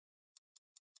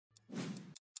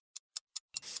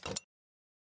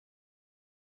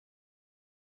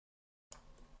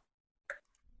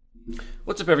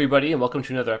What's up, everybody, and welcome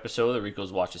to another episode of the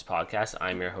Rico's Watches podcast.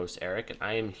 I'm your host, Eric, and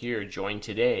I am here joined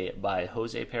today by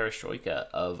Jose Perestroika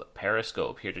of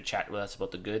Periscope, here to chat with us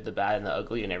about the good, the bad, and the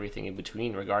ugly, and everything in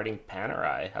between regarding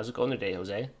Panerai. How's it going today,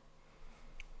 Jose?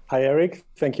 Hi, Eric.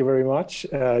 Thank you very much.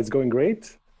 It's going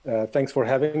great. Thanks for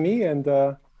having me, and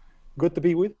good to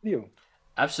be with you.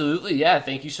 Absolutely, yeah.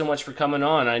 Thank you so much for coming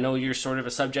on. I know you're sort of a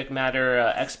subject matter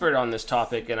expert on this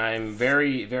topic, and I'm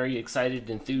very, very excited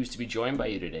and enthused to be joined by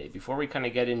you today. Before we kind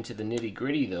of get into the nitty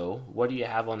gritty, though, what do you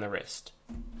have on the wrist?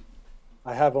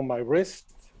 I have on my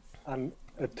wrist an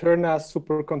Eterna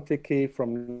Super Contiki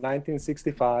from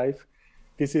 1965.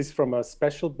 This is from a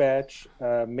special batch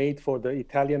made for the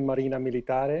Italian Marina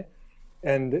Militare,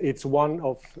 and it's one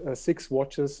of six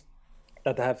watches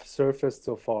that have surfaced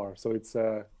so far. So it's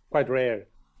quite rare.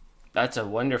 That's a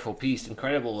wonderful piece,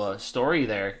 incredible story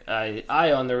there.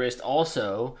 I on the wrist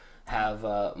also have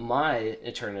my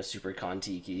Eterna Super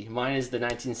Kontiki. Mine is the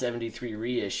 1973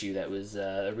 reissue that was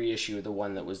a reissue of the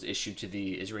one that was issued to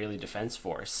the Israeli Defense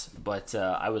Force. But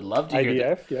I would love to hear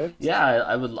that. IDF, yes. Yeah,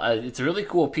 I would. It's a really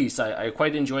cool piece. I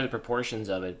quite enjoy the proportions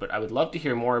of it, but I would love to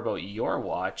hear more about your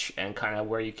watch and kind of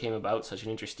where you came about such an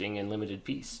interesting and limited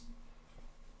piece.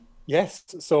 Yes,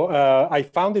 so I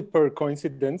found it per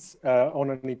coincidence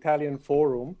on an Italian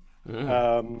forum.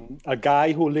 A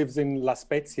guy who lives in La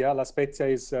Spezia. La Spezia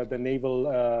is the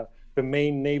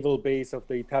main naval base of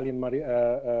the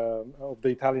of the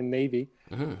Italian Navy,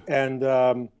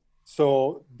 and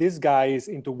so this guy is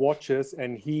into watches,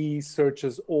 and he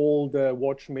searches all the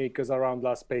watchmakers around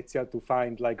La Spezia to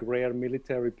find like rare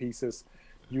military pieces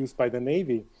used by the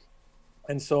Navy,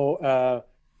 and so.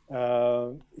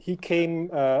 He came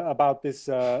about this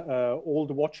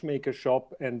old watchmaker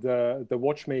shop, and the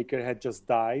watchmaker had just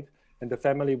died, and the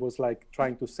family was like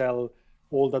trying to sell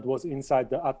all that was inside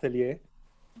the atelier.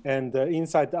 And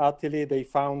inside the atelier, they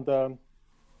found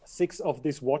six of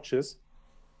these watches.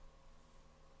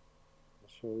 I'll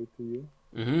show it to you.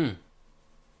 Mm-hmm.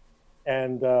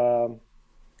 And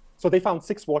so they found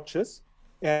six watches,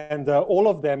 and all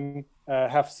of them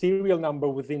have serial number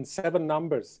within seven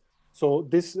numbers. So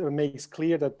this makes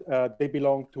clear that they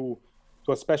belong to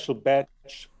a special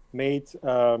batch made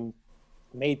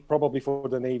probably for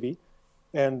the Navy,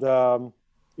 and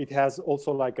it has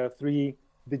also like a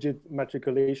three-digit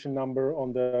matriculation number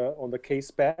on the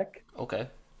case back. Okay.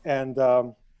 And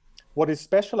what is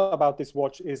special about this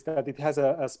watch is that it has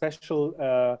a special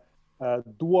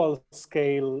dual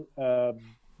scale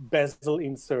bezel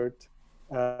insert.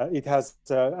 It has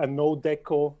a no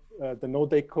deco, the no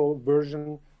deco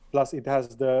version. Plus, it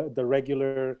has the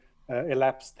regular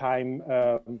elapsed time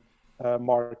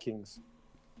markings,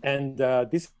 and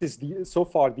this is so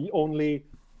far the only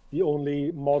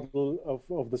model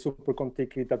of the Super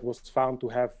Contiki that was found to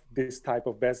have this type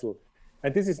of bezel.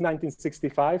 And this is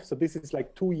 1965, so this is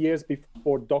like 2 years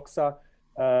before Doxa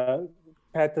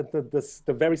patented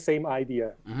the very same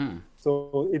idea. Mm-hmm.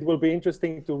 So it will be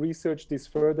interesting to research this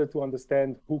further to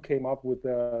understand who came up with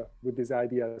these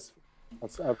ideas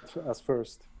as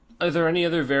first. Are there any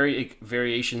other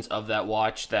variations of that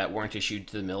watch that weren't issued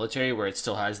to the military, where it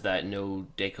still has that no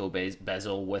deco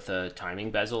bezel with a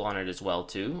timing bezel on it as well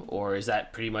too, or is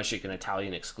that pretty much like an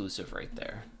Italian exclusive right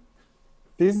there?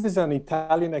 This is an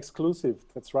Italian exclusive.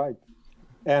 That's right.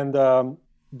 And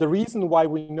the reason why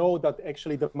we know that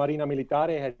actually the Marina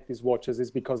Militare had these watches is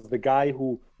because the guy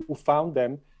who found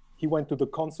them, he went to the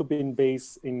Consubin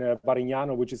base in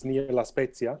Varignano, which is near La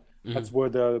Spezia. Mm-hmm. That's where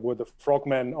the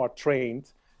frogmen are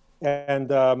trained.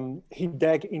 And he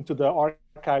dug into the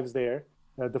archives there,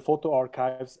 the photo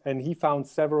archives, and he found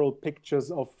several pictures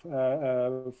of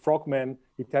frogmen,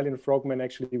 Italian frogmen,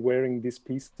 actually wearing these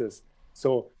pieces.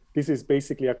 So this is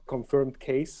basically a confirmed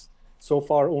case. So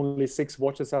far, only six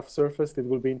watches have surfaced. It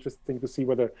will be interesting to see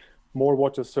whether more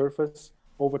watches surface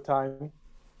over time.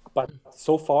 But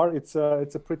so far, it's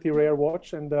a pretty rare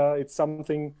watch, and it's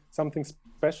something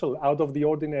special, out of the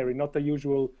ordinary, not the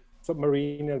usual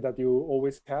submariner that you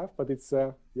always have, but it's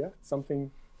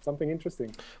something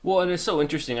interesting. Well, and it's so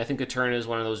interesting. I think Eterna is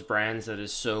one of those brands that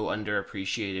is so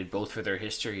underappreciated, both for their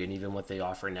history and even what they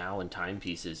offer now in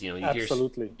timepieces. You know, you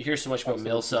hear so much about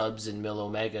Mil Subs and Mil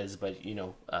Omegas, but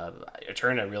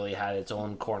Eterna really had its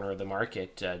own corner of the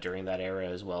market during that era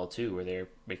as well too, where they're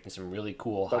making some really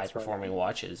cool, high-performing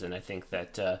watches. And I think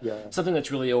that something that's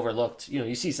really overlooked. You know,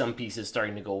 you see some pieces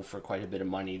starting to go for quite a bit of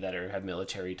money that have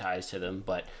military ties to them,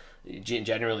 but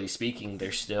generally speaking,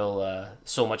 there's still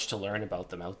so much to learn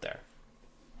about them out there.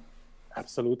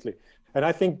 Absolutely. And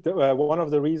I think one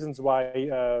of the reasons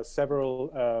why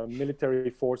several military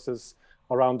forces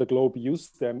around the globe use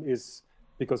them is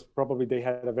because probably they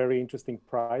had a very interesting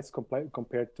price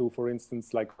compared to, for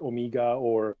instance, like Omega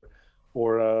or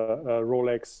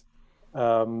Rolex.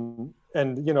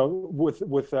 And you know,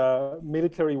 with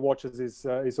military watches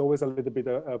is always a little bit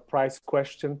a price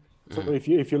question. So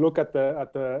if you look at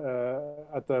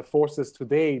the forces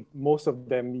today, most of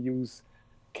them use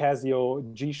Casio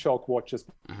G-Shock watches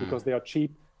because they are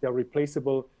cheap, they are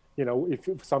replaceable. You know,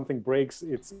 if something breaks,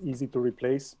 it's easy to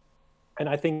replace. And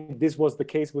I think this was the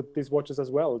case with these watches as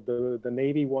well. The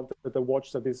Navy wanted a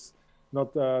watch that is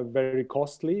not very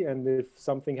costly, and if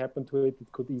something happened to it,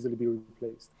 it could easily be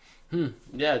replaced.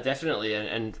 Yeah, definitely,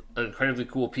 and an incredibly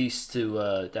cool piece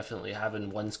to definitely have in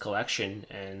one's collection,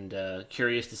 and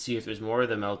curious to see if there's more of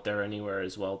them out there anywhere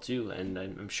as well too. And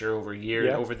I'm sure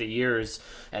over the years,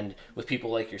 and with people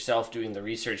like yourself doing the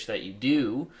research that you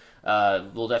do,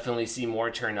 we'll definitely see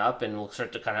more turn up, and we'll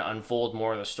start to kind of unfold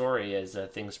more of the story as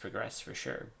things progress, for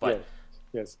sure. But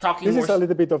yes. This is a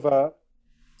little bit of a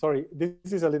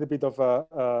this is a little bit of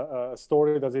a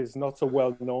story that is not so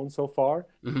well known so far,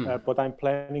 but I'm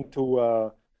planning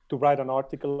to write an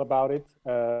article about it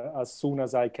as soon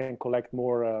as I can collect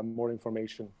more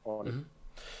information on it.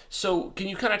 So can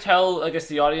you kind of tell, I guess,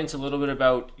 the audience a little bit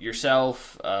about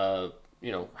yourself,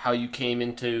 you know, how you came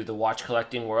into the watch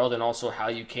collecting world, and also how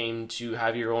you came to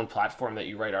have your own platform that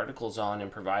you write articles on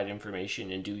and provide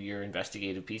information and do your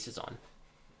investigative pieces on?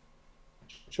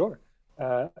 Sure.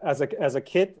 As a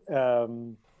kid,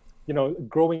 you know,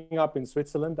 growing up in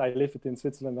Switzerland, I lived in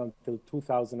Switzerland until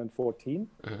 2014.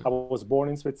 I was born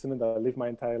in Switzerland. I lived my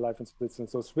entire life in Switzerland.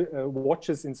 So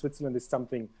watches in Switzerland is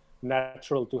something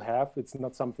natural to have. It's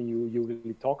not something you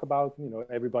really talk about. You know,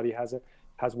 everybody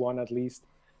has one at least.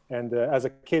 And as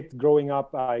a kid growing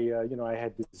up, I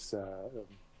had these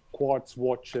quartz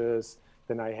watches.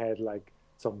 Then I had like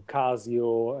some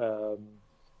Casio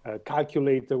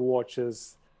calculator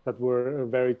watches that were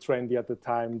very trendy at the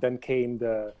time. Then came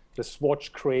the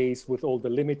Swatch craze with all the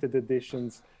limited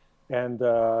editions, and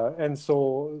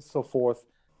so forth.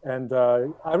 And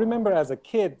I remember as a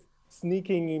kid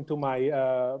sneaking into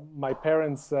my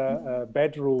parents'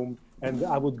 bedroom, and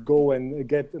I would go and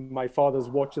get my father's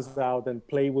watches out and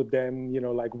play with them, you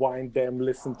know, like wind them,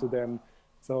 listen to them.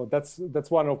 So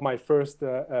that's one of my first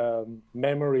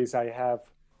memories I have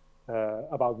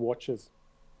about watches.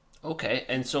 Okay,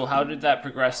 and so how did that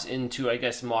progress into, I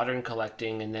guess, modern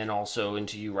collecting, and then also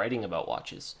into you writing about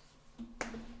watches?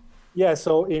 Yeah,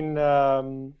 so in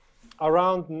around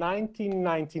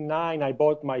 1999, I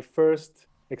bought my first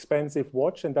expensive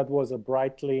watch, and that was a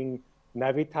Breitling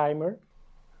Navitimer.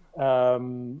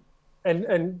 And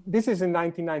this is in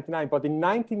 1999, but in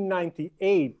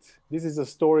 1998, this is a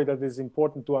story that is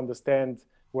important to understand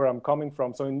where I'm coming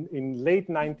from. So in late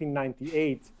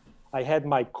 1998, I had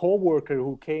my coworker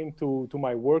who came to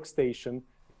my workstation.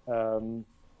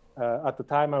 At the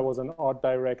time, I was an art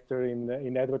director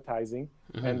in advertising.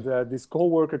 And this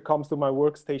coworker comes to my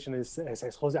workstation and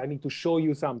says, "Jose, I need to show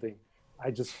you something.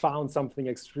 I just found something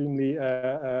extremely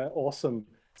awesome."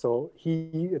 So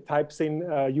he types in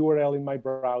a URL in my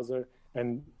browser,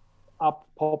 and up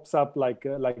pops up like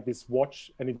this watch,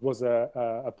 and it was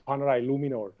a Panerai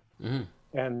Luminor.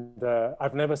 And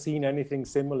I've never seen anything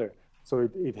similar. So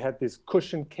it had this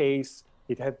cushion case.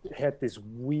 It had this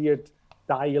weird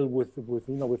dial with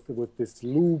this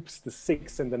loops, the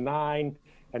 6 and the 9,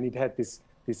 and it had this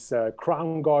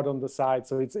crown guard on the side.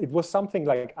 So it was something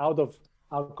like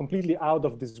completely out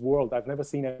of this world. I've never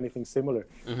seen anything similar.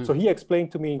 So he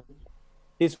explained to me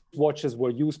these watches were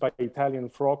used by Italian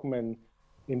frogmen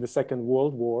in the Second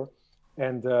World War,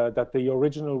 and that the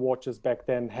original watches back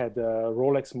then had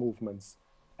Rolex movements.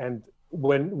 And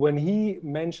when he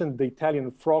mentioned the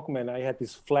Italian frogmen, I had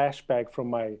this flashback from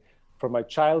my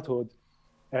childhood.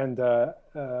 And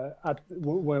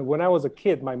when I was a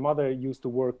kid, my mother used to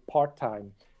work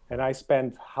part-time, and I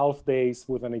spent half days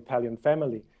with an Italian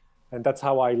family. And that's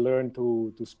how I learned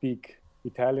to speak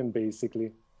Italian,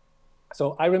 basically.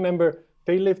 So I remember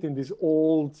they lived in this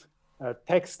old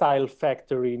textile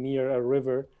factory near a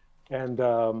river. And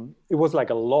it was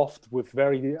like a loft with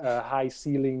very high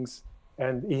ceilings.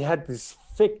 And it had these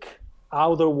thick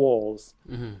outer walls.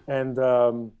 And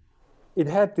it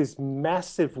had this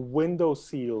massive window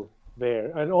seal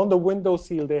there. And on the window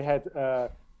seal, they had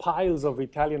piles of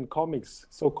Italian comics,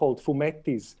 so-called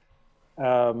fumettis.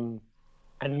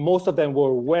 And most of them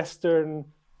were Western.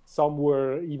 Some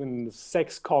were even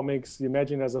sex comics. You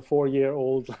imagine as a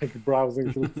 4-year-old like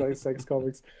browsing through sex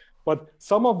comics. But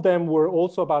some of them were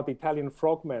also about Italian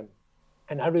frogmen.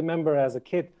 And I remember as a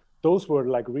kid, those were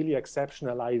like really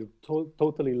exceptional. I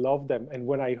totally loved them. And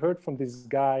when I heard from this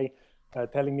guy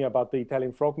telling me about the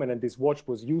Italian Frogmen, and this watch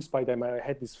was used by them. I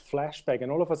had this flashback,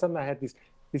 and all of a sudden I had this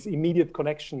immediate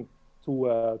connection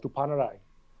to Panerai,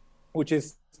 which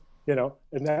is, you know,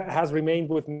 and has remained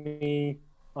with me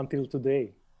until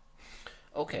today.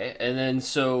 Okay, and then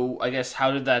so I guess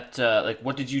how did that like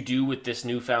what did you do with this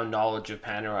newfound knowledge of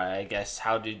Panerai? I guess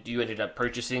how did you ended up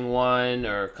purchasing one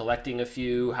or collecting a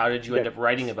few? How did you end up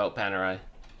writing about Panerai?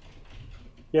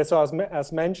 Yeah, so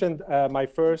as mentioned, my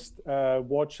first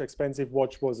expensive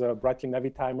watch was a Breitling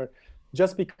Navitimer,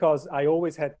 just because I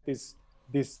always had this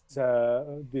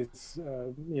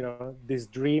you know, this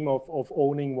dream of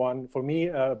owning one. For me,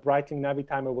 Breitling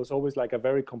Navitimer was always like a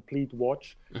very complete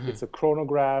watch. Mm-hmm. It's a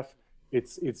chronograph.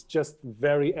 It's just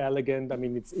very elegant. I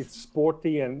mean, it's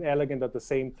sporty and elegant at the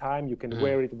same time. You can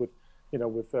wear it with, you know,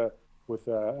 with you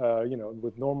know,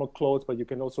 with normal clothes, but you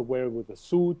can also wear it with a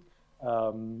suit.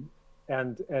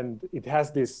 And it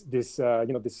has this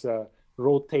you know, this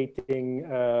rotating.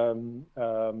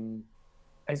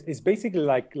 It's basically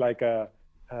like a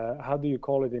how do you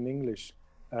call it in English?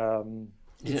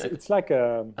 It's like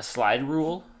a slide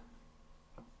rule.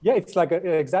 Yeah, it's like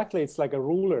exactly. It's like a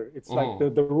ruler. It's like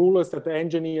the rulers that the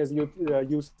engineers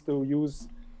used to use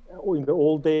in the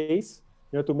old days,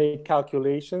 you know, to make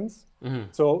calculations. Mm-hmm.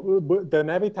 So the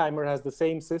Navitimer has the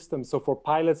same system. So for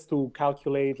pilots to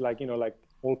calculate, like, you know, like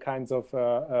all kinds of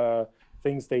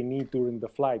things they need during the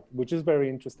flight, which is very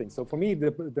interesting. So for me,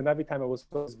 the Navitimer was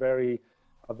a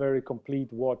very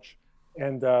complete watch.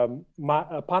 And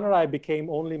Panerai became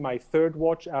only my third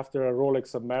watch after a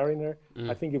Rolex Submariner.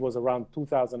 I think it was around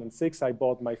 2006. I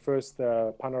bought my first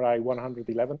Panerai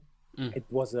 111. It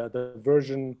was the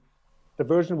version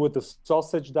with the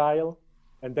sausage dial.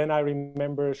 And then I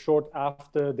remember short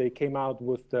after they came out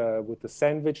with the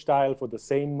sandwich dial for the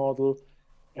same model.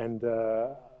 And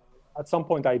at some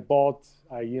point I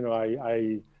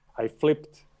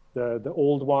flipped the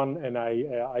old one, and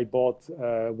I bought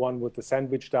one with the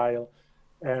sandwich dial.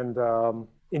 And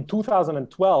in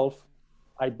 2012,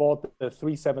 I bought the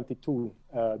 372.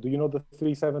 Do you know the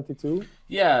 372?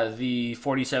 Yeah, the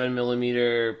 47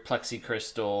 millimeter plexi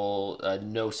crystal,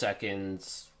 no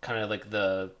seconds, kind of like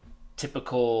the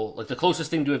typical, like the closest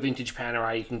thing to a vintage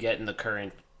Panerai you can get in the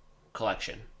current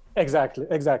collection. Exactly.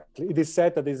 It is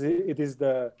said that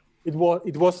it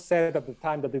was said at the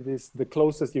time that it is the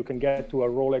closest you can get to a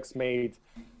Rolex made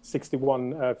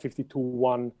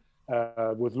 6152-1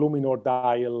 with Luminor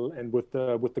dial and with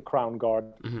the crown guard.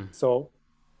 Mm-hmm. So,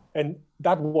 and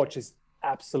that watch is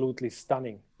absolutely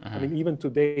stunning. Mm-hmm. I mean, even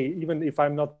today, even if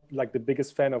I'm not like the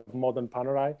biggest fan of modern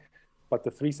Panerai, but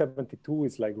the 372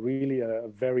 is like really a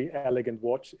very elegant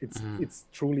watch. It's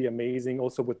truly amazing.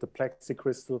 Also with the plexi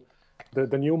crystal.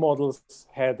 The new models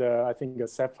had, I think, a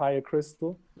sapphire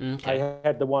crystal. Okay. I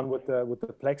had the one with the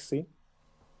plexi.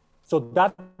 So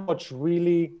that watch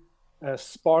really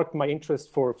sparked my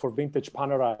interest for vintage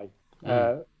Panerai.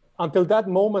 Until that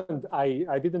moment,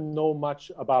 I didn't know much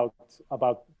about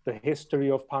the history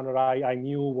of Panerai. I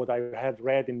knew what I had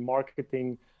read in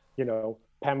marketing, you know,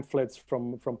 pamphlets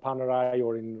from Panerai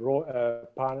or in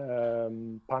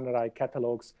Panerai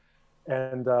catalogs,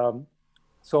 and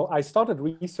so I started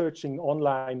researching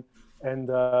online, and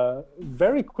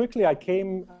very quickly I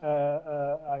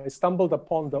stumbled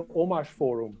upon the Homage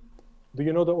Forum. Do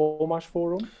you know the Homage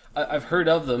Forum? I've heard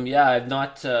of them. Yeah, I'm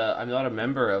not a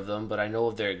member of them, but I know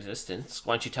of their existence.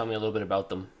 Why don't you tell me a little bit about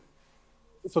them?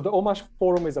 So the Homage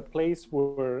Forum is a place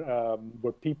where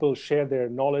people share their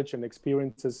knowledge and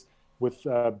experiences with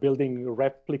building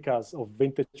replicas of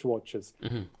vintage watches,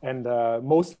 and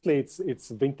mostly it's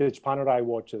vintage Panerai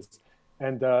watches.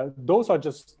 And those are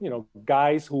just, you know,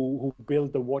 guys who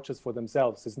build the watches for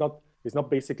themselves. It's not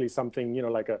basically something, you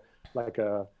know, like a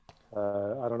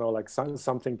I don't know, like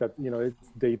something that, you know,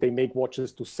 they make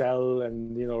watches to sell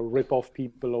and, you know, rip off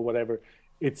people or whatever.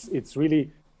 It's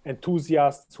really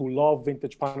enthusiasts who love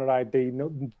vintage Panerai. They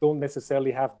don't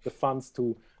necessarily have the funds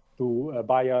to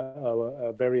buy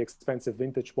a very expensive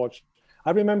vintage watch. I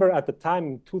remember at the time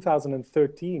in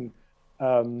 2013.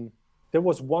 There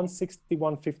was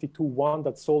 16152-1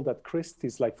 that sold at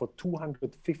Christie's like for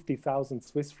 250,000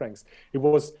 Swiss francs. It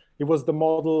was the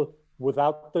model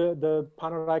without the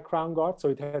Panerai crown guard, so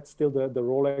it had still the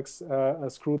Rolex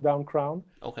screw down crown.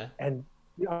 Okay. And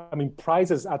I mean,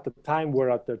 prices at the time were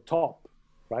at the top,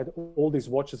 right? All these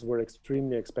watches were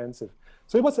extremely expensive.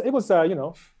 So it was you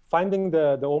know, finding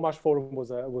the Homage Forum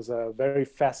was a very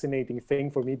fascinating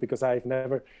thing for me, because I've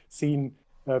never seen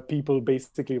people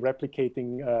basically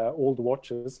replicating old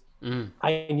watches.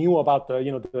 I knew about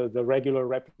the regular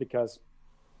replicas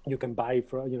you can buy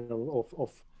for, you know,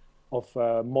 of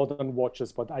modern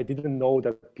watches, but I didn't know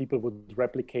that people would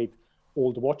replicate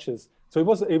old watches. So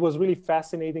it was really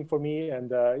fascinating for me,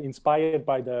 and inspired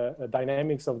by the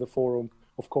dynamics of the forum.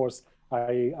 Of course,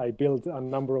 I built a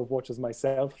number of watches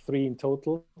myself, 3 in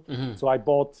total. Mm-hmm. So I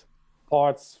bought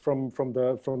parts from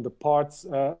the parts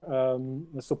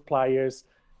suppliers.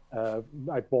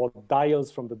 I bought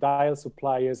dials from the dial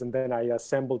suppliers, and then I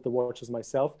assembled the watches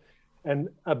myself. And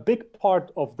a big part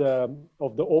of the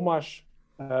homage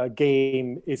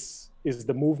game is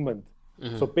the movement.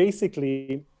 Mm-hmm. So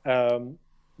basically,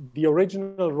 the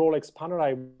original Rolex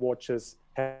Panerai watches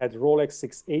had Rolex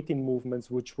 618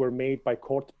 movements, which were made by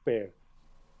Corsair.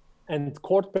 And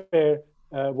Corsair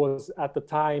was at the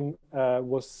time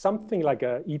was something like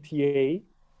a ETA.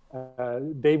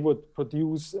 They would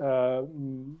produce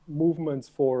movements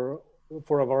for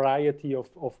a variety of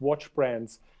watch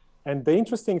brands. And the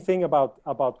interesting thing about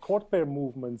Corsair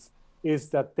movements is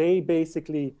that they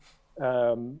basically,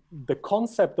 the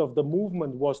concept of the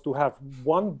movement was to have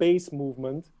one base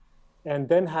movement and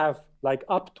then have like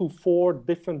up to 4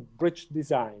 different bridge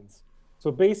designs.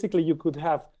 So basically you could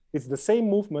have, it's the same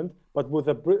movement, but with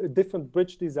a different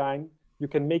bridge design, you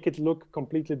can make it look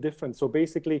completely different. So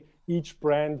basically each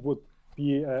brand would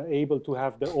be able to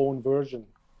have their own version.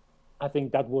 I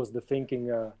think that was the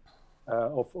thinking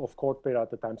of Corsair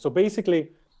at the time. So basically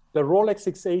the Rolex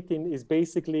 618 is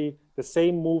basically the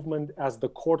same movement as the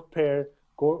Corsair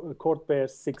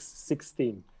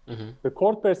 616. Mm-hmm. The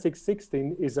Corsair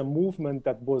 616 is a movement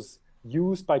that was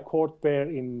used by Corsair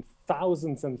in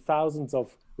thousands and thousands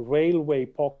of railway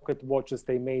pocket watches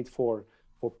they made for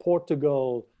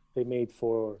Portugal, they made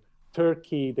for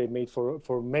Turkey, they made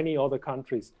for many other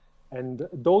countries. And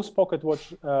those pocket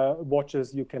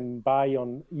watches you can buy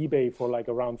on eBay for like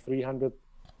around $300.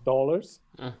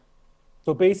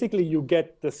 So basically you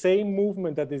get the same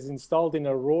movement that is installed in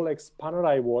a Rolex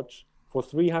Panerai watch for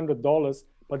 $300,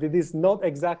 but it is not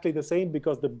exactly the same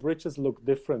because the bridges look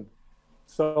different.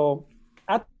 So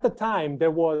at the time there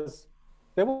was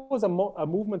a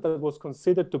movement that was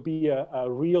considered to be a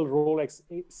real Rolex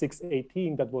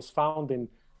 618 that was found in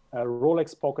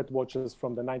Rolex pocket watches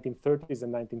from the 1930s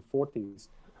and 1940s.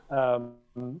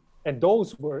 And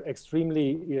those were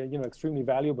extremely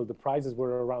valuable. The prices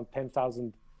were around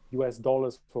 $10,000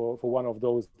 for one of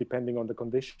those, depending on the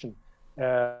condition.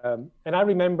 And I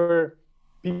remember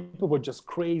people were just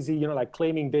crazy, like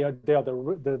claiming they are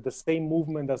the same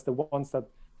movement as the ones that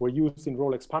were used in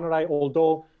Rolex Panerai,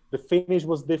 although the finish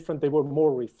was different. They were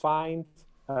more refined.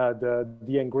 The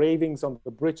engravings on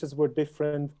the bridges were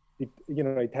different. It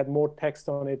had more text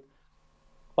on it.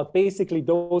 But basically,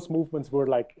 those movements were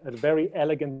like a very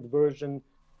elegant version,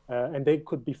 and they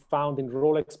could be found in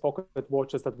Rolex pocket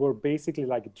watches that were basically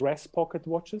like dress pocket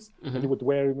watches. Mm-hmm. And you would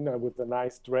wear with a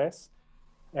nice dress.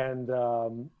 And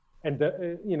on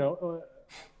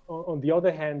the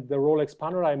other hand, the Rolex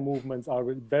Panerai movements are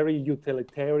very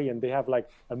utilitarian. They have like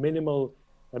a minimal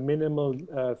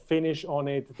finish on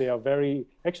it. They are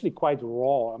actually quite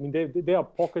raw. I mean, they are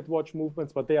pocket watch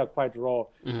movements, but they are quite raw.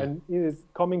 Mm-hmm. And it is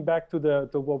coming back to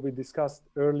what we discussed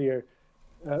earlier.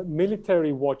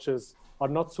 Military watches are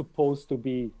not supposed to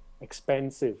be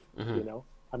expensive. Mm-hmm.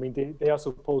 I mean, they are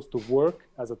supposed to work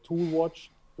as a tool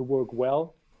watch, to work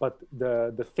well, but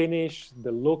the finish,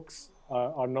 the looks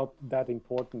are not that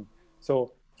important.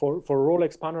 So for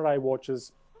Rolex Panerai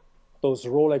watches, those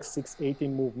Rolex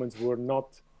 618 movements were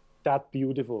not that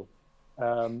beautiful.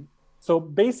 So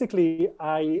basically,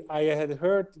 I had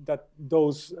heard that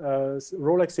those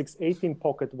Rolex 618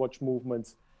 pocket watch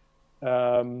movements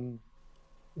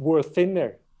were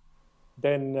thinner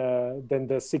than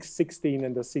the 616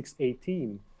 and the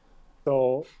 618.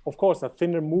 So of course, a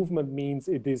thinner movement means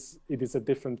it is a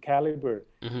different caliber.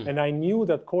 Mm-hmm. And I knew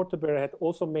that Corsair had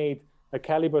also made a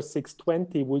caliber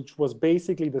 620, which was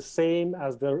basically the same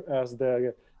as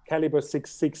the caliber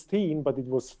 616, but it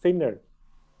was thinner.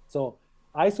 So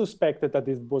I suspected that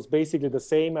it was basically the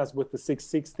same as with the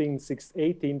 616,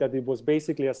 618, that it was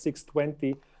basically a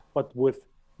 620, but with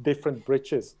different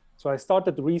bridges. So I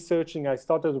started researching, I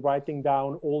started writing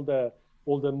down all the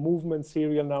movement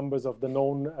serial numbers of the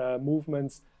known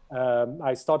movements.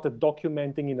 I started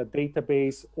documenting in a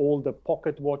database all the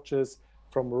pocket watches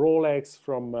from Rolex,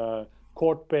 from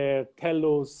Corsair,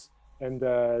 Tellus, and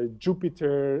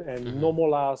Jupiter, and mm-hmm.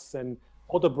 Nomolas, and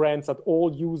other brands that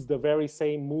all use the very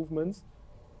same movements.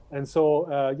 And so,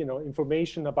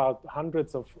 information about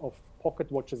hundreds of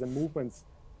pocket watches and movements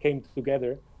came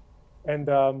together. And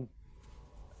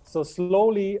so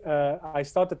slowly, I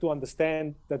started to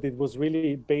understand that it was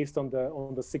really based on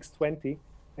the 620.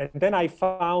 And then I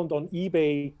found on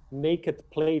eBay naked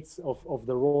plates of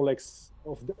the Rolex,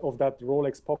 of that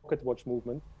Rolex pocket watch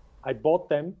movement. I bought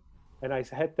them, and I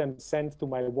had them sent to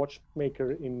my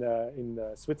watchmaker in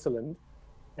Switzerland.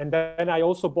 And then I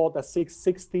also bought a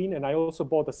 616 and I also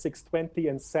bought a 620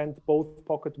 and sent both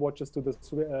pocket watches to the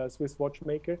Swiss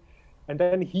watchmaker. And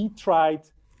then he tried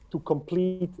to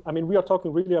complete, I mean, we are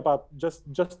talking really about just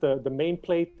the main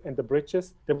plate and the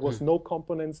bridges. There was no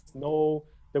components,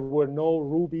 there were no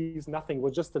rubies, nothing. It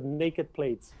was just the naked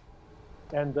plates.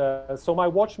 And so my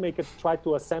watchmaker tried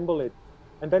to assemble it.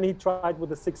 And then he tried with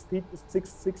the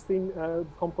 616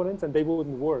 components and they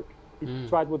wouldn't work. He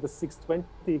tried with the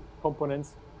 620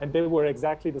 components and they were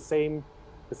exactly the same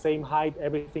height,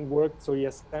 everything worked. So he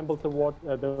assembled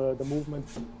the movement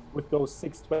with those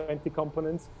 620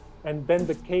 components. And then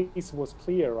the case was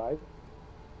clear, right?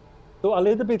 So a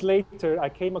little bit later, I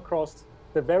came across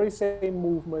the very same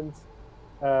movement,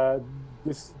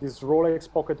 this Rolex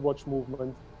pocket watch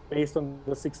movement based on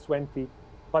the 620,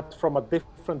 but from a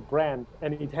different brand,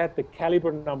 and it had the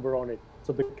caliber number on it.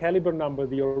 So the caliber number,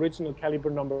 the original caliber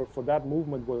number for that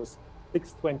movement was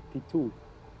 622.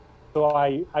 So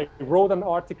I wrote an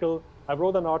article. I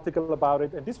wrote an article about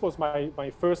it, and this was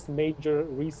my first major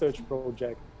research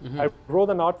project. I wrote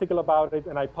an article about it,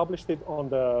 and I published it on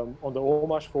the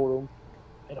OMAJ forum.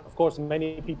 And of course,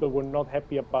 many people were not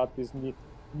happy about this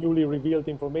newly revealed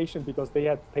information because they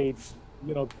had paid,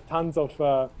 tons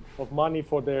of money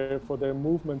for their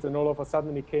movements, and all of a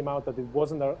sudden it came out that it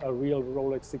wasn't a real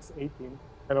Rolex 618.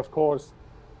 And of course,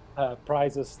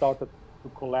 prices started to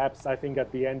collapse. I think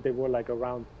at the end they were like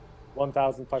around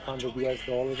 $1,500 US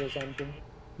or something.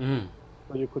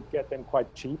 So you could get them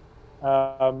quite cheap.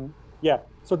 Yeah.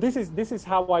 So this is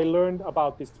how I learned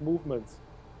about these movements.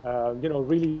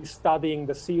 Really studying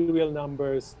the serial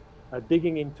numbers,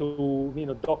 digging into,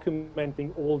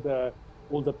 documenting all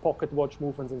the pocket watch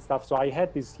movements and stuff. So I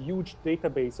had this huge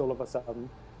database all of a sudden,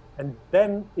 and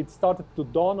then it started to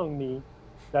dawn on me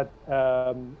that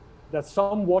that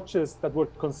some watches that were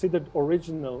considered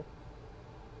original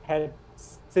had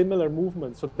similar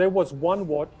movements. So there was one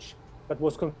watch that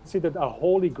was considered a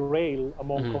holy grail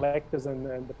among collectors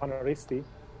and the Panaristi,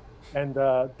 and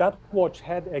that watch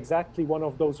had exactly one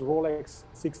of those Rolex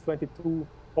 622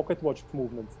 pocket watch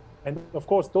movements. And of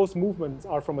course, those movements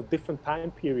are from a different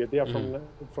time period. They are from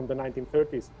the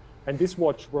 1930s. And this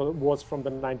watch was from the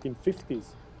 1950s.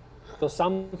 So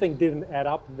something didn't add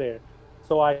up there.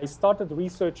 So I started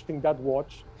researching that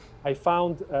watch. I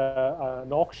found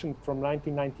an auction from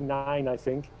 1999, I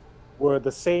think, where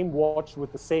the same watch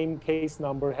with the same case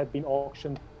number had been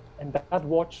auctioned. And that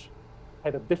watch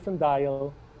had a different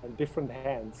dial and different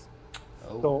hands.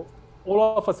 Oh. So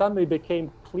all of a sudden it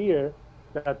became clear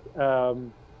that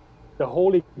the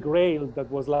holy grail that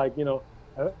was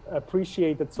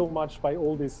appreciated so much by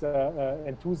all these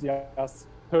enthusiasts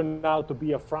turned out to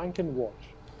be a Franken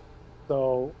watch.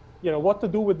 So, what to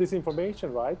do with this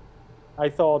information, right? I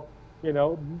thought,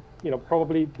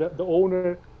 probably the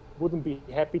owner wouldn't be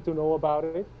happy to know about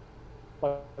it.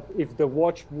 But if the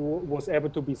watch was ever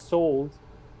to be sold,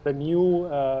 the new,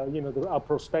 a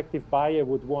prospective buyer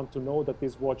would want to know that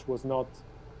this watch was not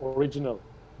original,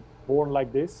 born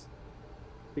like this.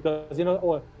 Because,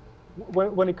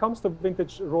 when it comes to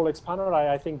vintage Rolex Panerai,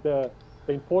 I think the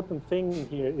important thing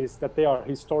here is that they are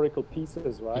historical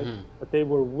pieces, right? That they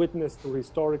were witness to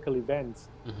historical events.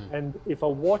 And if a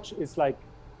watch is like,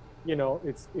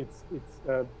 it's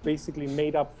basically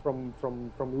made up from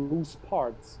loose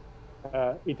parts,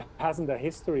 it hasn't a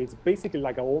history. It's basically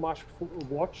like a homage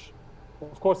watch.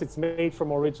 Of course, it's made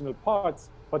from original parts,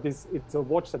 but it's a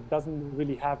watch that doesn't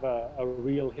really have a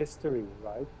real history,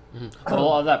 right? A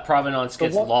lot of that provenance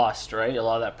gets lost, right? A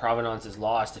lot of that provenance is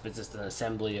lost if it's just an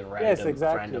assembly of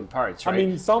random parts, right? I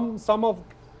mean, some of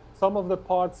the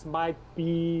parts might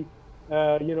be,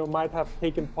 might have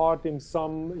taken part in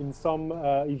some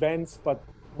events, but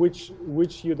which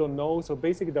you don't know. So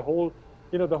basically, the whole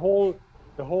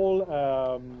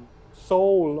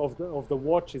soul of the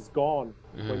watch is gone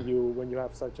when you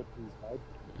have such a piece, right?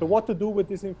 So what to do with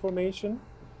this information?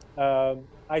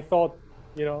 I thought,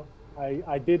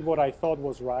 I did what I thought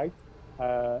was right.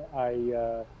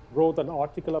 I wrote an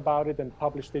article about it and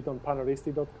published it on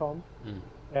panaristi.com.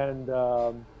 And,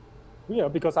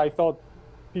 because I thought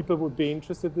people would be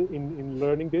interested in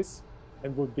learning this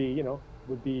and would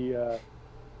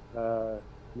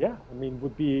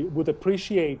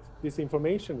appreciate this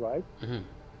information, right?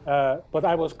 But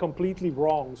I was completely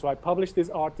wrong. So I published this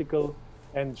article,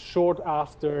 and short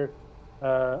after,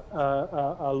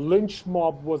 a lynch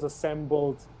mob was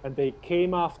assembled, and they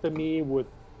came after me with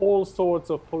all sorts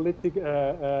of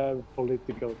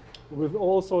with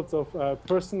all sorts of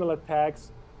personal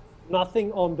attacks.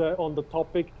 Nothing on the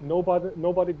topic.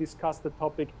 Nobody discussed the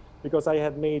topic because I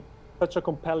had made such a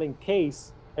compelling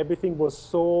case. Everything was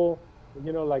so,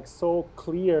 like so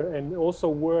clear. And also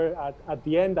at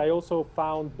the end, I also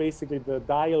found basically the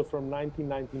dial from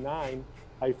 1999.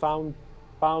 I found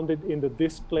it in the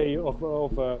display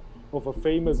of a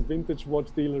famous vintage watch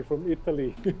dealer from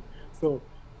Italy. So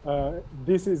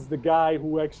this is the guy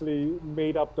who actually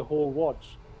made up the whole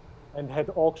watch and had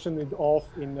auctioned it off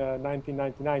in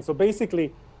 1999. So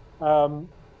basically,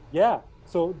 yeah.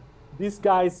 So these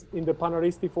guys in the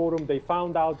Panaristi forum, they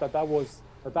found out that I was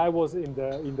in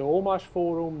the Homage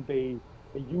forum. They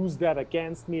used that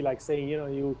against me, like saying,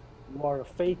 you are a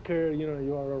faker,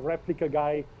 you are a replica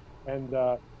guy. And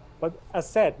but as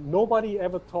said, nobody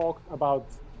ever talked about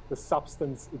the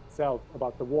substance itself,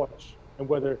 about the watch, and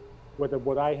whether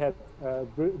what I had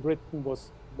written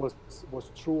was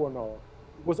true or not.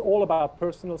 It was all about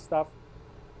personal stuff.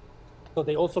 So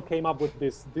they also came up with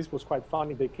this. This was quite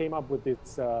funny. They came up with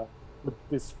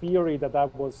this theory that I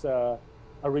was a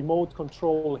remote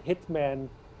control hitman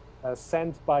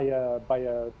sent by a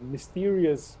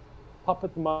mysterious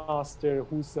puppet master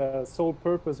whose sole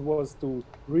purpose was to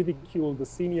ridicule the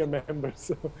senior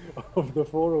members of the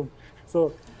forum.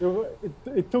 So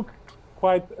it took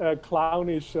quite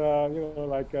clownish,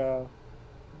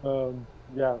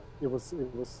 yeah, it was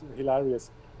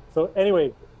hilarious. So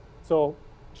anyway, so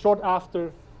short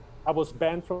after, I was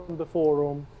banned from the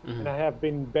forum, and I have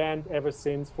been banned ever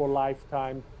since for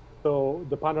lifetime. So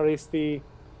the Panaristi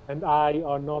and I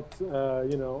are not,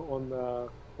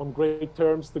 on great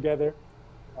terms together.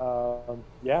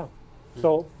 Yeah.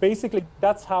 So basically,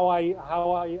 that's how I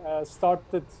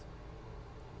started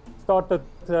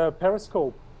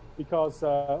Periscope, because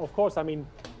of course, I mean,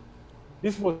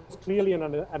 this was clearly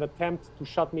an attempt to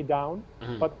shut me down,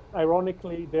 but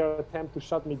ironically, their attempt to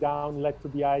shut me down led to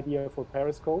the idea for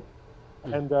Periscope.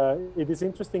 And it is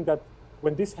interesting that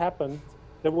when this happened,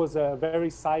 there was a very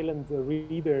silent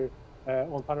reader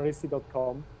on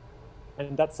Panaristi.com,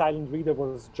 and that silent reader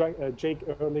was Jake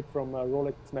Ehrlich from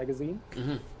Rolex magazine.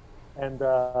 And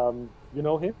you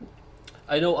know him?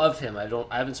 I know of him. I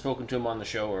haven't spoken to him on the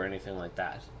show or anything like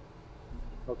that.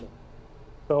 Okay.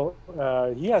 So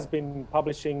he has been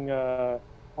publishing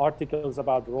articles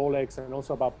about Rolex and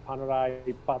also about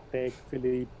Panerai, Patek,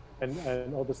 Philippe,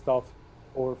 and other stuff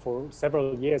for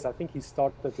several years. I think he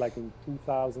started like in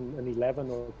 2011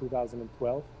 or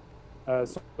 2012.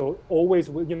 So always,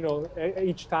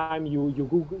 each time you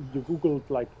Googled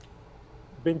like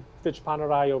vintage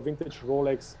Panerai or vintage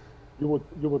Rolex, you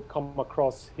would come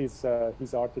across his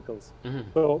articles.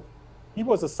 So he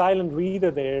was a silent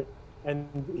reader there. And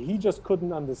he just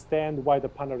couldn't understand why the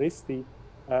Panaristi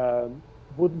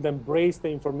wouldn't embrace the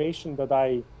information that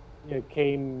I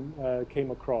came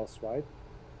across, right?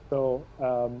 So,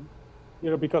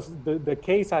 because the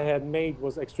case I had made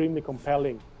was extremely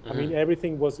compelling. I mean,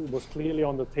 everything was clearly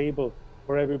on the table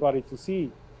for everybody to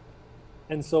see.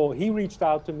 And so he reached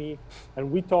out to me,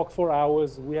 and we talked for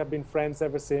hours. We have been friends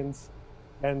ever since.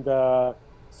 And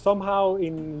somehow,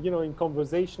 in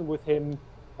conversation with him,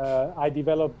 I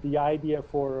developed the idea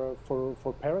for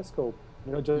Periscope,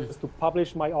 just to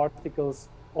publish my articles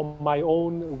on my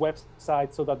own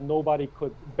website so that nobody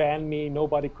could ban me,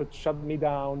 nobody could shut me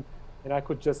down, and I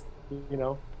could just,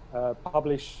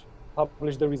 publish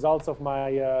the results of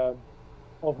my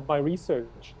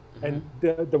research. And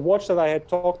the watch that I had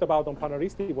talked about on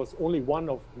Panaristi was only one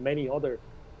of many other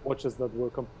watches that were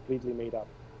completely made up.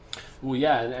 Well,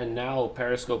 yeah, and now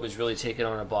Periscope has really taken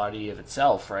on a body of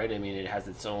itself, right? I mean, it has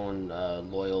its own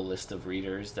loyal list of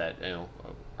readers that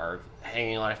are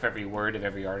hanging on every word of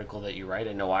every article that you write.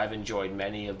 I know I've enjoyed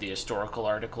many of the historical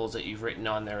articles that you've written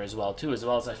on there as well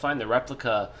as I find the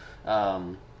replica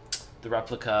and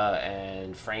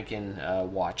Franken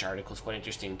watch articles quite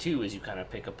interesting too, as you kind of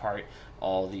pick apart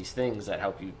all these things that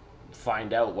help you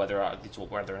find out whether or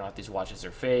not these watches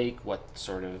are fake, what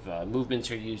sort of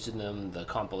movements are used in them, the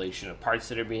compilation of parts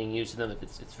that are being used in them.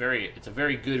 It's a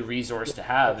very good resource to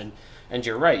have. And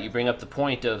you're right, you bring up the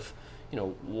point of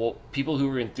people who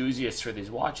are enthusiasts for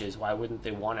these watches, why wouldn't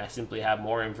they want to simply have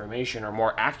more information or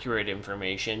more accurate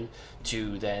information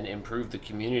to then improve the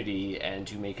community and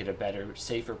to make it a better,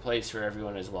 safer place for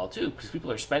everyone as well too, because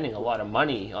people are spending a lot of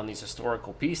money on these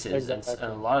historical pieces. Exactly.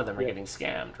 And a lot of them are getting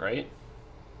scammed, right?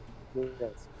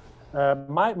 Yes.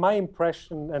 My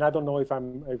impression, and I don't know if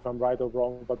I'm right or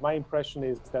wrong, but my impression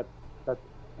is that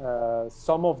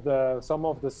some of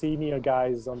the senior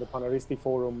guys on the Panaristi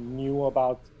forum knew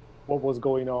about what was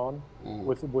going on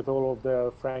with all of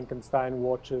the Frankenstein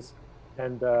watches,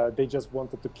 and they just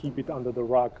wanted to keep it under the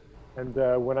rug. And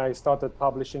when I started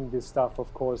publishing this stuff,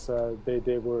 of course,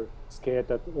 they were scared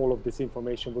that all of this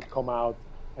information would come out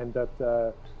and that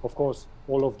of course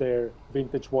all of their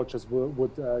vintage watches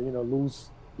would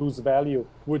lose value,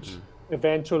 which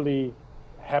eventually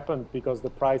happened because the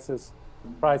prices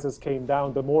came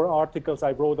down. The more articles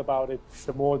I wrote about it,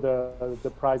 the more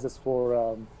the prices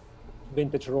for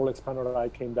vintage Rolex Panerai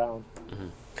came down.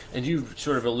 And you've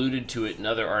sort of alluded to it in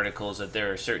other articles that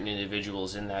there are certain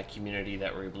individuals in that community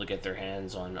that were able to get their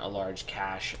hands on a large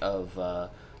cache of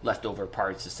leftover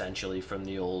parts, essentially, from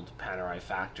the old Panerai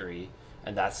factory.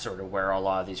 And that's sort of where a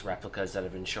lot of these replicas that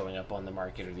have been showing up on the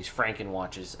market, or these Franken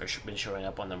watches, have been showing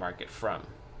up on the market from.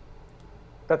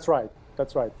 That's right.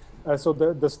 That's right. So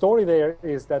the story there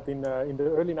is that in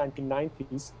the early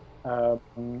 1990s,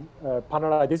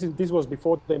 Panerai. This was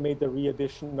before they made the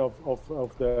re-edition of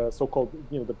the so-called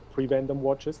the pre-Vendome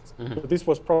watches. So this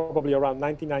was probably around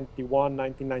 1991,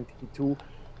 1992.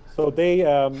 So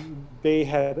they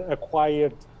had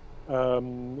acquired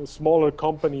smaller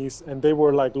companies, and they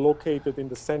were like located in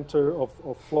the center of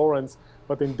Florence,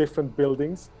 but in different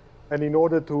buildings. And in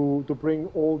order to bring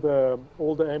all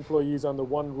the employees under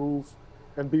one roof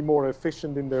and be more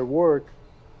efficient in their work,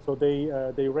 so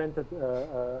they rented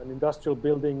an industrial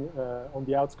building on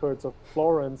the outskirts of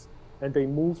Florence, and they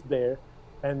moved there.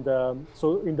 And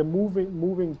so in the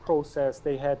moving process,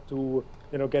 they had to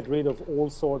get rid of all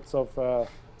sorts of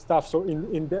stuff. So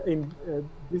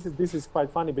this is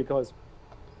quite funny because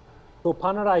so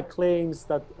Panerai claims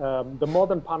that the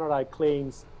modern Panerai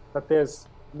claims that there's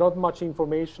not much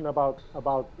information about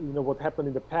what happened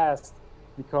in the past,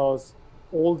 because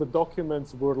all the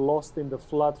documents were lost in the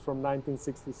flood from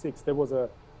 1966. There was a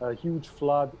huge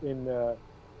flood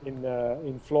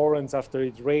in Florence after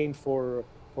it rained for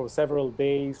several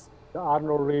days. The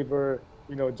Arno River,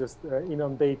 just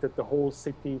inundated the whole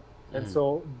city. And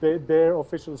so their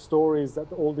official story is that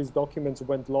all these documents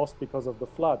went lost because of the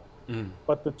flood.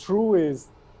 But the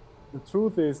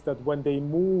truth is that when they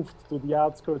moved to the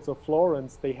outskirts of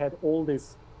Florence, they had all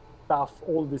this stuff,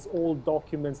 all these old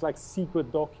documents, like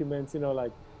secret documents,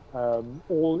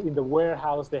 all in the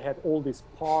warehouse. They had all these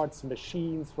parts,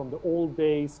 machines from the old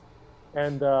days.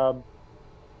 And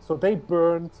so they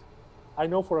burned, I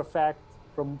know for a fact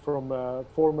from former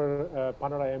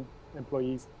Panerai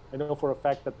employees, I know for a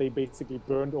fact that they basically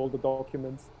burned all the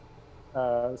documents.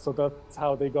 So that's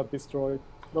how they got destroyed,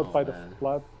 not by the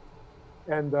flood.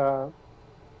 And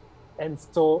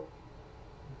so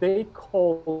they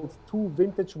called two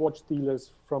vintage watch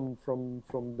dealers from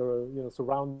the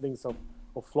surroundings of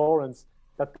Florence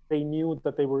that they knew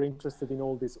that they were interested in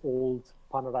all this old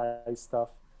Panerai stuff.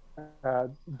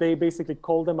 They basically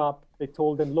called them up. They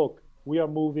told them, look, we are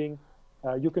moving.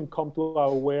 You can come to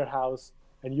our warehouse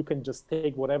and you can just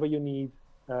take whatever you need,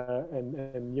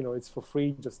 and it's for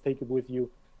free. Just take it with you.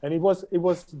 And it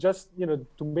was just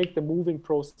to make the moving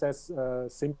process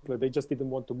simpler. They just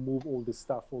didn't want to move all this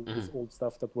stuff, all this old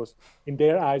stuff that was in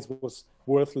their eyes was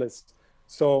worthless.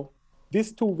 So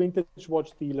these two vintage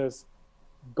watch dealers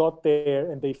got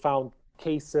there and they found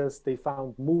cases, they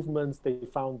found movements, they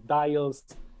found dials,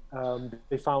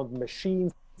 they found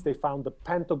machines, they found the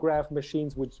pantograph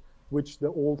machines, which the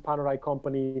old Panerai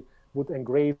company would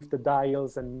engrave the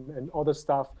dials and other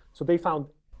stuff. So they found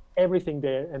everything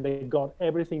there, and they got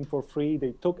everything for free.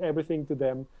 They took everything to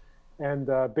them, and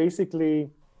basically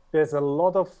there's a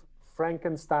lot of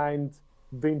Frankenstein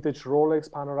vintage Rolex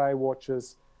Panerai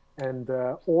watches, and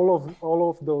all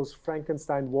of those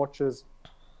Frankenstein watches,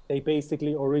 they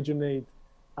basically originate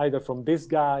either from this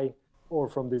guy or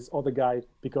from this other guy,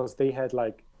 because they had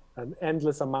like an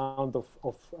endless amount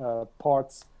of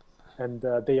parts, and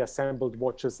they assembled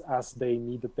watches as they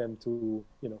needed them to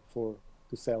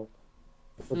sell.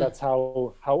 So that's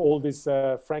how all these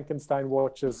Frankenstein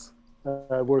watches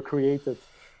were created.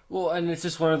 Well, and it's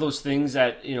just one of those things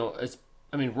that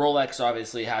Rolex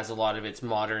obviously has a lot of its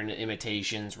modern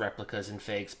imitations, replicas, and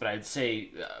fakes, but I'd say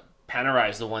Panerai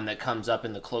is the one that comes up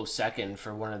in the close second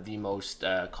for one of the most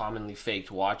commonly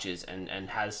faked watches, and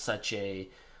has such a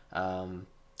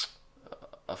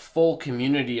full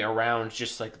community around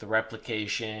just like the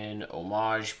replication,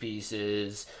 homage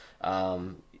pieces,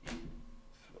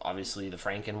 obviously the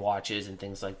Franken watches and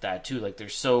things like that too. Like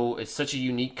it's such a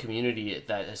unique community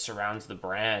that surrounds the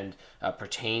brand,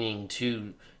 pertaining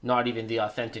to not even the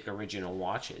authentic original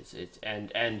watches.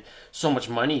 And so much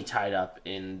money tied up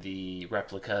in the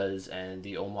replicas and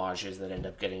the homages that end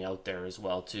up getting out there as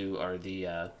well too, or the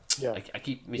I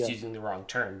keep misusing the wrong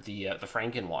term, the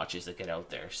Franken watches that get out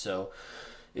there. So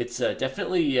it's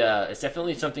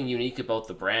definitely something unique about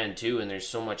the brand too, and there's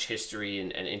so much history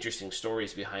and interesting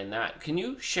stories behind that. Can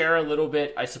you share a little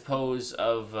bit, I suppose,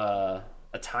 of a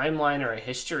timeline or a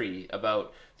history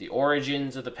about the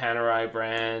origins of the Panerai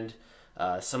brand,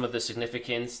 some of the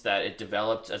significance that it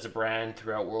developed as a brand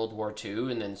throughout World War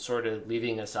II, and then sort of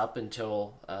leaving us up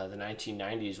until the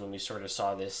 1990s when we sort of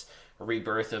saw this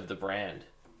rebirth of the brand.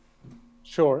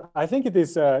 Sure, I think it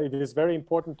is very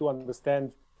important to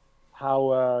understand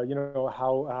how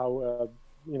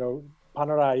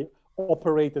Panerai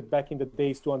operated back in the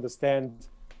days to understand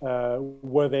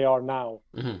where they are now.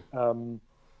 Mm-hmm.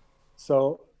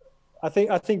 So I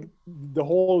think the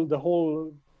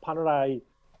whole Panerai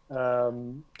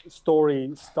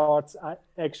story starts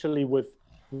actually with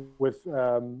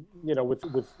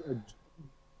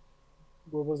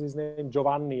what was his name?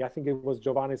 Giovanni. I think it was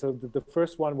Giovanni. So the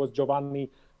first one was Giovanni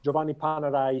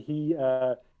Panerai.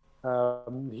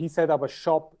 He set up a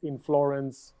shop in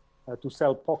Florence to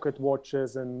sell pocket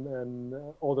watches and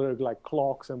other like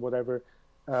clocks and whatever.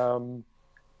 And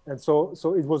so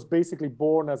it was basically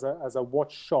born as a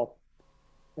watch shop.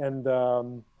 And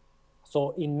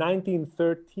so in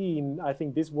 1913, I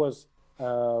think this was,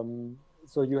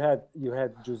 so you had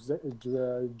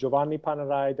Giovanni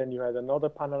Panerai, then you had another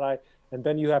Panerai, and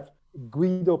then you have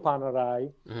Guido Panerai.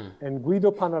 Mm-hmm. And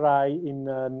Guido Panerai in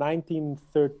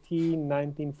 1913,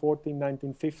 1914,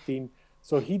 1915,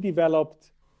 so he developed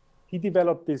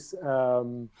this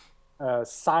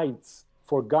sights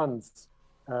for guns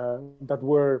that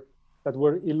were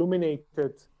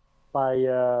illuminated by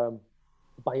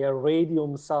a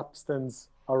radium substance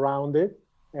around it.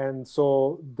 And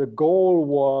so the goal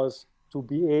was to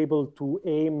be able to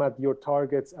aim at your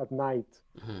targets at night.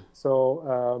 Mm-hmm. So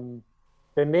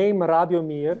the name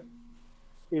Radiomir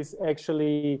is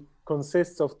actually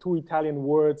consists of two Italian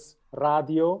words,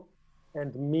 radio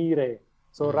and mire.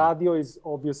 So mm-hmm. radio is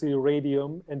obviously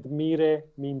radium and mire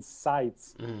means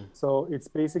sights. Mm-hmm. So it's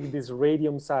basically these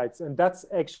radium sights. And that's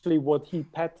actually what he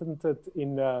patented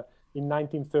in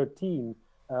 1913.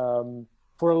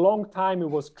 For a long time, it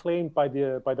was claimed by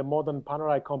the modern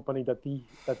Panerai company that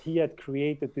he had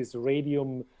created this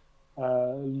radium,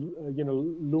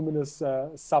 luminous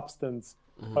substance.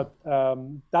 Mm-hmm. But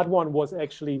that one was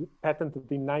actually patented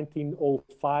in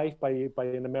 1905 by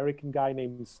an American guy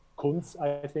named Kunz,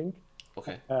 I think.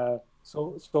 Okay.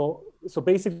 So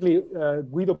basically,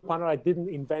 Guido Panerai didn't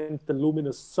invent the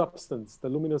luminous substance. The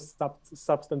luminous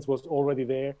substance was already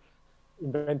there,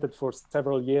 invented for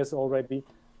several years already.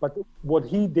 But what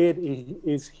he did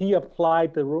is he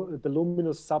applied the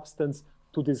luminous substance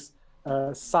to these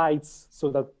sights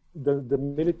so that the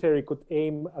military could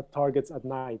aim at targets at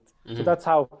night. Mm-hmm. So that's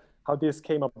how this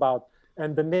came about.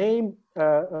 And the name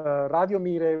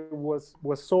Radiomire was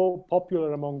so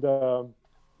popular among the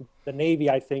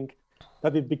Navy, I think,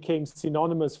 that it became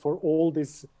synonymous for all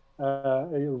this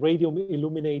radium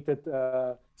illuminated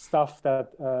stuff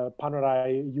that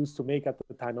Panerai used to make at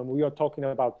the time. And we are talking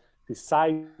about the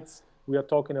sights. We are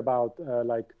talking about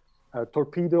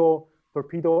torpedo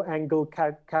angle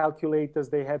calculators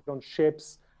they had on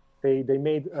ships. They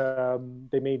made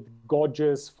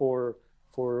gauges for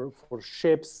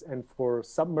ships and for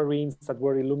submarines that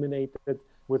were illuminated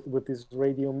with this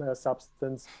radium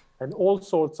substance, and all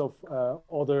sorts of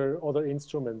other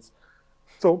instruments.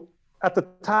 So at the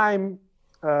time,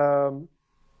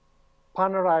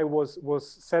 Panerai was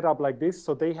set up like this.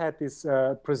 So they had this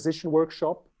precision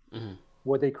workshop. Mm-hmm.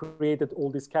 where they created all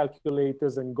these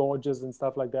calculators and gauges and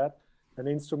stuff like that, and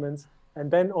instruments.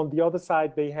 And then on the other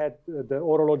side, they had the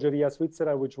Orologeria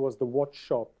Svizzera, which was the watch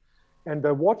shop. And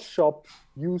the watch shop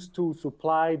used to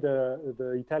supply the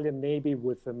Italian Navy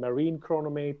with marine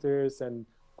chronometers and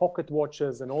pocket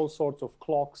watches and all sorts of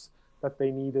clocks that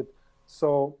they needed.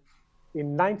 So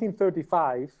in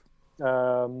 1935,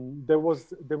 there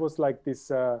was like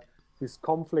this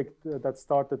conflict that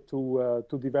started to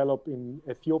develop in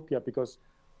Ethiopia, because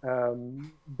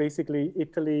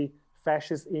basically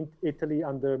fascist Italy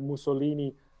under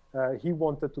Mussolini, he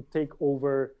wanted to take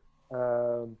over,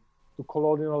 to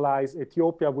colonialize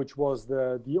Ethiopia, which was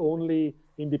the only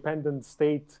independent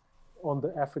state on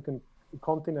the African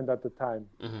continent at the time.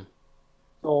 Mm-hmm.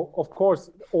 So of course,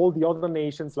 all the other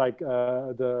nations like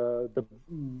the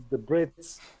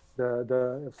Brits,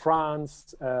 the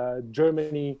France,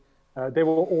 Germany, they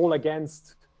were all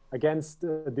against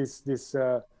this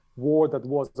war that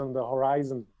was on the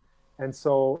horizon. And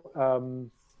so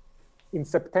in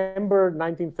September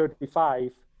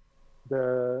 1935,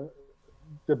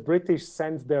 the British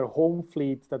sent their home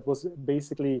fleet, that was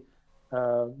basically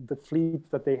the fleet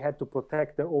that they had to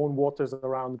protect their own waters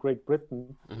around Great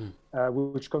Britain, mm-hmm.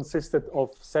 Which consisted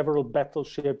of several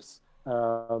battleships,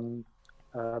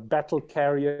 battle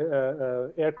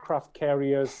carrier, aircraft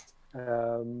carriers,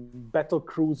 battle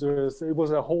cruisers. It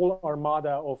was a whole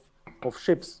armada of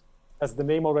ships, as the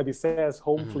name already says,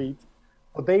 home mm-hmm. fleet.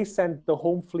 So they sent the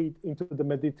home fleet into the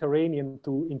Mediterranean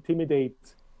to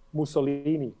intimidate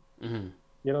Mussolini,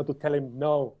 to tell him,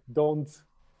 no, don't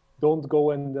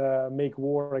go and make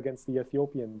war against the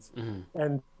Ethiopians.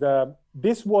 And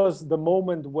this was the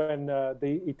moment when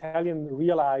the Italian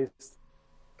realized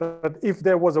that if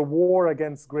there was a war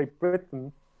against Great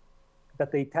Britain,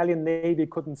 that the Italian Navy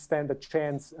couldn't stand a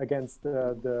chance against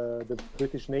the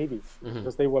British Navy,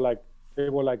 because they were like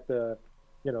the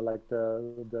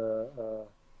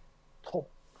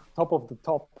top of the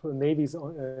top navies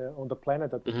on the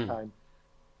planet at the time.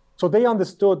 So they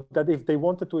understood that if they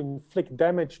wanted to inflict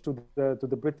damage to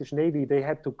the British Navy, they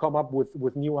had to come up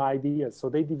with new ideas. So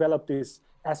they developed this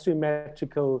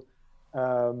asymmetrical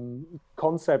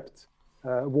concept,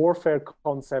 warfare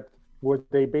concept, where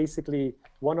they basically,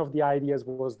 one of the ideas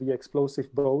was the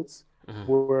explosive boats,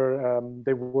 where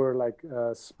they were like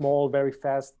small, very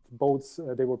fast boats.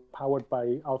 They were powered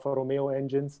by Alfa Romeo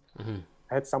engines,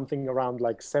 had something around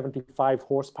like 75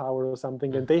 horsepower or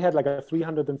something. And they had like a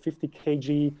 350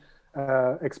 kg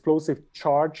explosive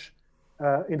charge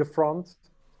in the front.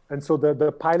 And so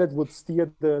the pilot would steer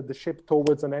the ship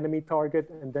towards an enemy target,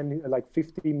 and then like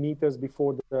 50 meters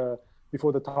before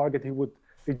the target, he would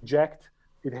eject.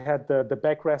 It had the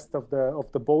backrest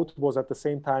of the boat was at the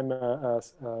same time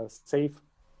safe.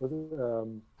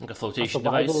 Like a flotation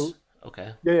device.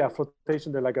 Okay. Yeah,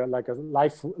 flotation. They're like a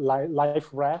life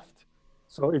raft.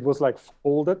 So it was like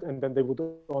folded, and then they would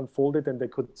unfold it, and they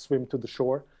could swim to the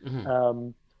shore.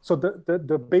 So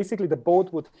basically the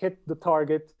boat would hit the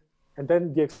target, and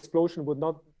then the explosion would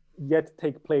not yet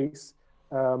take place.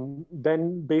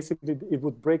 Then basically it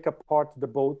would break apart the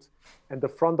boat, and the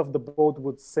front of the boat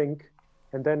would sink.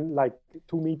 And then like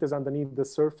 2 meters underneath the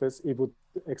surface, it would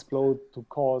explode to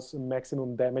cause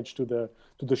maximum damage to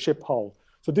the ship hull.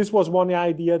 So this was one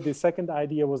idea. The second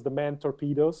idea was the manned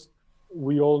torpedoes,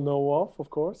 we all know of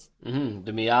course.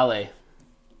 The Maiale.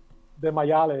 The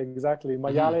Maiale, exactly.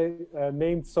 Maiale,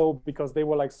 named so because they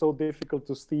were like so difficult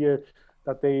to steer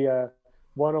that they,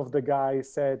 one of the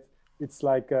guys said, it's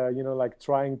like, like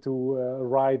trying to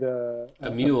ride a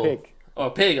mule. A pig. Oh,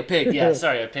 a pig. Yeah,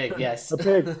 sorry, a pig. Yes. A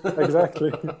pig,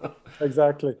 exactly,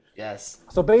 exactly. Yes.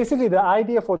 So basically, the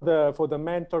idea for the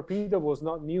manned torpedo was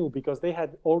not new, because the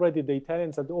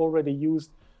Italians had already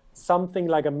used something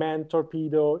like a manned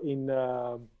torpedo in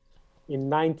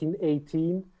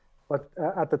 1918, but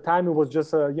at the time it was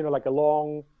just like a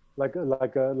long, like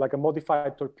a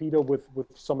modified torpedo with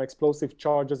some explosive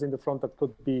charges in the front that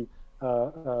could be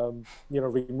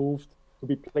removed to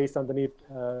be placed underneath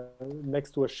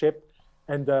next to a ship.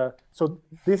 And so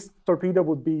this torpedo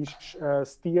would be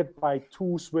steered by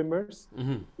 2 swimmers.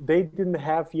 They didn't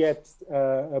have yet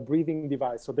a breathing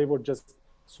device, so they were just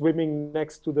swimming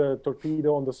next to the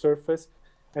torpedo on the surface,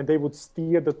 and they would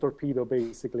steer the torpedo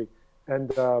basically.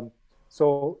 And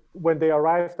so when they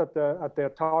arrived at their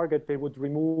target, they would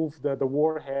remove the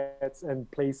warheads and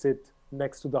place it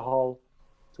next to the hull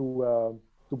to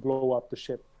blow up the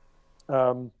ship.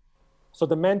 So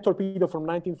the manned torpedo from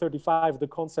 1935, the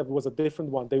concept was a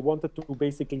different one. They wanted to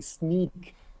basically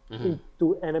sneak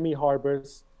into enemy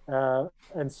harbors,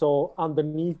 and so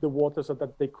underneath the water, so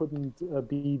that they couldn't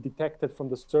be detected from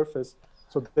the surface.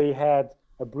 So they had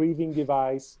a breathing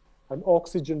device, an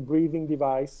oxygen breathing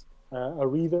device, a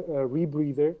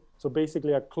rebreather. So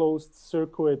basically a closed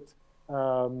circuit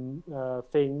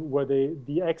thing where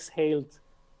the exhaled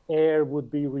air would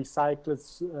be recycled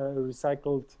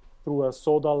through a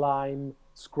soda lime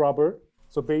scrubber.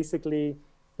 So basically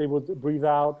they would breathe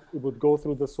out, it would go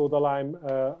through the soda lime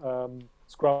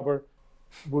scrubber,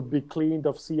 would be cleaned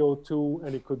of CO2,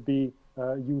 and it could be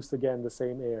used again, the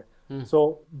same air.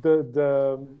 So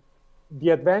the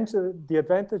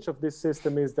advantage of this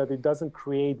system is that it doesn't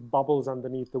create bubbles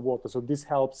underneath the water. So this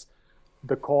helps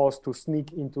the cause to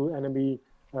sneak into enemy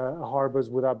harbors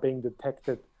without being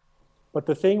detected. But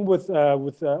the thing with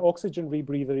oxygen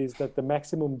rebreather is that the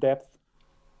maximum depth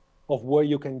of where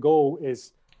you can go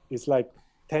is like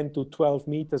 10 to 12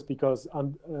 meters, because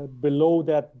below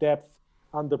that depth,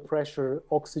 under pressure,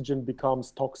 oxygen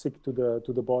becomes toxic to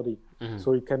the body.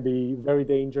 So it can be very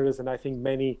dangerous. And I think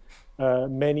many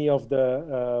of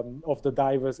the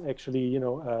divers actually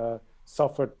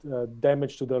suffered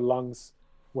damage to their lungs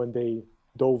when they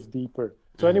dove deeper.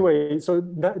 So anyway, so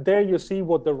there you see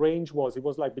what the range was. It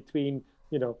was like between,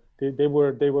 they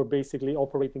were basically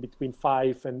operating between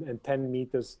 5 and 10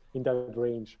 meters in that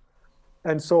range.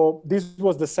 And so this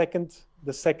was the second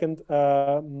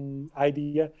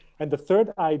idea. And the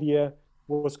third idea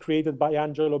was created by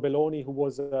Angelo Belloni, who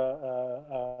was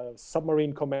a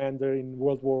submarine commander in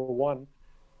World War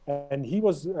I. and he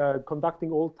was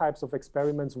conducting all types of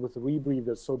experiments with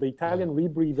rebreathers. So the Italian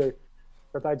rebreather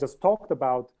that I just talked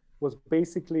about was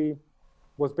basically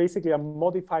a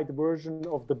modified version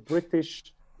of the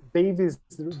British Davis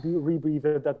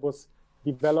rebreather that was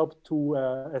developed to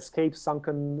escape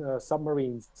sunken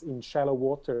submarines in shallow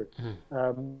water.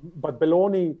 But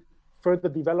Belloni further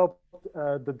developed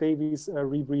the Davis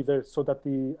rebreather so that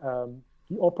the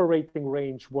operating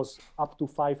range was up to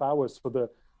 5 hours.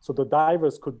 So the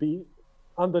divers could be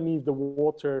underneath the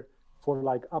water for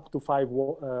like up to 5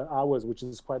 hours, which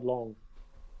is quite long,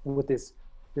 with this,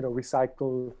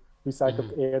 recycled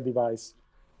air device.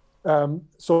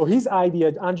 So his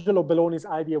idea, Angelo Belloni's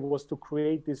idea, was to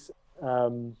create this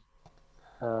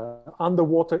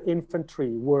underwater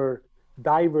infantry where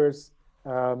divers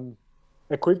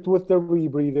equipped with the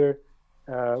rebreather,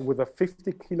 with a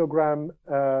 50-kilogram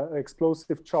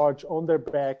explosive charge on their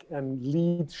back and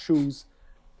lead shoes,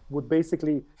 would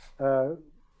basically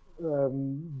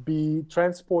be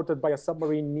transported by a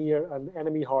submarine near an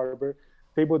enemy harbor.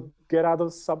 They would get out of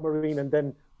the submarine and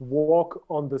then walk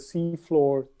on the sea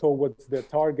floor towards their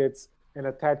targets and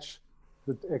attach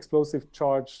the explosive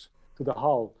charge to the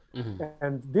hull.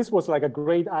 And this was like a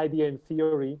great idea in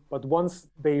theory, but once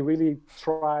they really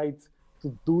tried to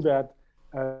do that,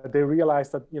 they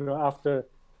realized that,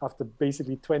 after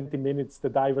basically 20 minutes, the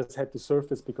divers had to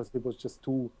surface because it was just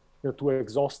too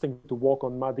exhausting to walk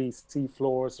on muddy sea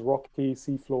floors, rocky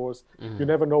sea floors. You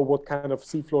never know what kind of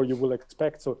sea floor you will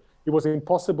expect. So it was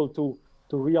impossible to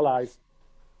realize.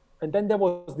 And then there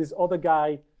was this other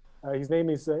guy, his name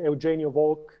is Eugenio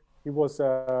Volk. He was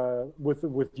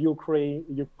with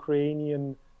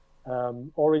Ukrainian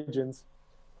origins.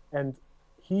 And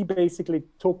he basically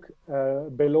took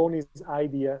Belloni's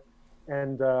idea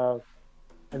and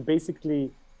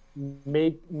basically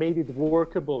made it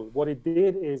workable. What it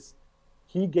did is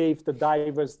he gave the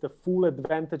divers the full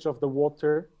advantage of the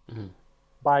water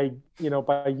by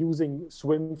using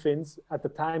swim fins. At the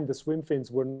time, the swim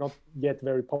fins were not yet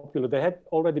very popular. They had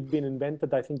already been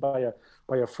invented, I think, by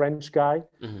a French guy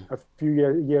a few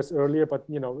years earlier. But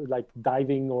like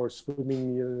diving or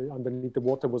swimming underneath the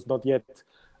water was not yet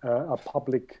a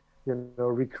public,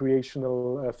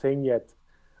 recreational thing yet.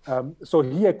 So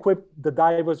he equipped the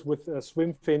divers with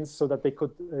swim fins so that they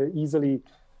could easily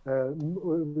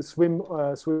swim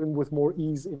with more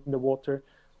ease in the water.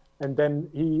 And then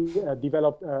he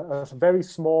developed a very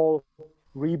small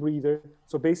rebreather.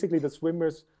 So basically the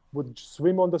swimmers would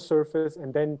swim on the surface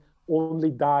and then only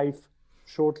dive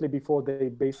shortly before they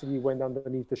basically went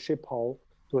underneath the ship hull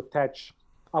to attach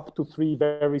up to 3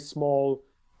 very small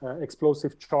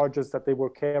explosive charges that they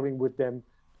were carrying with them.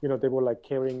 They were like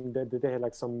carrying, they had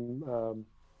like some,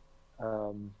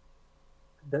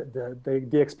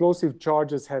 the explosive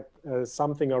charges had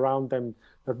something around them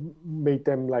that made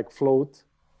them like float.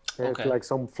 They had like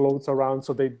some floats around,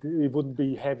 so it wouldn't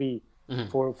be heavy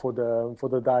for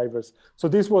the divers. So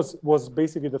this was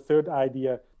basically the third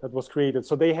idea that was created.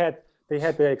 So they had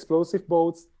the explosive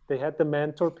boats, they had the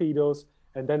man torpedoes,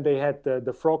 and then they had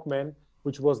the Frogmen,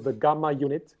 which was the Gamma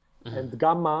unit. And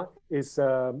Gamma is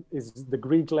the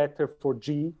Greek letter for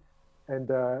G, and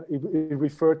it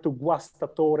referred to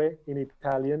guastatore in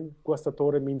Italian.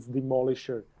 Guastatore means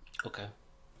demolisher. Okay.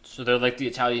 So they're like the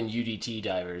Italian UDT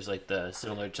divers, like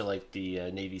similar to like the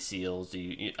Navy SEALs,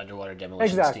 the underwater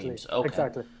demolition teams. Okay.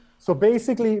 Exactly. So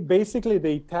basically,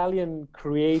 the Italian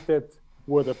created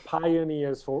were the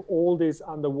pioneers for all this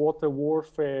underwater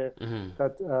warfare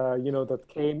that that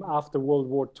came after World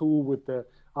War II with the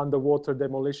underwater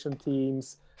demolition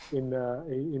teams in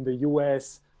the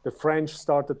US. The French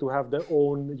started to have their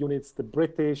own units. The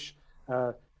British.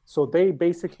 So they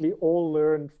basically all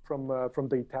learned from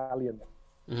the Italian.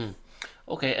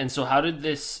 Okay, and so how did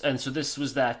this? And so this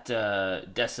was that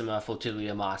Decima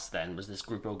Flotilla Mas. Then was this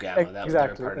Gruppo Gamma? That was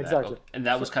their part of that. Okay. And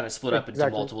that was kind of split up into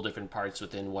multiple different parts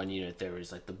within one unit. There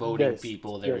was like the boating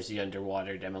people, there was the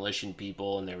underwater demolition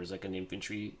people, and there was like an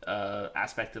infantry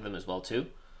aspect to them as well too.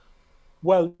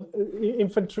 Well,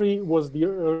 infantry was the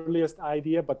earliest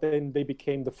idea, but then they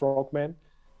became the Frogmen.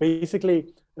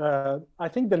 Basically, I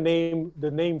think the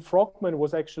name Frogmen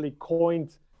was actually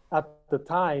coined at the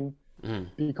time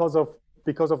because of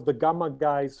the Gamma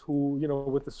guys who,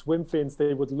 with the swim fins,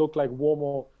 they would look like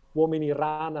uomini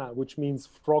rana, which means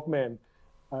frogmen.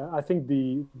 I think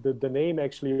the name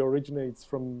actually originates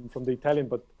from the Italian,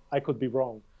 but I could be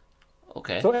wrong.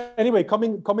 Okay. So anyway,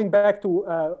 coming back to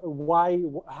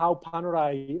how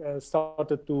Panerai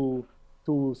started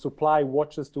to supply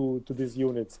watches to these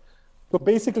units. So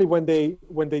basically, when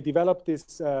they developed this,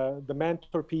 the man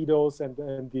torpedoes and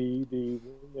the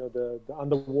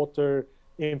underwater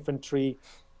infantry,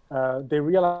 they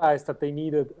realized that they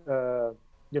needed,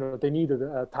 they needed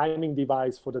a timing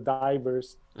device for the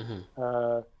divers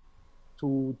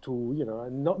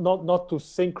not to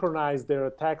synchronize their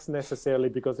attacks necessarily,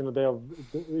 because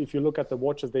if you look at the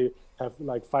watches, they have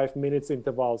like 5 minutes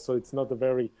intervals, so it's not a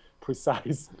very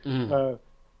precise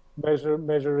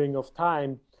measuring of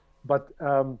time. But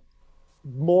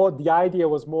the idea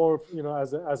was more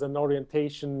as an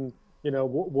orientation,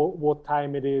 what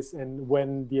time it is and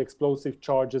when the explosive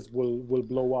charges will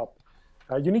blow up.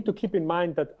 You need to keep in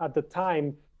mind that at the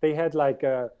time they had like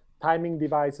timing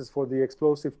devices for the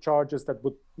explosive charges that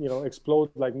would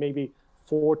explode like maybe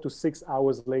 4 to 6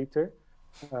 hours later,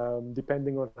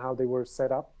 depending on how they were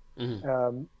set up.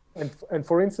 And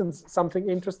for instance, something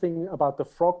interesting about the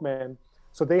Frogman,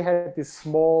 so they had these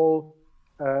small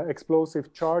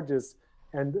explosive charges,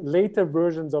 and later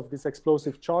versions of these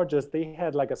explosive charges, they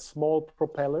had like a small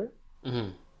propeller.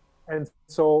 And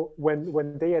so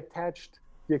when they attached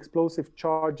the explosive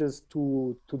charges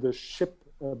to the ship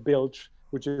bilge,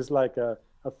 which is like a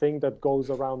thing that goes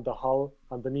around the hull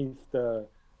underneath the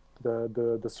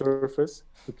surface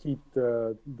to keep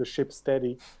the ship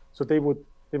steady. So they would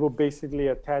basically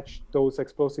attach those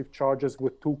explosive charges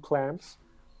with 2 clamps.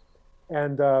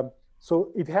 And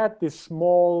so it had this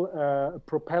small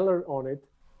propeller on it,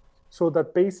 so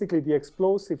that basically the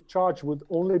explosive charge would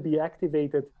only be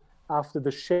activated after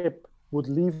the ship would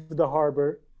leave the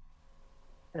harbor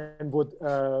and would,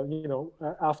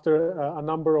 after a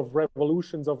number of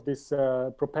revolutions of this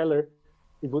propeller,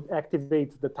 it would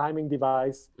activate the timing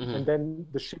device, and then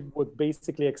the ship would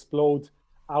basically explode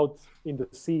out in the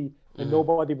sea, and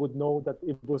nobody would know that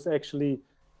it was actually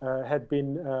had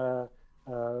been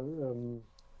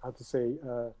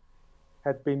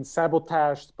had been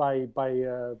sabotaged by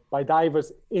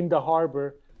divers in the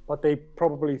harbor, but they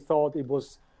probably thought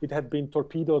it had been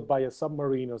torpedoed by a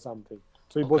submarine or something.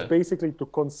 So it was basically to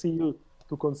conceal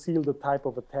the type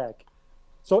of attack.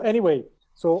 So anyway,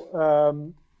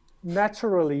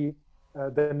 naturally,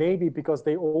 the Navy, because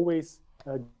they always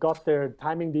got their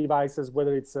timing devices,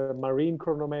 whether it's a marine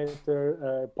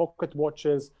chronometer, pocket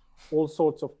watches, all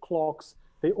sorts of clocks,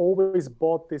 they always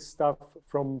bought this stuff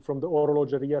from the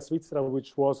Orologeria Svizzera,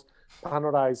 which was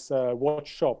Panerai's watch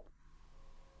shop.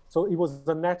 So it was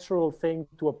a natural thing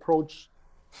to approach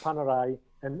Panerai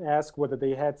and ask whether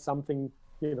they had something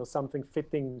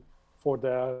fitting for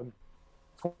the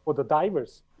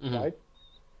divers, right?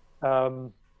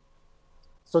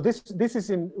 So this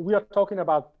is we are talking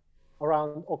about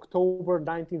around October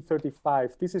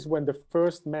 1935. This is when the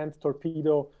first manned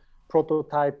torpedo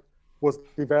prototype was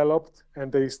developed,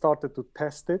 and they started to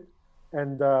test it.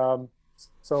 And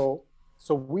so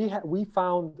we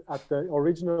found at the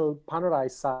original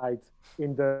Panerai site,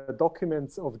 in the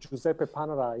documents of Giuseppe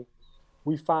Panerai,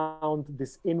 we found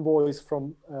this invoice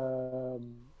from,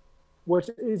 which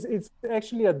it's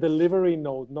actually a delivery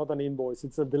note, not an invoice.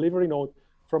 It's a delivery note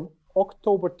from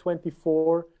October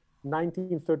 24,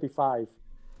 1935.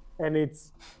 And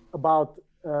it's about,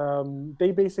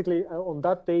 they basically, on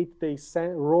that date, they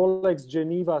sent, Rolex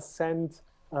Geneva sent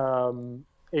a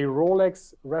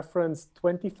Rolex reference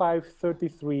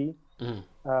 2533 in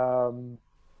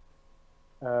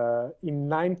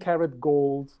 9-karat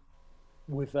gold,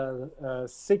 with a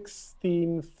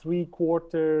 16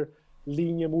 3/4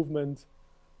 linear movement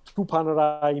to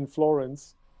Panerai in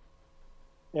Florence.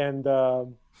 And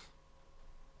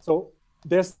so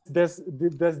this is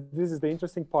the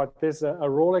interesting part. There's a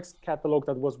Rolex catalog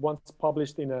that was once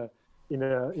published in a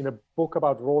book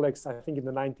about Rolex, I think in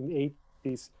the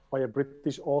 1980s, by a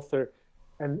British author.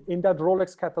 And in that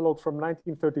Rolex catalog from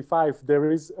 1935, there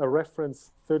is a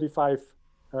reference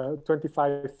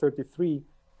 2533,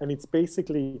 and it's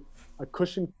basically a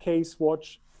cushion case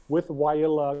watch with wire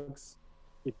lugs.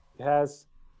 It has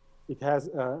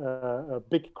a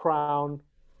big crown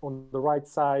on the right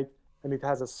side, and it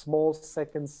has a small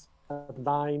seconds at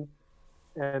 9,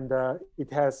 and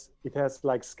it has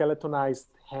like skeletonized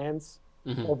hands,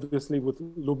 obviously with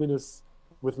luminous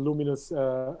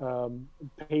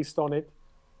paste on it.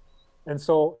 And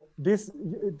so this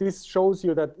shows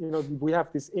you that we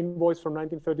have this invoice from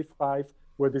 1935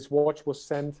 where this watch was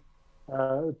sent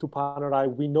to Panerai.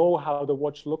 We know how the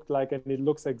watch looked like, and it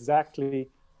looks exactly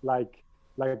like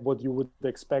what you would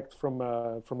expect from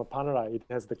a Panerai. It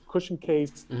has the cushion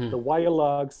case, the wire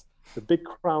lugs, the big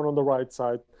crown on the right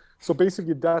side. So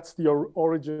basically, that's the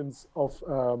origins of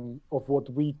what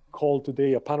we call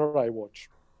today a Panerai watch.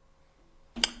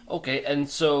 Okay, and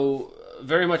so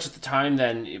very much at the time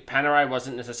then, Panerai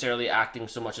wasn't necessarily acting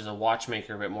so much as a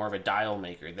watchmaker, but more of a dial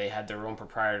maker. They had their own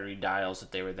proprietary dials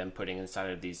that they were then putting inside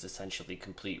of these essentially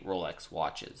complete Rolex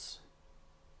watches.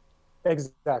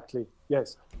 Exactly.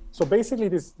 Yes. So basically,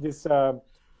 this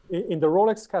in the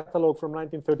Rolex catalog from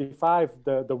 1935,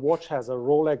 the watch has a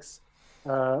Rolex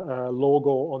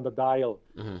logo on the dial,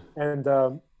 and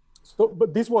so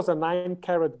but this was a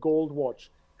 9-carat gold watch,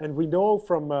 and we know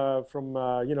from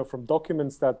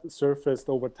documents that surfaced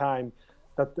over time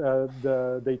that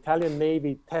the Italian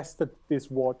Navy tested this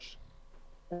watch,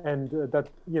 and that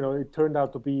it turned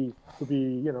out to be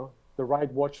the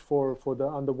right watch for the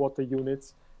underwater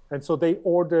units. And so they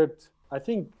ordered, I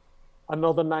think,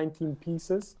 another 19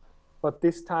 pieces, but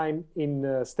this time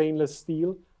in stainless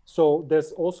steel. So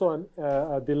there's also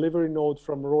a delivery note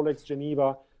from Rolex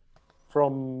Geneva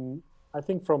from, I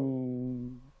think,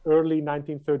 from early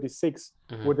 1936,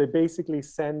 where they basically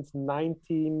sent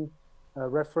 19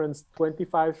 reference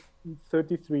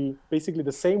 2533, basically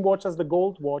the same watch as the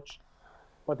gold watch,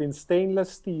 but in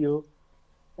stainless steel.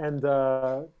 And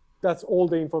that's all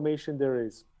the information there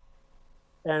is.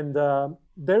 And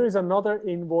there is another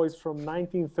invoice from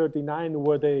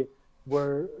 1939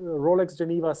 where Rolex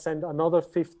Geneva sent another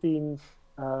 15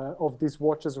 of these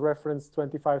watches reference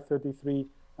 2533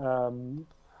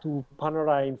 to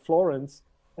Panerai in Florence.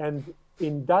 And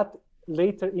in that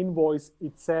later invoice,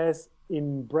 it says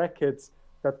in brackets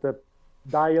that the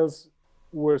dials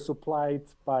were supplied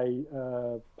by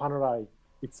Panerai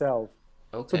itself.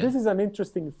 Okay. So this is an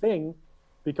interesting thing,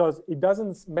 because it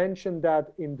doesn't mention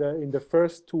that in the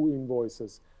first two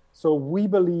invoices. So we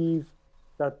believe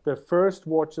that the first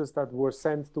watches that were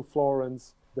sent to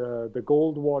Florence, the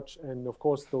gold watch, and of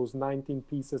course those 19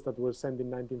 pieces that were sent in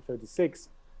 1936,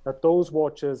 that those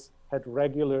watches had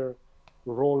regular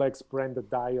Rolex branded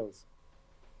dials.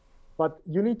 But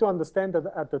you need to understand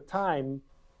that at the time,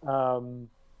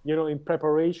 in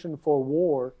preparation for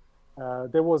war,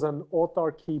 there was an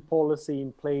autarky policy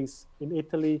in place in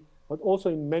Italy, but also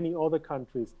in many other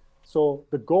countries. So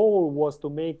the goal was to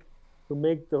make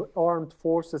the armed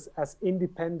forces as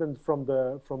independent from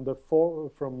the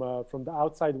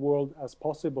outside world as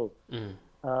possible.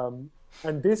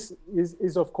 And this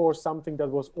is of course something that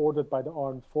was ordered by the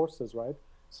armed forces, right?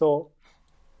 So,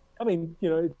 I mean,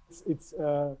 it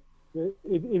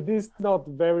is not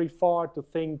very far to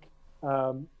think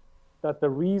that the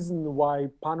reason why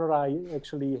Panerai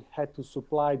actually had to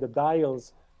supply the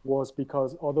dials was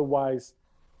because otherwise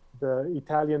the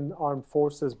Italian armed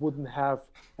forces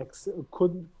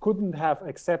couldn't have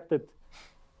accepted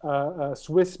a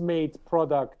Swiss-made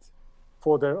product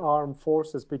for their armed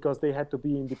forces, because they had to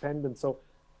be independent. So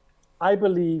I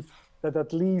believe that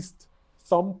at least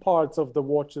some parts of the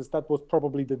watches, that was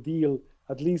probably the deal,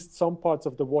 at least some parts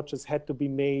of the watches had to be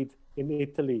made in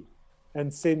Italy.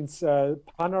 And since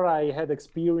Panerai had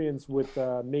experience with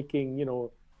making,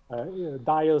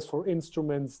 dials for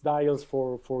instruments, dials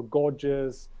for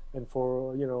gauges, and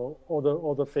for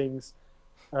other things,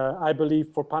 I believe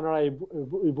for Panerai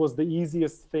it was the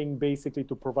easiest thing basically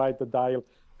to provide the dial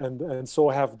and so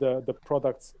have the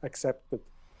products accepted.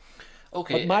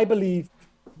 Okay. But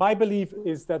my belief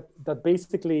is that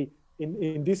basically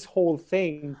in this whole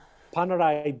thing,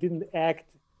 Panerai didn't act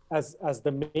as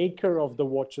the maker of the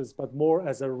watches, but more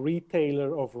as a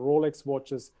retailer of Rolex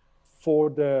watches for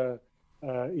the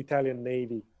Italian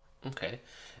Navy. Okay.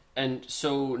 And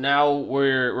so now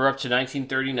we're up to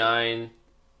 1939.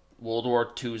 World War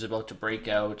II is about to break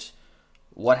out.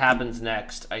 What happens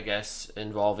next, I guess,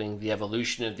 involving the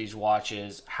evolution of these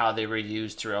watches, how they were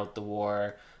used throughout the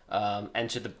war, and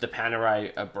to the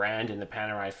Panerai brand and the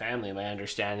Panerai family. My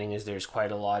understanding is there's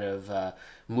quite a lot of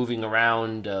moving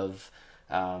around of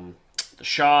the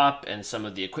shop, and some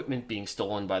of the equipment being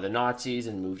stolen by the Nazis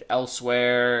and moved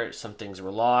elsewhere. Some things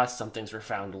were lost, some things were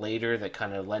found later that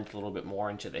kind of lent a little bit more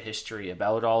into the history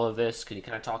about all of this. Could you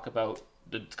kind of talk about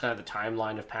the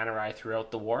timeline of Panerai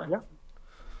throughout the war? Yeah,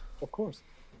 of course.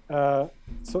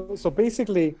 So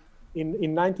basically,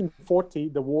 in 1940,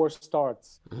 the war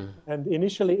starts. And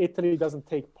initially, Italy doesn't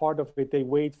take part of it. They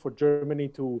wait for Germany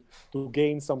to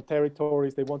gain some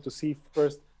territories. They want to see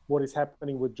first what is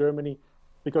happening with Germany,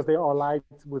 because they are allied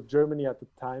with Germany at the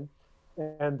time.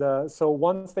 And so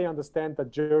once they understand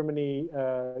that Germany,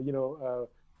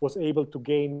 was able to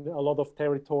gain a lot of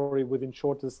territory within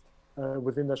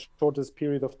the shortest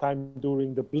period of time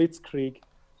during the Blitzkrieg,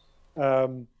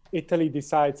 Italy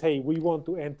decides, hey, we want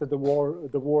to enter the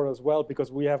war as well,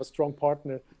 because we have a strong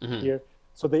partner here.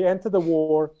 So they enter the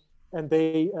war, and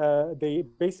they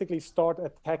basically start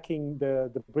attacking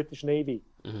the British Navy.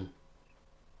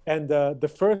 And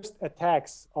the first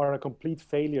attacks are a complete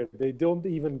failure. They don't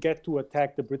even get to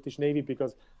attack the British Navy,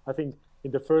 because I think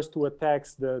in the first two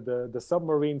attacks, the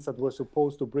submarines that were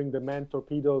supposed to bring the man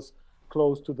torpedoes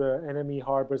close to the enemy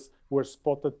harbors were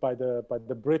spotted by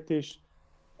the British.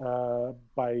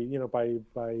 by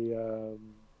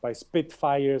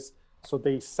Spitfires. So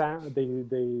they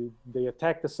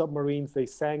attacked the submarines. They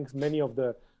sank many of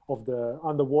the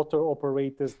underwater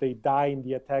operators. They die in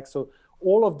the attack. So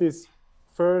all of these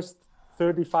first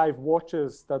 35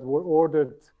 watches that were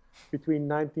ordered between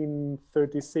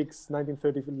 1936, late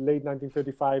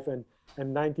 1935 and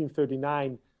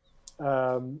 1939,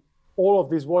 all of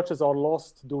these watches are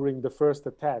lost during the first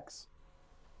attacks.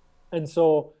 And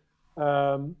so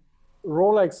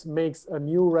Rolex makes a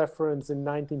new reference in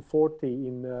 1940,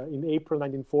 in April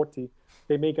 1940.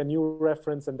 They make a new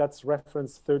reference, and that's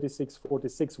reference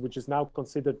 3646, which is now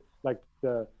considered like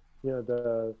the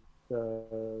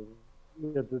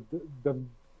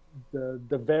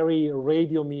very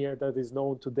radiometer that is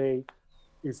known today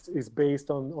is based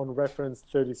on reference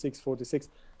 3646.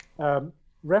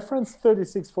 Reference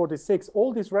 3646,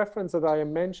 all these references that I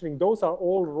am mentioning, those are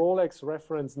all Rolex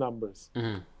reference numbers.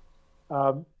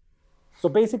 Mm-hmm. So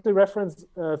basically, reference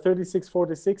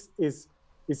 3646 is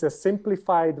a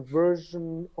simplified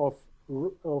version of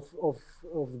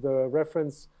the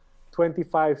reference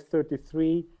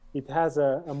 2533. It has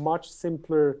a much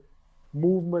simpler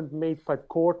movement made by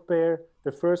Corsair.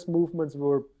 The first movements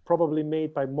were probably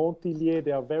made by Montilier.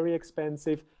 They are very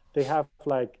expensive. They have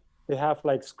like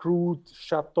screwed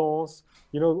chatons,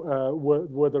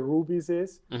 where the rubies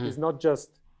is.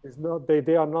 Mm-hmm.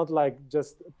 They are not like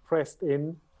just pressed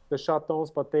in the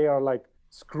chatons, but they are like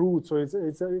screwed. So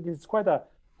it's quite a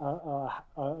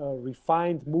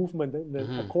refined movement. And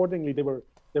mm-hmm. Accordingly, they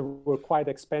were quite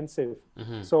expensive.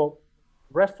 Mm-hmm. So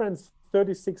reference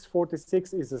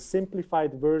 3646 is a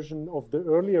simplified version of the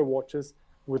earlier watches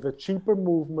with a cheaper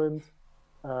movement.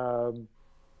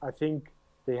 I think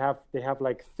they have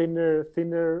like thinner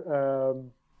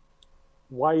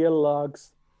wire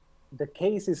lugs. The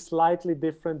case is slightly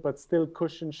different, but still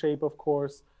cushion shape, of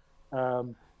course.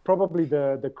 Probably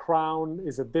the crown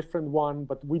is a different one,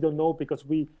 but we don't know because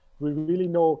we really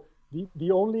know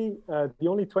the only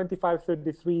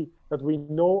 2533 that we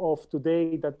know of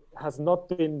today that has not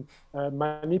been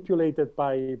manipulated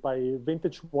by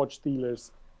vintage watch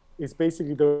dealers is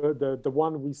basically the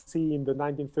one we see in the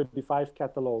 1935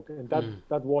 catalog, and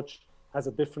that watch has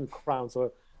a different crown.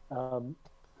 So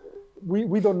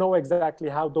we don't know exactly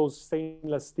how those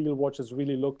stainless steel watches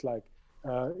really look like.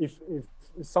 If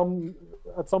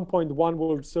at some point one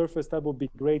will surface, that would be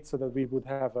great, so that we would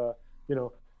have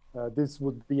this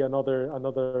would be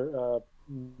another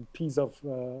piece of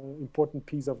important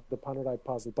piece of the Panerai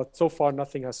puzzle. But so far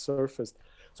nothing has surfaced.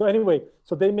 So anyway,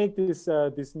 so they make this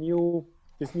new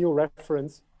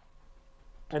reference,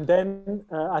 and then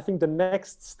I think the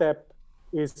next step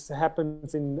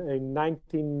happens in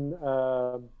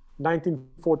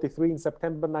 1943, in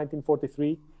September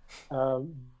 1943.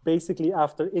 Basically,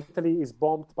 after Italy is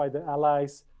bombed by the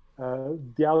Allies,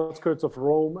 the outskirts of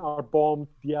Rome are bombed.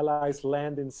 The Allies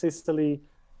land in Sicily.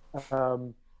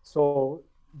 So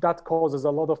that causes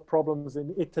a lot of problems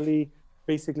in Italy.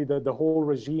 Basically, the whole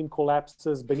regime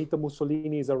collapses. Benito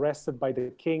Mussolini is arrested by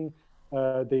the king.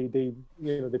 They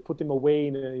put him away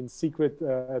in secret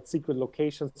at secret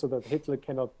locations so that Hitler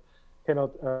cannot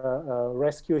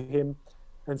rescue him.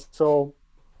 And so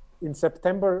in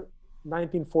September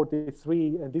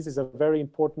 1943, and this is a very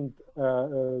important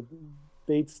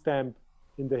date stamp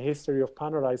in the history of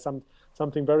Panerai,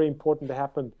 something very important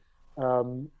happened.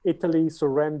 Italy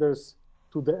surrenders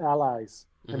to the Allies,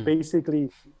 mm-hmm. and basically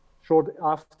short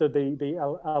after they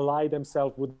ally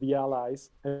themselves with the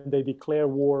Allies, and they declare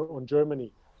war on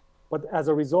Germany. But as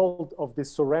a result of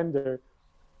this surrender,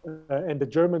 and the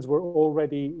Germans were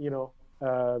already,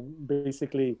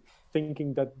 basically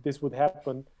thinking that this would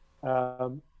happen,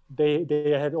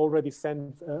 they had already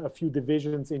sent a few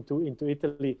divisions into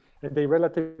Italy, and they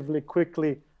relatively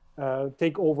quickly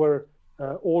take over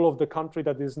all of the country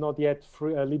that is not yet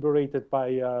liberated by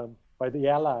the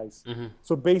Allies. Mm-hmm.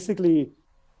 So basically,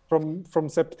 from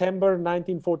September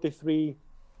 1943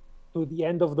 to the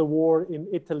end of the war in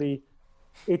Italy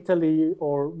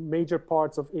or major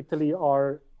parts of Italy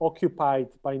are occupied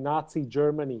by Nazi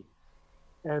Germany.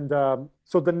 And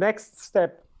so the next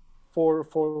step for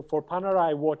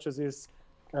Panerai watches is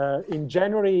in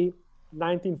January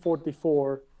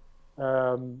 1944,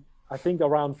 I think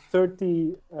around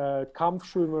 30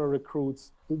 Kampfschwimmer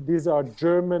recruits, these are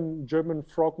German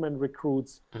frogmen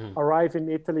recruits, mm-hmm. arrive in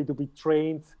Italy to be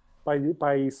trained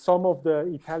by some of the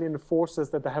Italian forces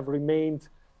that have remained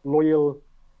loyal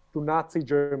to Nazi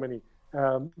Germany.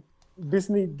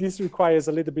 This requires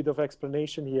a little bit of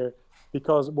explanation here,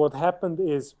 because what happened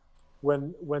is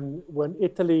when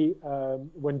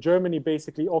Germany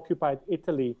basically occupied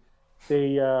Italy,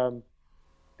 they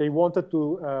they wanted to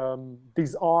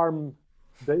disarm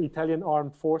the Italian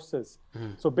armed forces.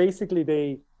 So basically,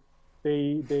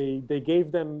 they gave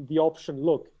them the option: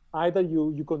 look, either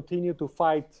you continue to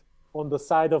fight on the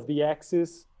side of the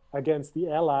Axis against the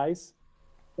Allies,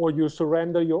 or you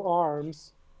surrender your arms.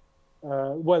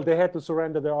 Well, they had to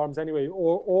surrender their arms anyway,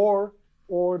 or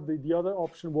the other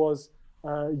option was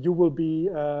you will be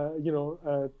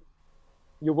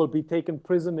you will be taken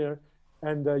prisoner,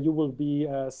 and you will be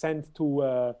sent to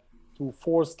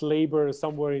forced labor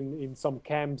somewhere in some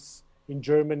camps in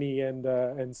Germany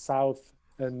and South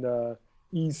and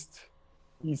East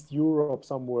Europe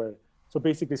somewhere. So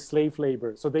basically slave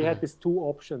labor. So they had these two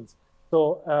options. So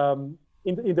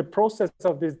in the process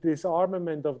of this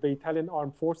disarmament of the Italian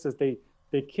armed forces,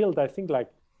 they killed, I think, like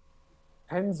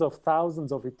tens of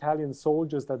thousands of Italian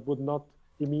soldiers that would not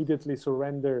immediately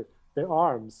surrender their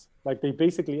arms. Like they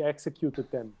basically executed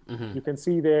them. You can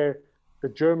see there the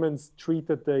Germans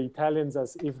treated the Italians as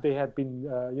if they had been,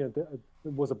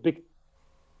 it was a big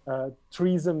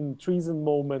treason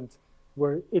moment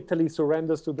where Italy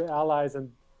surrenders to the Allies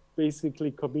and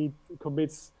basically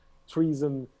commits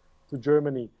treason to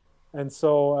Germany. And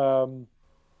so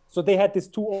so they had these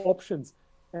two options.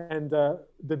 And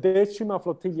the Decima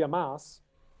Flotilla Mass,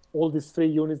 all these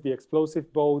three units, the explosive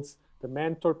boats, the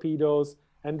man torpedoes,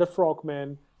 and the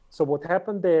frogmen. So what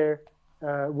happened there,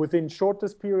 within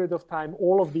shortest period of time,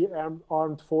 all of the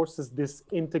armed forces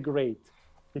disintegrate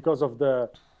because of the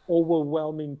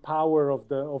overwhelming power of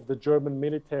the German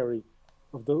military,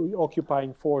 of the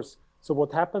occupying force. So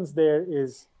what happens there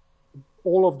is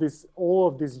all of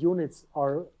these units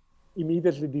are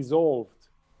immediately dissolved,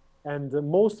 and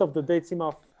most of the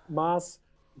Decima Mass,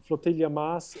 Flotilla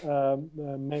Mass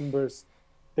members,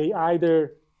 they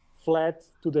either fled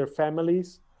to their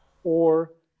families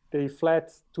or they fled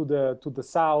to the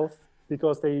south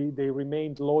because they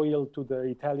remained loyal to the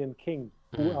Italian king,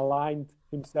 who aligned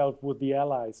himself with the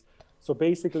Allies. So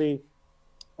basically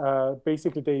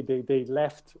they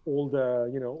left all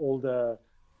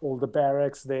the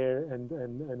barracks there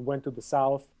and went to the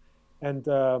south. And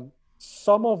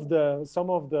some of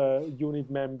the unit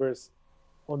members,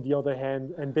 on the other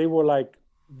hand, and they were like,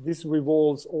 this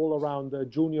revolves all around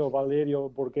Junio Valerio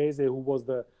Borghese, who was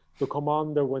the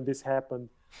commander when this happened.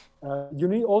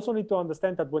 You also need to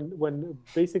understand that when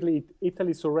basically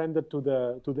Italy surrendered to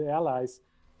the Allies,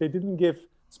 they didn't give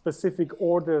specific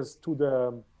orders to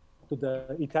the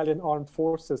Italian armed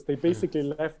forces. They basically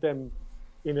left them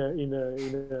in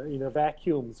a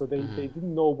vacuum, so they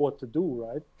didn't know what to do,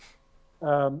 right?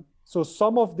 So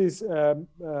some of these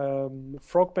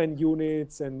frogman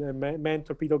units and man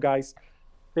torpedo guys,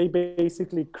 they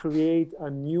basically create a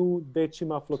new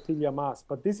Decima Flotilla Mass,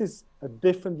 but this is a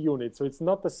different unit. So it's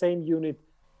not the same unit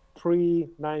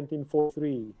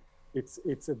pre-1943.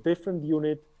 It's a different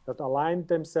unit that aligned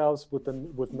themselves with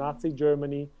Nazi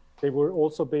Germany. They were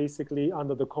also basically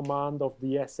under the command of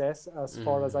the SS, as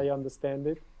far as I understand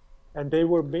it. And they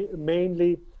were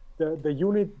mainly, the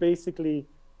unit basically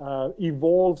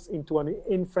evolves into an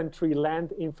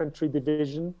land infantry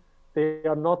division. They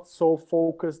are not so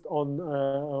focused on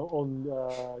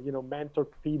man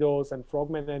torpedoes and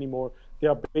frogmen anymore. They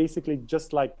are basically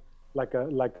just like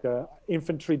a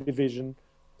infantry division,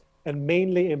 and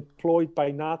mainly employed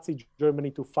by Nazi Germany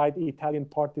to fight Italian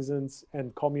partisans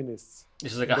and communists.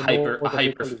 This is like a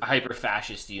hyper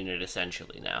fascist unit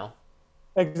essentially now.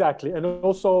 Exactly, and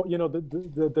also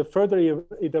the further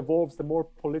it evolves, the more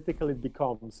political it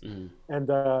becomes. And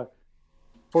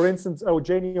for instance,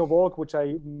 Eugenio Volk, which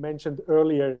I mentioned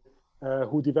earlier,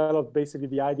 who developed basically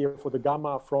the idea for the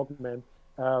Gamma frogmen,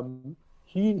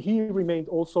 he remained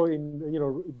also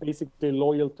basically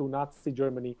loyal to Nazi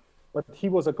Germany, but he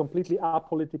was a completely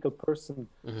apolitical person.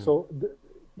 So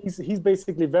he's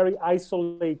basically very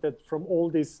isolated from all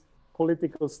this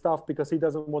political stuff because he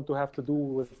doesn't want to have to do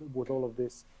with all of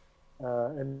this,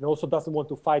 and also doesn't want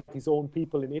to fight his own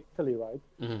people in Italy, right?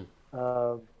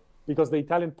 Because the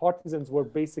Italian partisans were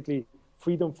basically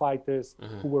freedom fighters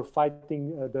who were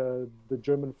fighting the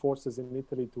German forces in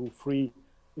Italy to free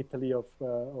Italy of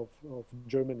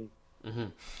Germany.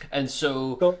 And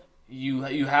so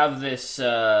you have this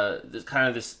kind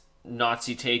of this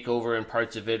Nazi takeover in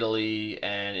parts of Italy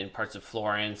and in parts of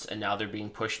Florence, and now they're being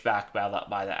pushed back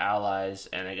by the Allies,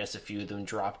 and I guess a few of them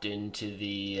dropped into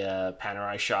the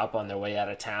Panerai shop on their way out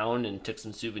of town and took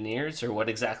some souvenirs, or what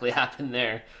exactly happened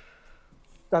there?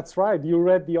 That's right. You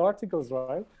read the articles,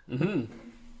 right?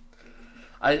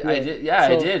 I did, yeah,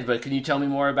 so, I did. But can you tell me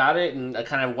more about it and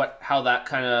kind of how that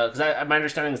kind of, because my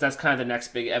understanding is that's kind of the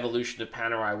next big evolution of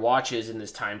Panerai watches in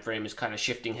this time frame, is kind of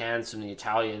shifting hands from the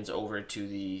Italians over to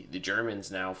the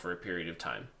Germans now for a period of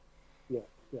time. Yeah,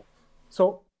 yeah.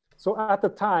 So at the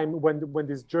time when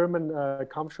these German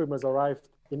Kampfschwimmers arrived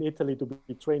in Italy to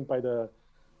be trained by the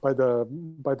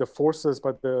forces,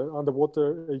 by the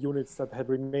underwater units that had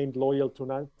remained loyal to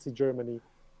Nazi Germany.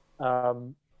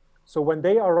 So when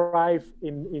they arrive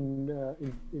in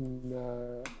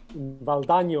Val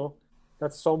d'Agno,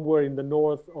 that's somewhere in the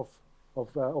north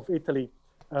of Italy,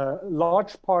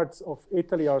 large parts of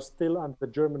Italy are still under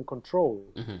German control,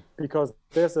 because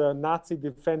there's a Nazi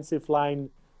defensive line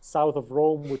south of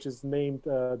Rome, which is named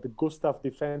the Gustav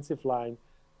Defensive Line.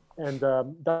 And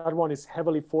that one is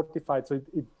heavily fortified, so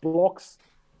it blocks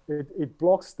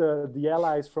the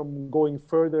Allies from going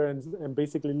further and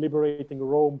basically liberating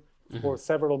Rome for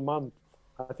several months.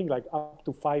 I think like up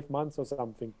to 5 months or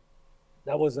something.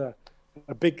 That was a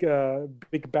big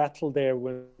battle there,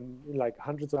 when like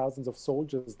hundreds of thousands of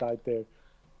soldiers died there.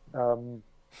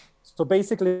 So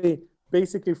basically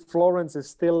Florence is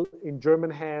still in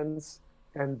German hands,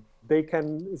 and they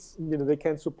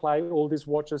can supply all these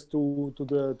watches to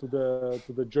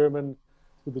the German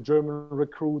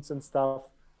recruits and stuff.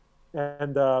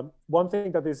 And one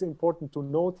thing that is important to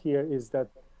note here is that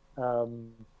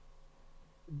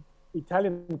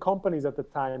Italian companies at the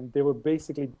time, they were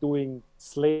basically doing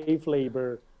slave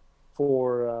labor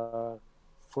for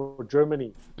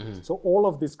Germany. So all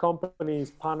of these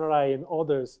companies, Panerai and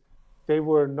others, they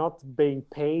were not being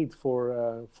paid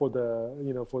for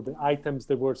the items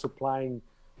they were supplying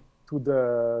to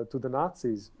the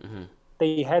Nazis.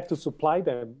 They had to supply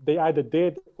them. They either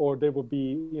did, or there would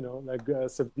be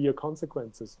severe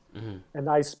consequences. And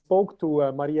I spoke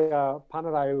to Maria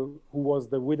Panerai, who was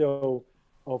the widow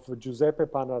of Giuseppe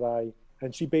Panerai,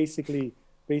 and she basically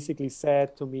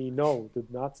said to me, no, the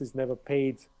Nazis never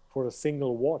paid for a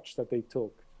single watch that they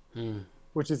took.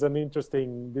 Which is an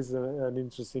interesting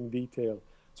detail.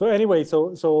 So anyway,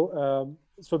 so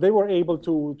they were able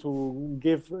to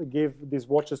give these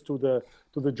watches to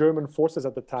the German forces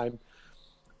at the time.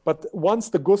 But once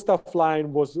the Gustav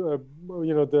line was,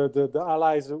 the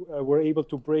Allies were able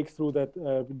to break through that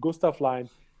Gustav line,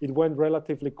 it went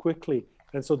relatively quickly.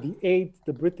 And so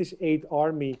the British 8th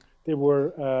Army, they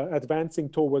were advancing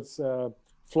towards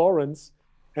Florence,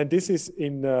 and this is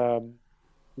in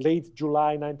late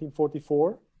July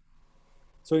 1944.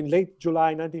 So in late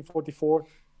July 1944,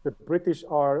 the British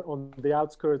are on the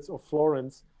outskirts of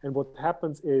Florence, and what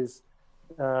happens is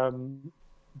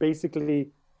basically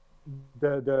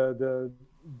the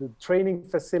training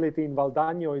facility in Val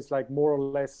d'Agno is like more or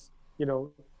less,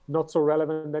 not so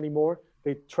relevant anymore.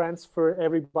 They transfer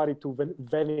everybody to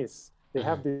Venice. They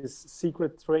have this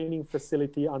secret training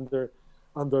facility under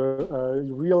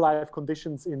real life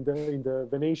conditions in the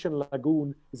Venetian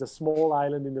Lagoon. Is a small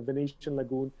island in the Venetian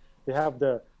Lagoon. They have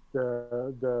the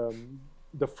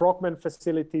Frogman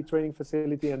facility, training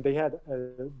facility, and they had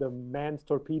the manned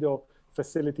torpedo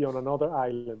facility on another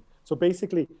island. So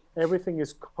basically everything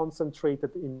is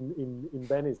concentrated in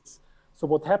Venice. So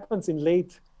what happens in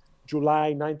late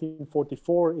July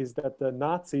 1944 is that the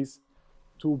Nazis,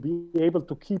 to be able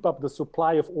to keep up the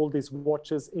supply of all these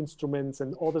watches, instruments,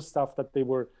 and other stuff that they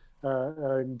were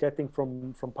getting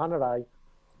from Panerai,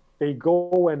 they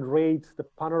go and raid the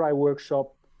Panerai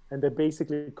workshop, and they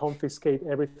basically confiscate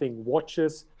everything: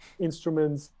 watches,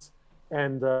 instruments,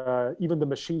 and even the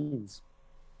machines.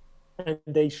 And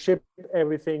they ship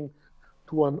everything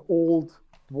to an old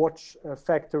watch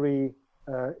factory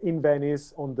in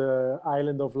Venice on the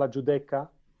island of La Giudecca,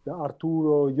 the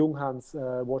Arturo Junghans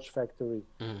watch factory.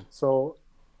 So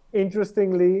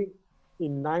interestingly,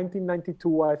 in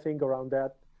 1992, I think around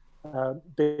that,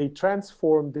 they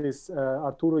transformed this old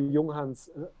Arturo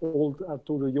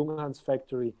Junghans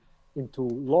factory into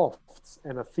lofts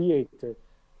and a theater.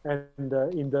 And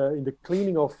in the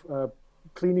cleaning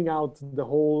out the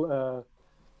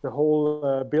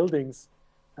whole buildings,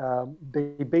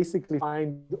 they basically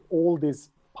find all these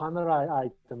Panerai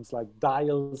items like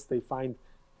dials. They find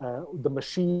the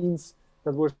machines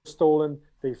that were stolen.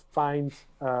 They find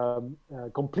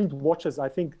complete watches. I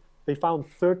think they found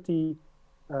 30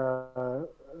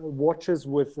 watches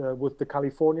with the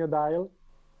California dial,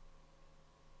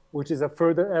 which is a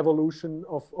further evolution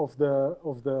of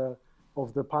the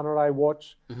Panerai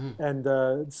watch,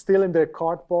 and still in their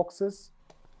cart boxes,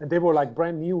 and they were like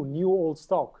brand new old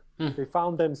stock. They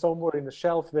found them somewhere in the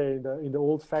shelf there in the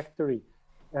old factory,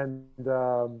 and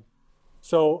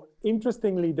so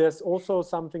interestingly, there's also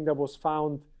something that was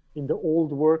found in the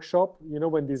old workshop.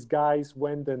 When these guys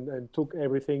went and took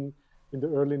everything in the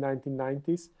early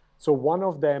 1990s. So one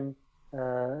of them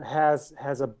has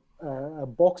a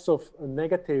box of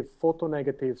photo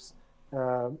negatives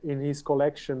in his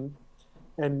collection,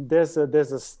 and there's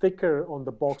a sticker on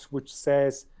the box which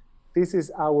says this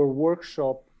is our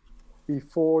workshop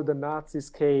before the Nazis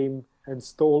came and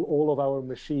stole all of our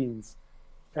machines.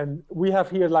 And we have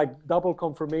here like double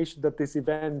confirmation that this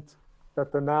event,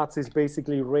 that the Nazis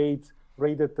basically raided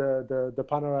the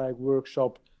Panerai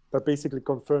workshop, that basically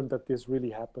confirmed that this really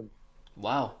happened.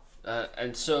 Wow.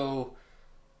 And so,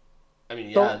 I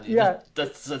mean,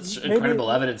 that's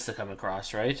incredible evidence to come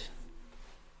across, right?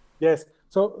 Yes.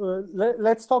 So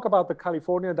let's talk about the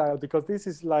California dial, because this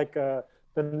is like the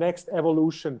next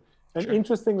evolution. And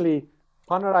interestingly,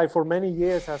 Panerai for many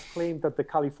years has claimed that the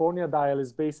California dial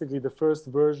is basically the first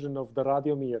version of the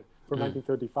Radiomir from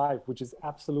 1935, which is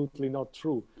absolutely not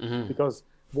true, because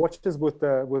watches with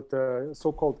the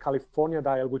so-called California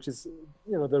dial, which is,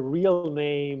 you know, the real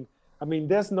name. I mean,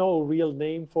 there's no real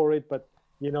name for it, but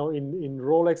you know, in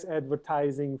Rolex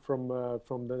advertising from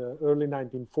the early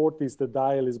 1940s, the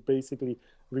dial is basically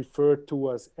referred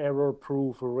to as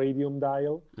error-proof radium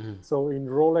dial. So in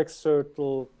Rolex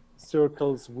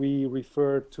circles, we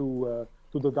refer to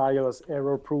the dial as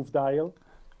error-proof dial.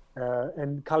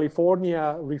 And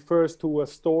California refers to a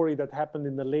story that happened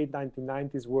in the late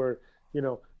 1990s where, you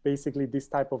know, basically this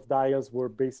type of dials were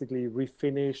basically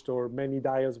refinished, or many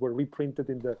dials were reprinted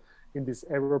in this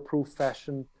error-proof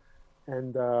fashion.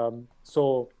 And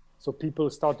so people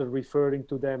started referring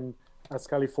to them as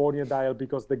California dial,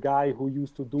 because the guy who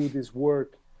used to do this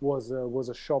work was a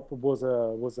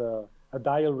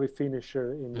dial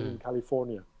refinisher in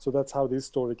California. So that's how this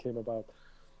story came about.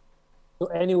 So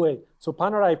anyway, so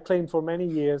Panerai claimed for many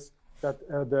years that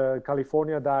the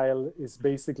California dial is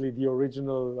basically the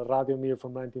original Radiomir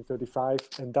from 1935,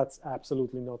 and that's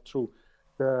absolutely not true.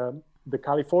 The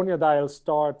California dial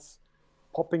starts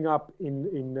popping up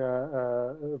in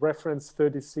reference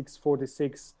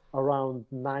 3646 around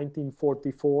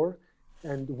 1944,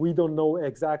 and we don't know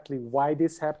exactly why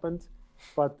this happened,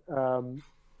 but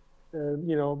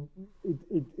you know,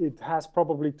 it has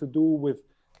probably to do with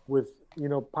you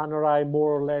know, Panerai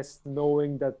more or less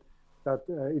knowing that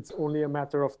it's only a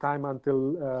matter of time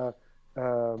until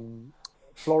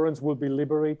Florence will be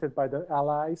liberated by the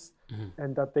Allies,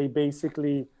 and that they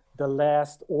basically, the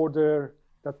last order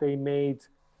that they made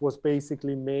was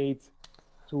basically made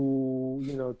to,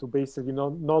 you know, to basically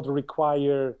not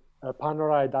require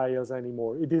Panerai dials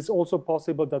anymore. It is also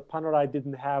possible that Panerai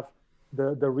didn't have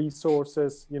the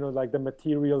resources, you know, like the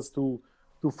materials to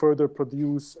further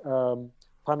produce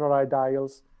Panerai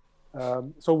dials.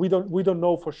 So we don't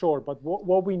know for sure, but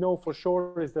what we know for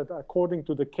sure is that according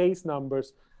to the case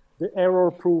numbers, the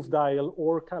error-proof dial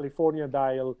or California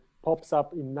dial pops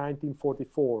up in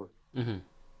 1944.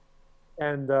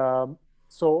 And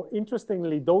so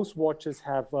interestingly, those watches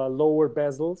have lower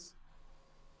bezels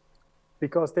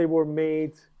because they were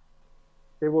made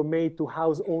to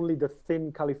house only the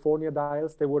thin California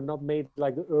dials. They were not made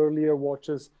like the earlier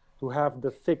watches to have the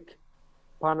thick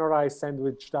Panerai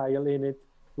sandwich dial in it,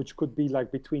 which could be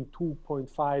like between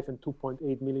 2.5 and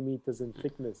 2.8 millimeters in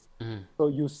thickness. So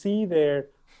you see there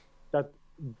that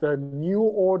the new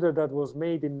order that was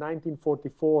made in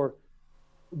 1944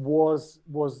 was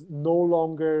no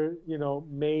longer, you know,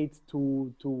 made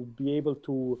to be able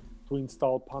to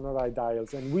install Panerai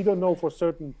dials. And we don't know for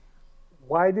certain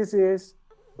why this is,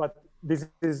 but this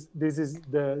is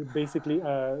the basically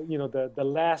you know, the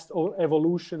last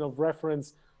evolution of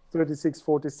reference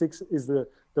 3646 is the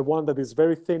one that is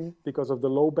very thin because of the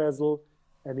low bezel,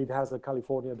 and it has a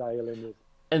California dial in it.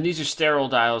 And these are sterile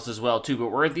dials as well too. But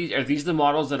are these the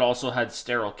models that also had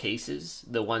sterile cases?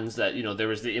 The ones that, you know, there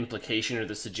was the implication or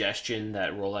the suggestion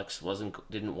that Rolex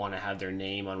didn't want to have their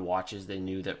name on watches they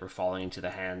knew that were falling into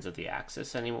the hands of the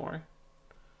Axis anymore?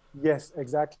 Yes,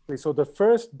 exactly. So the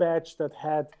first batch that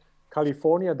had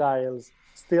California dials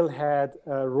still had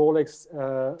Rolex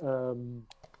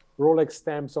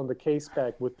stamps on the case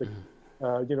back with the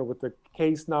you know, with the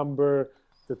case number,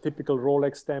 the typical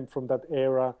Rolex stamp from that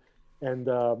era. And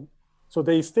so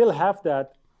they still have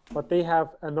that, but they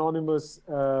have anonymous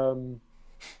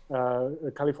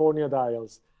California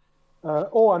dials.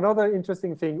 Another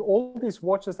interesting thing, all these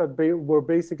watches that were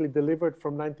basically delivered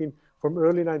from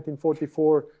early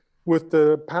 1944 with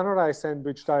the Panerai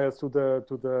sandwich dials to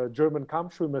the German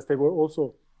Kampfschwimmers, they were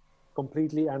also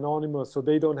completely anonymous, so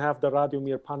they don't have the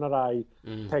Radiomir Panerai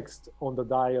text on the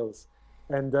dials.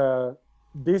 And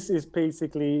this is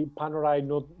basically Panerai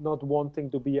not wanting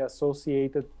to be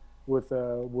associated with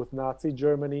Nazi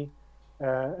Germany,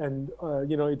 and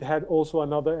you know, it had also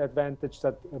another advantage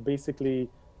that basically,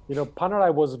 you know,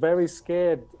 Panerai was very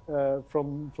scared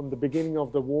from the beginning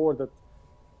of the war that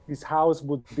his house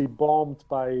would be bombed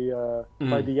by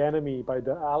the enemy, by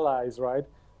the Allies, right?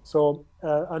 So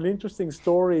an interesting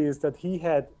story is that he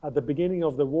had, at the beginning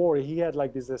of the war, he had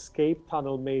like this escape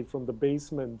tunnel made from the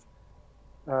basement,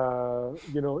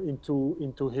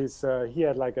 into his. He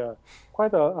had like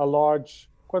quite a large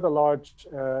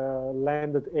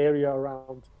landed area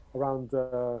around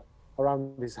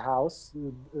around his house,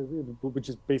 which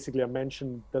is basically a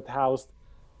mansion that housed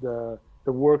the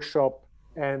workshop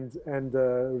and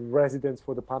the residence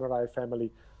for the Panerai family.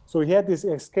 So he had this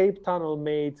escape tunnel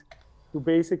made to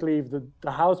basically, if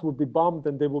the house would be bombed,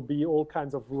 then there would be all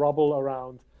kinds of rubble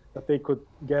around that they could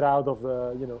get out of,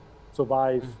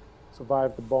 survive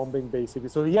the bombing, basically.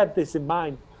 So he had this in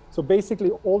mind. So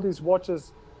basically, all these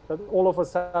watches that all of a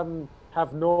sudden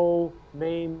have no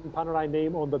name, Panerai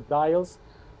name on the dials,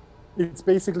 it's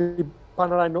basically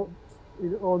Panerai,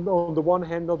 on the one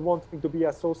hand, not wanting to be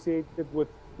associated with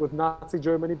Nazi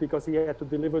Germany because he had to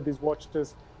deliver these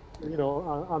watches,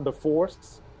 under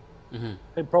force. Mm-hmm.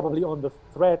 And probably on the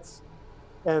threats,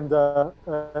 and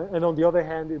on the other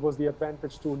hand, it was the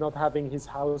advantage to not having his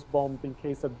house bombed in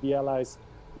case that the Allies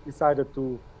decided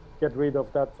to get rid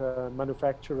of that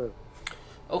manufacturer.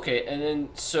 Okay, and then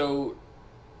so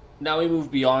now we move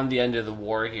beyond the end of the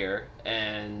war here,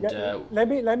 and let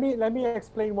me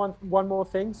explain one more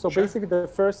thing. So sure. Basically, the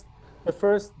first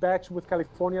batch with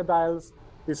California dials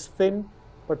is thin,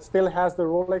 but still has the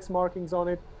Rolex markings on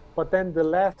it. But then the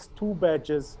last two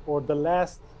batches, or the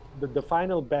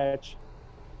final batch,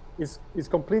 is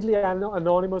completely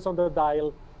anonymous on the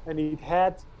dial, and it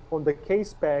had on the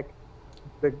case back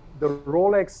the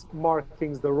Rolex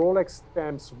markings, the Rolex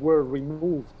stamps were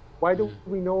removed. Why do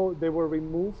we know they were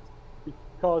removed?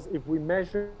 Because if we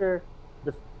measure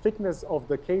the thickness of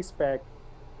the case back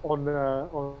on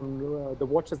the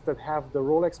watches that have the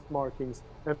Rolex markings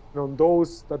and on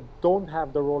those that don't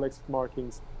have the Rolex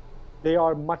markings, they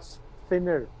are much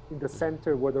thinner in the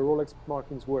center where the Rolex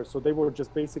markings were. So they were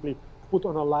just basically put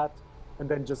on a lat and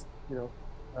then just,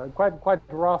 quite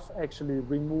rough, actually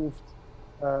removed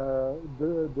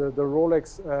the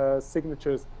Rolex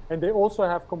signatures. And they also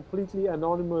have completely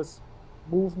anonymous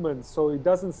movements. So it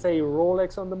doesn't say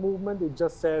Rolex on the movement. It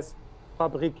just says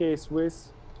Fabriqué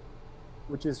Suisse,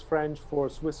 which is French for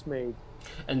Swiss made.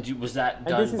 And was that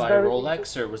done by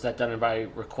Rolex, or was that done by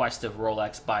request of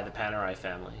Rolex by the Panerai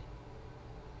family?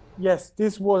 Yes,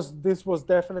 this was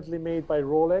definitely made by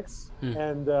Rolex,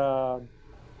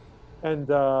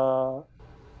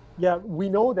 we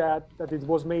know that it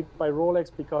was made by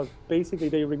Rolex because basically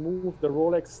they removed the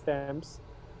Rolex stamps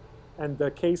and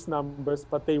the case numbers,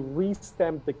 but they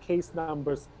re-stamped the case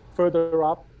numbers further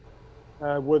up,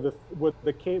 where the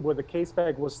case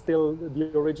bag was still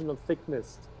the original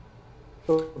thickness.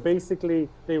 So basically,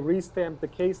 they re-stamped the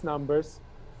case numbers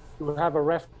to have a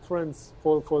reference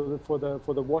for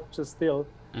the watches still,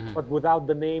 but without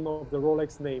the name of the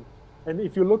Rolex name. And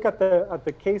if you look at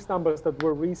the case numbers that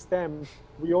were re-stamped,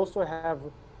 we also have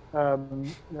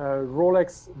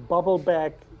Rolex bubble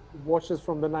back watches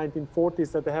from the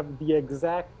 1940s that have the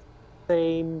exact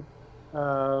same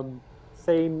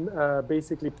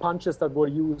basically punches that were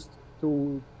used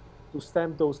to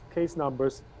stamp those case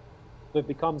numbers. It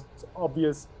becomes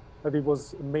obvious that it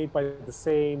was made by the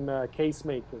same case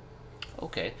maker.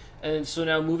 Okay, and so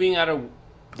now moving out of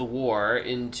the war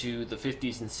into the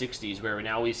 50s and 60s, where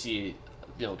now we see,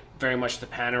 very much the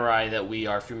Panerai that we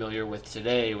are familiar with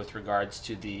today, with regards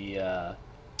to the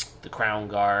crown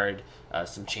guard,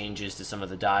 some changes to some of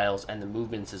the dials and the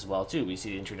movements as well too. We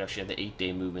see the introduction of the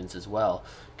 8-day movements as well.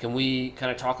 Can we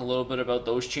kind of talk a little bit about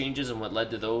those changes and what led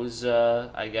to those,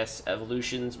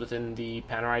 evolutions within the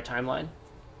Panerai timeline?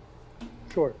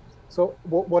 Sure. So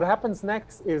what happens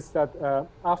next is that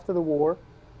after the war,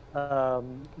 the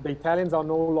Italians are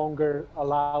no longer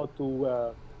allowed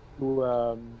to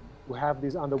have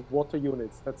these underwater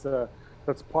units. That's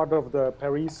part of the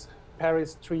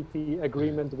Paris Treaty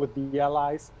agreement with the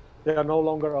Allies. They are no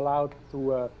longer allowed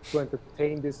to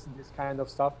entertain this kind of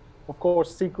stuff. Of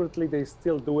course, secretly they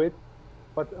still do it,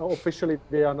 but officially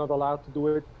they are not allowed to do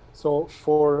it. So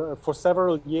for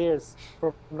several years,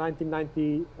 from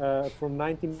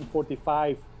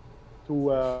 1945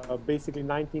 to basically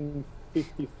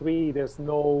 1953, there's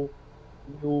no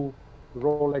new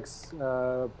Rolex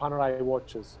Panerai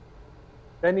watches.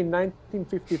 Then in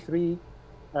 1953,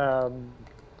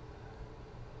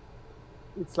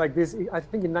 it's like this. I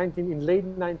think in late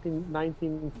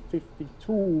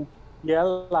 1952, the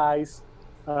Allies,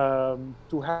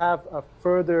 to have a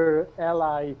further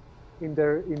ally in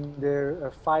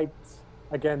their fight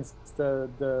against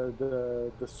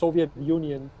the Soviet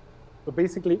Union. So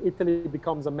basically, Italy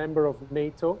becomes a member of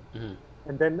NATO,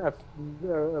 and then a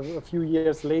few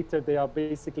years later, they are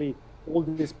basically all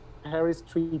these Paris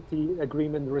Treaty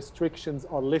Agreement restrictions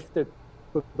are lifted,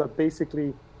 so that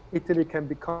basically Italy can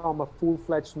become a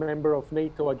full-fledged member of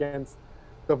NATO against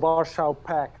the Warsaw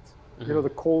Pact,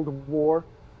 the Cold War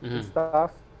and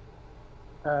stuff.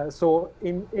 So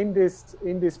in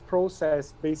this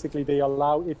process, basically they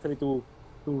allow Italy to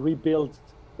rebuild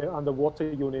their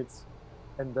underwater units,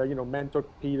 and man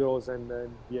torpedoes and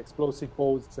the explosive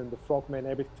boats and the frogmen,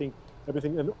 everything,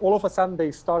 and all of a sudden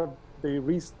they start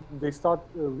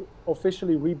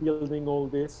officially rebuilding all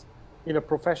this in a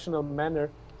professional manner,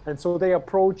 and so they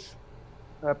approach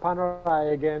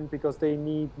Panerai again because they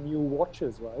need new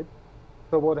watches, right?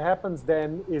 So what happens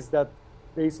then is that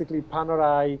basically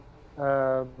Panerai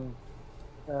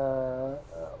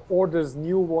orders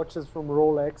new watches from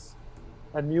Rolex,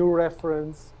 a new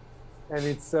reference, and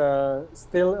it's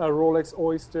still a Rolex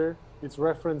Oyster. It's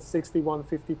reference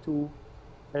 6152,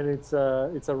 and it's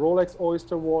a Rolex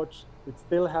Oyster watch. It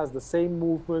still has the same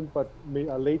movement, but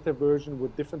a later version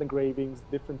with different engravings,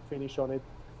 different finish on it,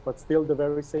 but still the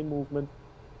very same movement.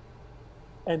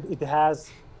 And it has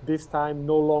this time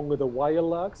no longer the wire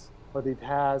lugs, but it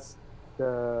has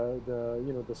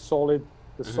the solid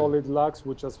lugs,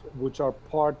 which are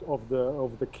part of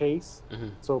the case.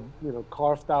 So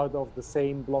carved out of the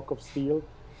same block of steel.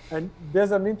 And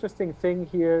there's an interesting thing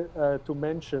here to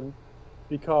mention,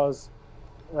 because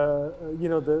the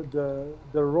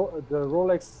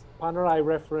Rolex Panerai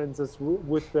references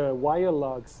with the wire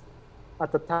lugs,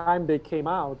 at the time they came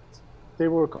out, they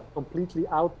were completely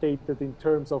outdated in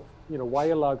terms of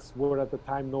wire lugs were at the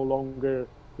time no longer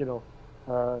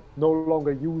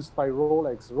used by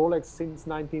Rolex. Rolex since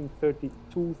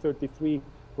 1932-33,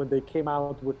 when they came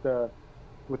out with the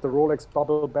Rolex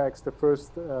bubble bags, the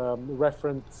first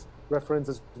references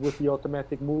with the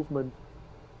automatic movement,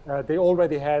 they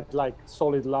already had like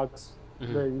solid lugs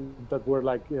that were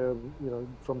like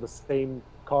from the same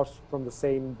carved from the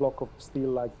same block of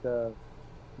steel, like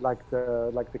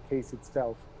the case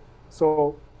itself.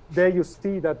 So there you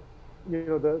see that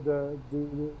the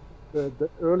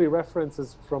early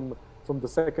references from the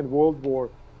Second World War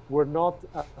were not,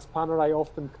 as Panerai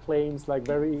often claims, like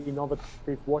very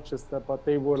innovative watches, but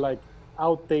they were like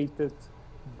outdated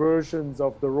versions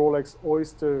of the Rolex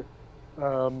Oyster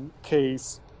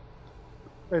case.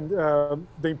 And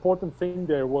the important thing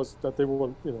there was that they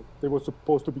were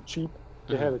supposed to be cheap.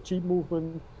 They had a cheap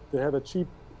movement. They had a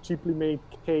cheaply made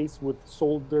case with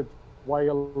soldered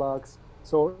wire lugs.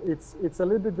 So it's a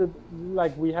little bit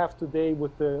like we have today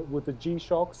with the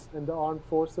G-Shocks and the armed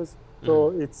forces.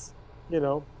 So it's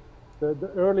the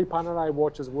early Panerai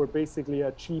watches were basically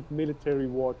a cheap military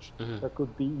watch that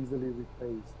could be easily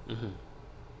replaced.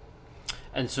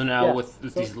 And so now with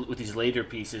these later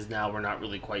pieces, now we're not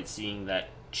really quite seeing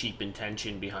that cheap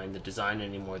intention behind the design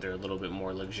anymore. They're a little bit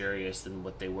more luxurious than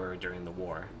what they were during the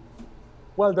war.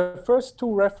 Well, the first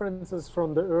two references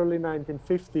from the early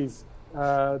 1950s,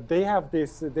 they have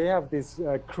this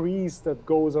crease that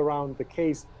goes around the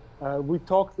case. We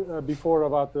talked before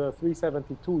about the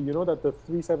 372. You know that the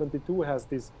 372 has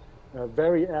this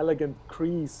very elegant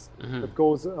crease that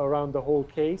goes around the whole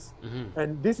case.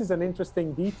 And this is an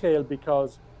interesting detail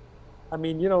because, I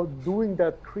mean, doing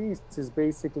that crease is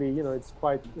basically, it's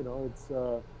quite,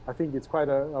 I think it's quite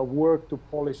a work to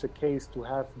polish a case to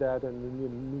have that, and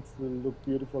it needs to look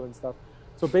beautiful and stuff.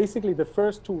 So basically the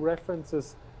first two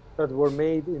references that were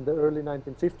made in the early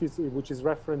 1950s, which is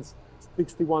reference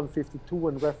 6152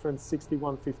 and reference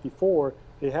 6154,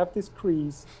 they have this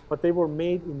crease, but they were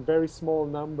made in very small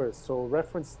numbers. So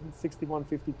reference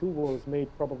 6152 was made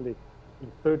probably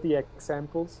in 30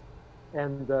 examples,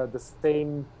 and the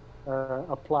same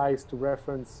applies to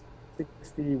reference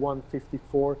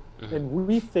 6154. And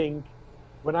we think,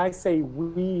 when I say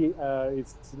we,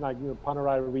 it's like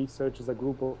Panerai researchers, a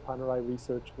group of Panerai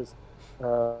researchers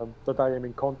that I am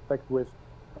in contact with.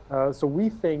 So we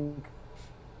think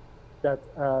that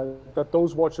that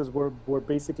those watches were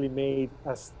basically made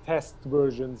as test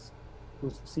versions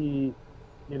to see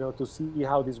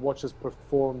how these watches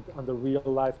performed under real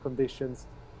life conditions,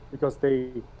 because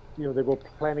they were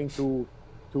planning to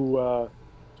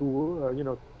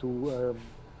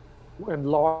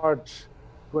enlarge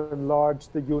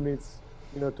the units,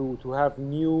 to have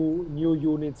new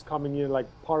units coming in, like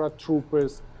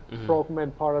paratroopers,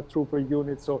 frogmen paratrooper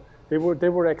units. So they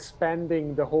were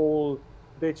expanding the whole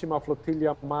Decima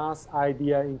Flotilla Mass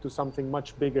idea into something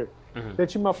much bigger.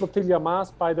 Decima Flotilla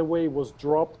Mass, by the way, was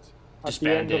dropped at the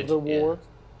end of the war.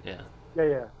 Yeah.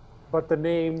 But the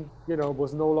name,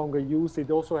 was no longer used.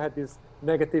 It also had this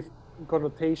negative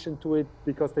connotation to it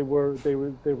because they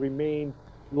remained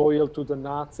loyal to the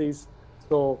Nazis.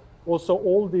 So also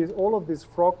all of these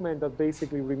frogmen that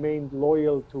basically remained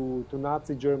loyal to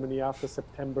Nazi Germany after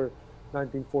September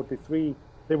 1943,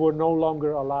 they were no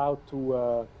longer allowed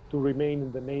to remain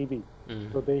in the Navy.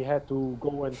 So they had to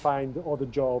go and find other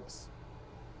jobs.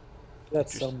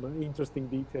 That's some interesting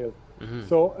detail.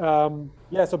 So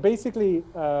yeah, so basically,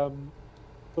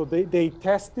 so they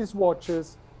test these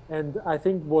watches, and I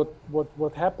think what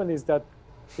happened is that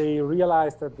they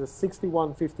realized that the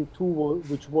 6152,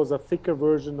 which was a thicker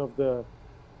version of the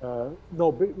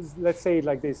no, let's say it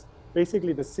like this.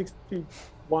 Basically, the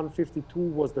 6152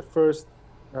 was the first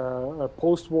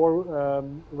post-war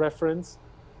reference,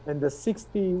 and the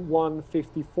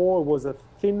 6154 was a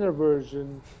thinner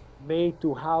version made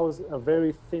to house a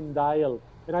very thin dial.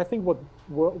 And I think what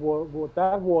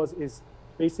that was is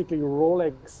basically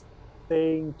Rolex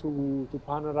saying to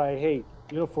Panerai, hey,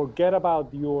 forget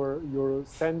about your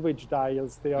sandwich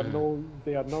dials. They are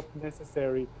not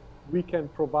necessary. We can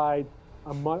provide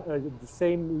the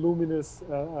same luminous,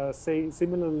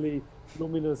 similarly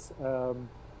luminous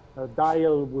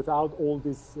dial without all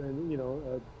this,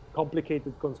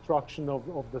 complicated construction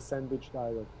of the sandwich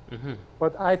dial.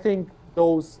 But I think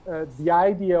the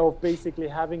idea of basically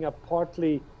having a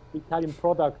partly Italian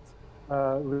product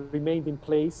remained in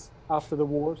place after the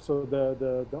war. So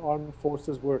the armed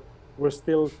forces were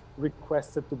still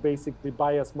requested to basically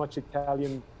buy as much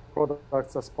Italian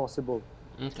products as possible.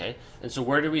 Okay. And so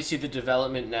where do we see the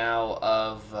development now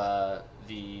of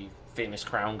the famous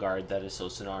crown guard that is so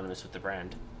synonymous with the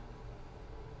brand?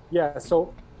 Yeah,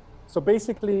 so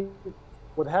basically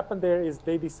what happened there is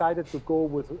they decided to go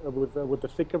with the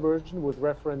thicker version with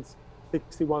reference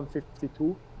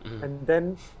 6152, and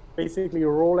then basically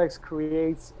Rolex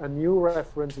creates a new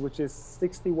reference which is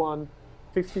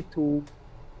 6152-1,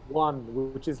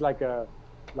 which is like a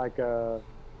how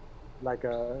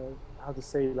to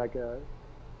say, like a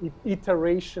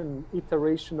iteration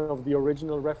of the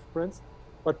original reference.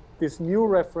 But this new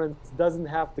reference doesn't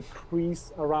have the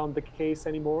crease around the case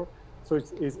anymore, so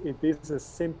it is a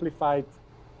simplified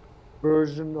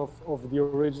version of the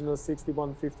original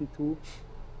 6152,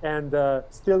 and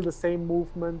still the same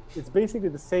movement. It's basically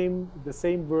the same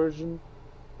version,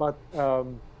 but a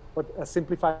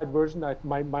simplified version.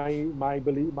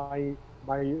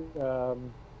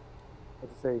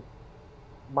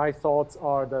 My thoughts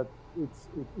are that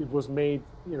it was made,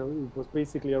 it was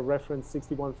basically a reference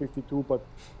 6152, but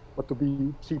to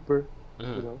be cheaper,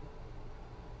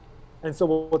 And so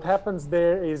what happens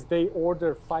there is they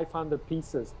order 500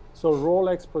 pieces. So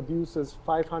Rolex produces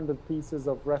 500 pieces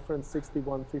of reference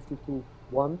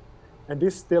 6152-1, and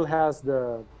this still has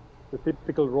the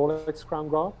typical Rolex crown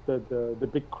guard, the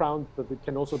big crown, but it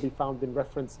can also be found in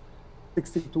reference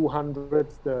 6200,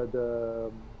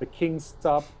 the King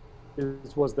stub.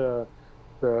 This was the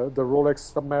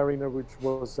Rolex Submariner, which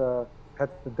was had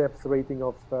the depth rating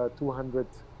of 200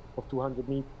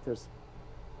 meters.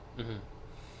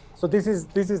 So this is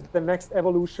the next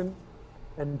evolution,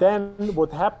 and then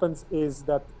what happens is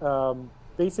that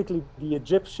basically the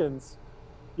Egyptians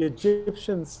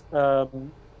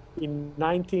in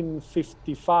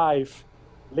 1955,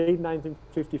 late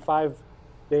 1955,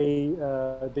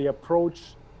 they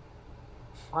approach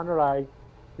Panerai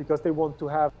because they want to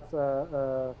have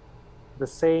the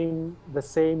same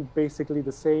basically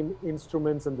the same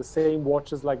instruments and the same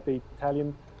watches like the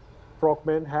Italian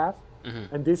frogmen have,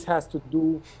 and this has to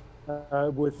do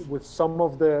with some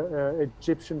of the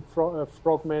Egyptian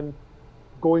frogmen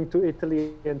going to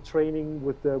Italy and training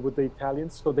with the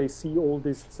Italians, so they see all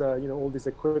this all this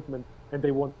equipment and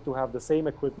they want to have the same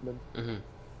equipment.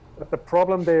 But the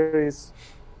problem there is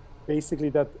basically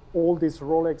that all these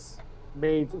Rolex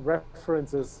made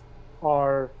references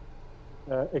are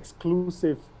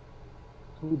exclusive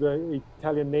to the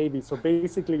Italian Navy. So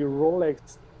basically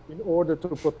Rolex, in order to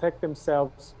protect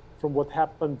themselves from what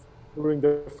happened during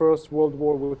the First World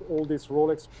War with all these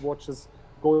Rolex watches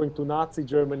going to Nazi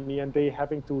Germany and they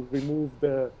having to remove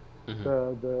the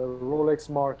Rolex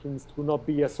markings to not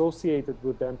be associated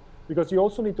with them. Because you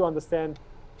also need to understand,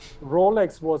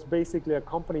 Rolex was basically a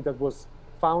company that was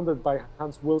founded by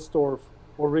Hans Wilsdorf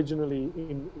originally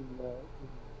in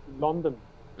London.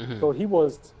 So he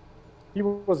was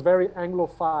very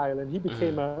Anglophile, and he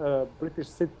became a British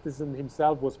citizen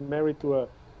himself, was married to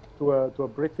a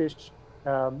British,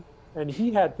 and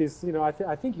he had this,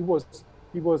 I think he was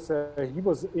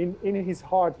in his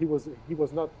heart, he was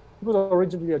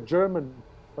originally a German,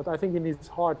 but I think in his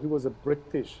heart he was a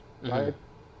British, right?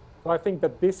 So I think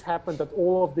that this happened, that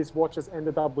all of these watches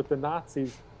ended up with the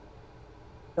Nazis.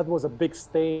 That was a big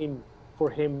stain for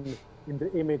him in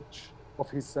the image of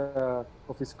his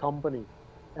company.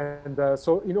 And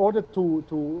so in order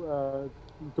to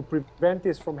prevent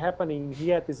this from happening, he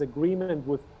had this agreement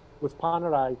with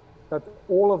Panerai that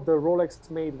all of the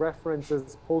Rolex-made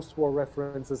references, post-war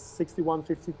references,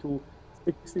 6152,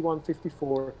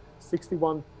 6154,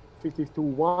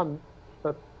 6152-1,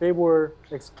 that they were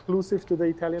exclusive to the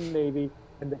Italian Navy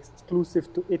and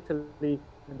exclusive to Italy,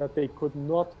 and that they could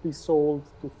not be sold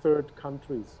to third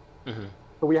countries. Mm-hmm.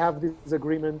 So we have this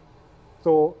agreement.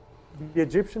 So the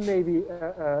Egyptian Navy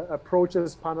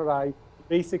approaches Panerai.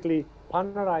 Basically,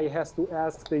 Panerai has to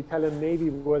ask the Italian Navy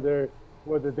whether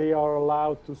they are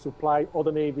allowed to supply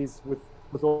other navies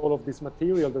with all of this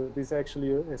material that is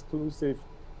actually exclusive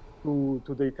to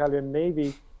the Italian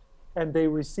Navy. And they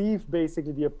receive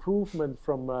basically the approval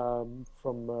from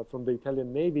the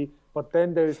Italian Navy. But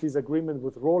then there is this agreement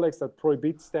with Rolex that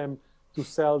prohibits them to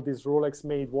sell these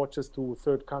Rolex-made watches to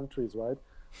third countries, right?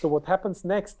 So what happens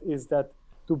next is that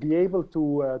to be able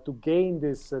to gain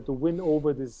this, to win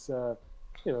over this,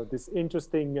 this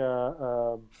interesting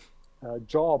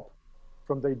job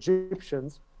from the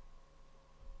Egyptians,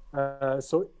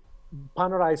 so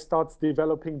Panerai starts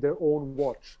developing their own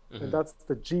watch, mm-hmm. and that's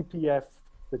the GPF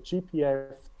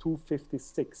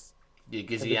 256. The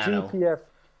Egiziano. The GPF,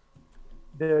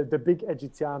 the big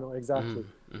Egiziano, exactly.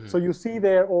 Mm-hmm. So you see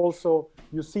there also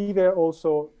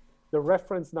the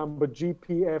reference number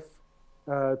GPF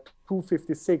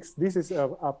 256. This is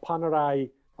a Panerai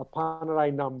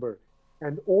number,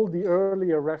 and all the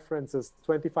earlier references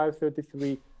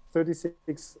 2533,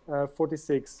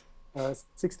 3646,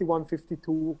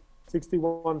 6152,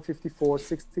 6154,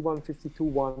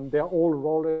 6152-1, they're all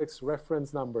Rolex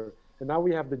reference number. And now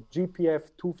we have the GPF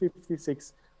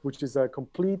 256, which is a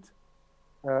complete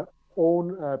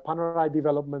own Panerai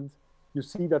development. You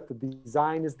see that the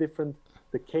design is different.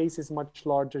 The case is much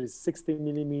larger, it's 60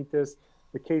 millimeters.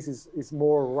 The case is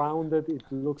more rounded. It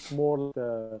looks more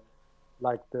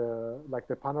like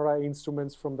the Panerai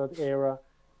instruments from that era.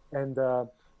 And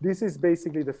this is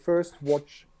basically the first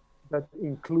watch that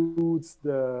includes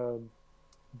the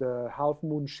half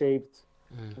moon shaped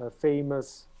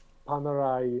famous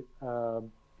Panerai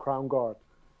crown guard.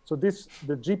 So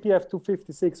the GPF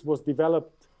 256 was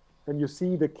developed, and you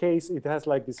see the case, it has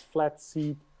like this flat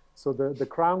seat. So the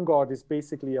crown guard is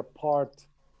basically a part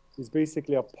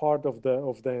of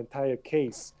the entire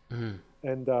case. Mm-hmm.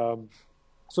 And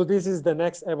so this is the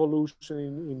next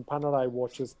evolution in Panerai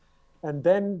watches. And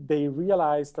then they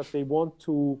realized that they want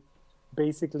to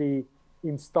basically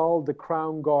install the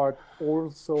crown guard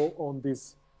also on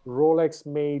these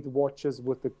Rolex-made watches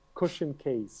with the cushion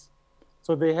case.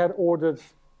 So they had ordered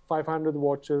 500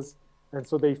 watches, and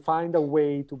so they find a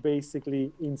way to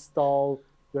basically install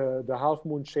the half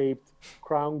moon shaped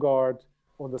crown guard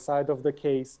on the side of the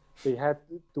case. They had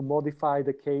to modify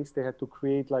the case. They had to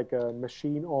create like a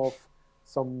machine of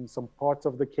some parts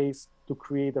of the case to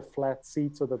create a flat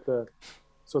seat so that the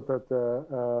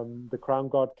crown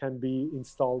guard can be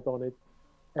installed on it.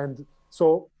 And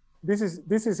so this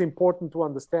is important to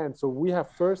understand. So we have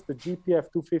first the GPF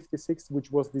 256,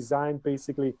 which was designed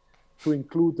basically to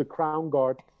include the crown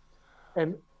guard,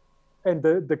 and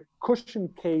the cushion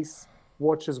case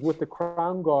watches with the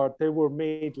crown guard, they were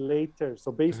made later.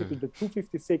 So basically the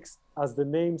 256, as the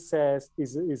name says,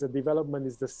 is a development,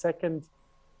 is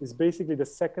basically the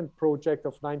second project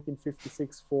of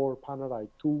 1956 for Panerai,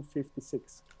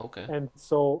 256. Okay. And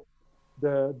so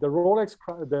the Rolex,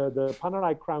 the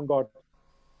Panerai crown guard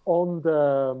on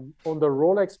the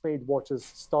Rolex made watches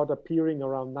start appearing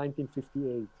around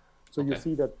 1958. So you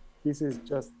see that this is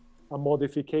just a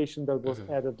modification that was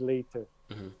added later.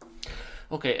 Mm-hmm.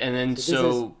 Okay, and then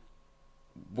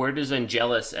where does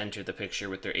Angelus enter the picture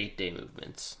with their 8-day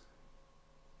movements?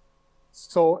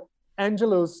 So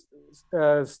Angelus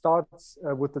starts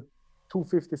with the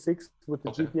 256, with the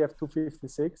GPF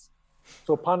 256.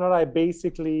 So Panerai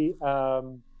basically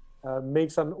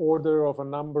makes an order of a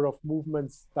number of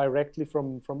movements directly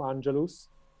from Angelus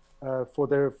for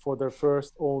their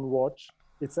first own watch.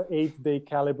 It's an 8-day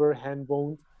caliber, hand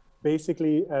wound.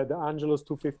 Basically, the Angelus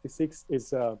 256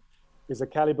 is a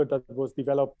caliber that was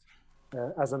developed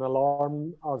as an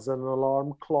alarm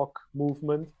clock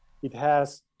movement. It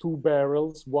has 2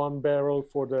 barrels, 1 barrel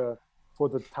for the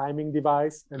timing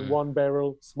device, and 1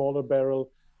 barrel, smaller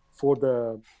barrel, for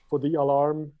the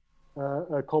alarm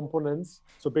components.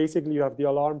 So basically, you have the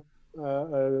alarm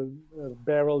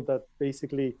barrel that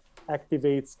basically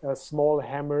activates a small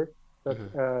hammer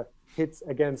that hits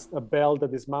against a bell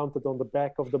that is mounted on the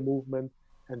back of the movement,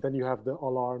 and then you have the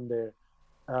alarm there.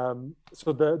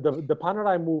 So the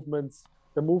Panerai movements,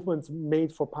 the movements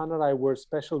made for Panerai were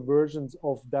special versions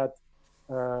of that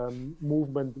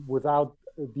movement without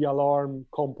the alarm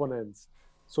components.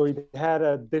 So it had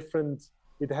a different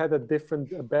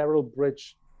barrel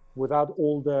bridge without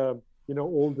all the, you know,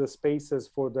 all the spaces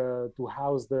for to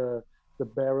house the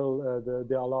barrel,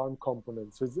 the alarm component.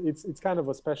 So it's kind of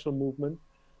a special movement.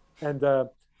 And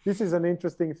this is an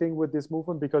interesting thing with this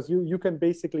movement, because you can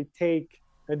basically take,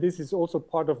 and this is also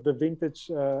part of the vintage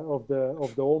of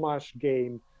the homage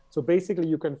game. So basically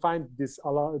you can find this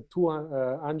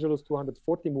Angelus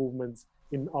 240 movements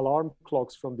in alarm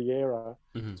clocks from the era.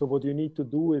 Mm-hmm. So what you need to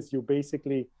do is you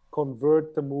basically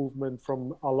convert the movement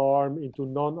from alarm into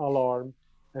non-alarm,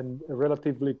 and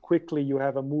relatively quickly you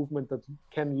have a movement that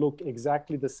can look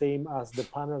exactly the same as the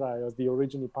Panerai, as the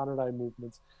original Panerai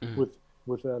movements, mm-hmm.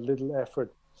 with a little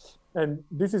effort. And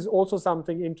this is also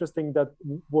something interesting that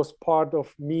was part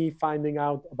of me finding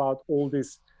out about all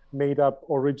these made up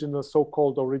original,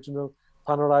 so-called original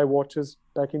Panerai watches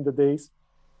back in the days,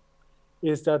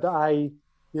 is that I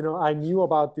knew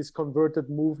about this converted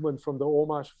movement from the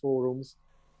homage forums.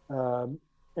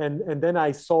 And then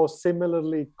I saw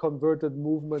similarly converted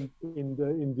movement in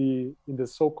the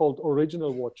so-called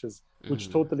original watches, which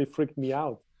mm-hmm. totally freaked me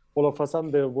out. All of a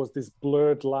sudden there was this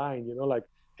blurred line, you know, like,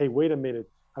 hey, wait a minute.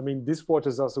 I mean, these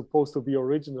watches are supposed to be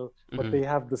original, but mm-hmm. they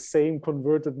have the same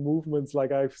converted movements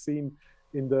like I've seen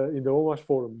in the homage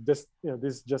forum. This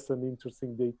is just an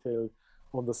interesting detail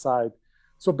on the side.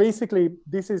 So basically,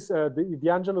 this is the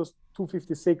Angelus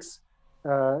 256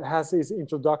 has its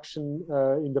introduction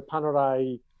in the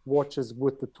Panerai watches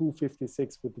with the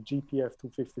 256, with the GPF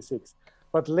 256.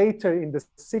 But later in the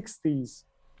 60s,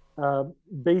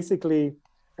 basically,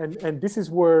 and this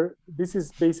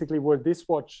is basically where this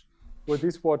watch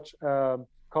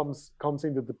comes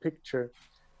into the picture.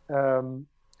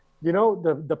 You know,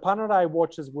 the Panerai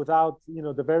watches without, you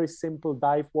know, the very simple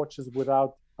dive watches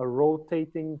without a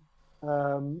rotating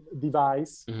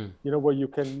device, mm-hmm. you know, where you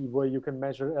can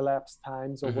measure elapsed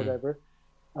times or mm-hmm. whatever.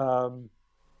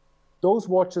 Those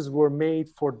watches were made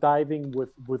for diving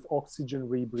with oxygen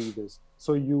rebreathers.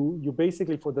 So you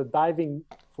basically for the diving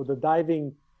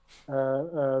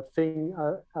thing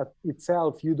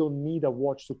itself, you don't need a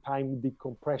watch to time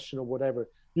decompression or whatever.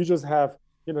 You just have,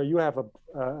 you know, you have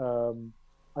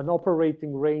an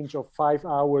operating range of 5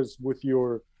 hours with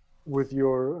your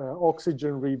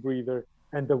oxygen rebreather,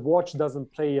 and the watch doesn't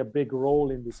play a big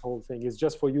role in this whole thing. It's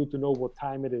just for you to know what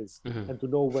time it is mm-hmm. and to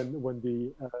know when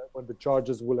the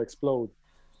charges will explode.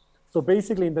 So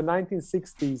basically, in the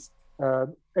 1960s,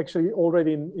 actually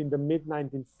already in the mid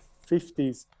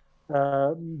 1950s,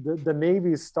 the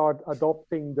Navy start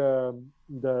adopting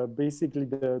basically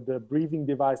the breathing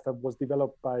device that was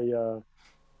developed by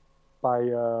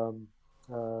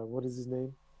what is his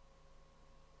name?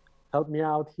 Help me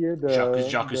out here.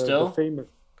 Jacques Cousteau?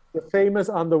 The famous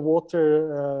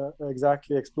underwater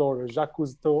explorer, Jacques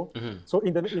Cousteau. Mm-hmm. So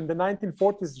in the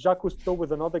 1940s, Jacques Cousteau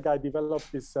with another guy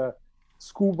developed this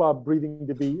scuba breathing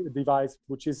device,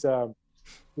 which is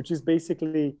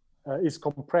basically is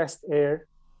compressed air.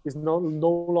 Is no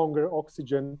longer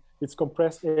oxygen. It's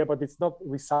compressed air, but it's not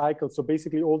recycled. So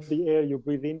basically, all the air you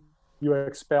breathe in, you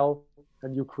expel,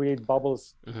 and you create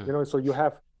bubbles. Mm-hmm. You know, so you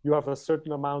have a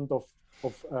certain amount of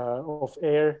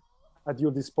air at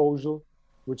your disposal,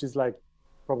 which is like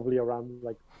probably around,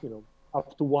 like, you know,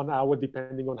 up to 1 hour,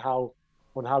 depending on how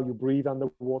you breathe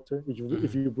underwater.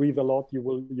 If you breathe a lot, you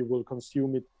will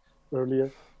consume it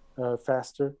earlier,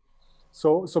 faster.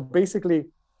 So basically,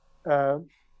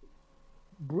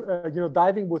 you know,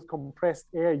 diving with compressed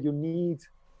air, you need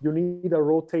a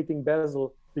rotating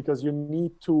bezel, because you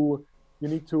need to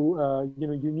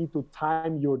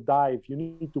time your dive. You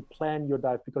need to plan your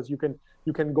dive, because you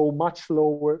can go much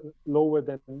lower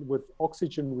than with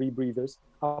oxygen rebreathers,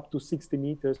 up to 60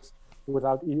 meters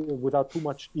without too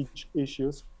much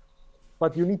issues.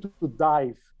 But you need to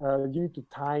dive. You need to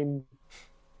time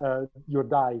your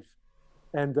dive,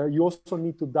 and you also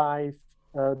need to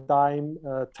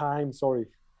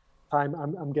time.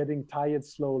 I'm getting tired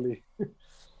slowly.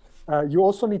 You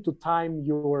also need to time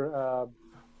your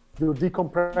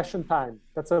decompression time.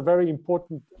 That's a very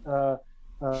important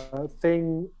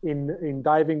thing in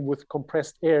diving with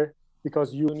compressed air,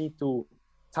 because you need to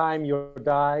time your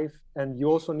dive, and you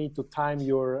also need to time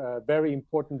your very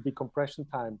important decompression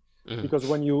time. Mm-hmm. Because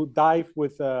when you dive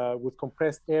with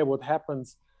compressed air, what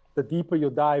happens? The deeper you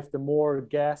dive, the more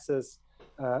gases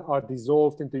are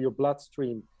dissolved into your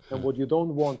bloodstream, and what you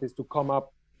don't want is to come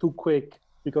up too quick,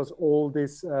 because all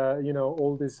these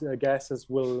gases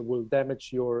will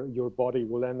damage your body,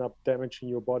 will end up damaging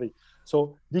your body.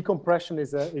 So decompression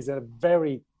is a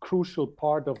very crucial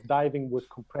part of diving with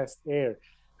compressed air.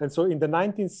 And so in the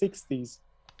 1960s,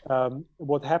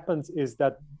 what happens is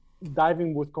that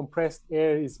diving with compressed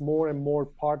air is more and more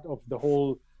part of the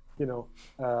whole,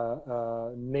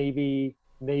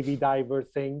 Navy diver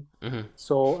thing. Mm-hmm.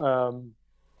 So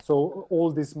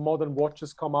all these modern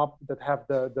watches come up that have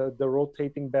the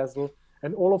rotating bezel,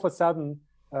 and all of a sudden,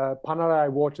 Panerai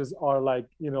watches are like,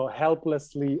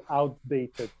 helplessly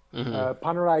outdated. Mm-hmm.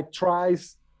 Panerai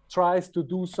tries to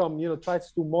do some,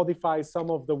 tries to modify some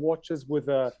of the watches with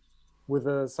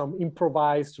some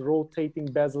improvised rotating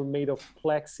bezel made of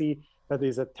plexi that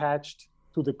is attached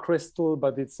to the crystal,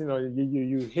 but it's,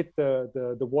 you hit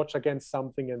the watch against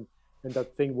something and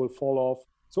that thing will fall off.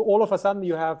 So all of a sudden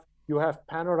you have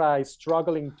Panerai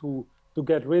struggling to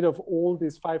get rid of all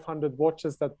these 500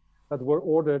 watches that were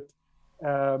ordered,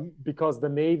 because the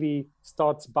Navy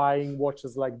starts buying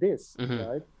watches like this, mm-hmm.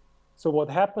 right? So what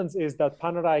happens is that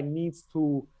Panerai needs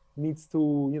to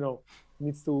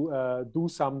do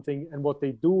something, and what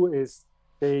they do is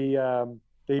they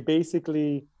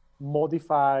basically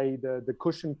modify the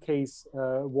cushion case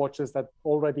watches that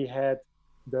already had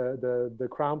the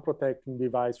crown protecting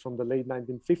device from the late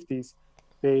 1950s.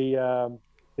 They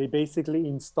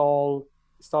basically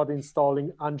start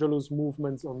installing Angelus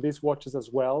movements on these watches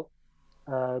as well,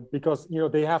 because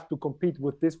they have to compete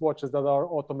with these watches that are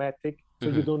automatic, so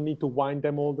mm-hmm. you don't need to wind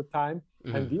them all the time.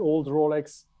 Mm-hmm. And the old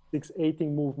Rolex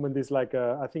 618 movement is like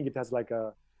I think it has like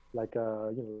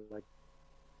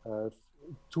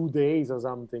 2 days or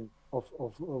something of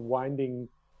winding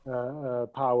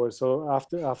power. So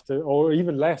after or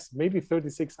even less, maybe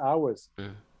 36 hours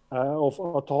of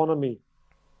autonomy.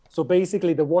 So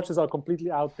basically the watches are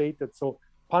completely outdated. So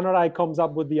Panerai comes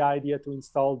up with the idea to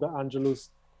install the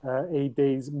Angelus 8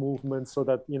 days movement, so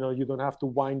that you don't have to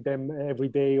wind them every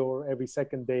day or every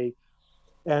second day.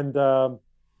 And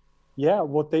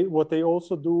what they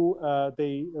also do,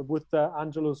 they with the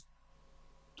Angelus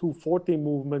 240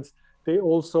 movements, they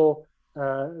also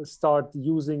start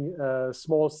using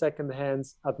small second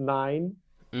hands at 9.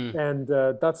 And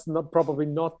that's probably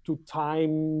not to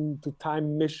time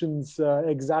missions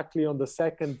exactly on the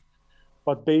second,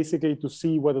 but basically to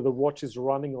see whether the watch is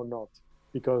running or not,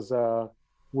 because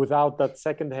without that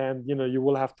second hand, you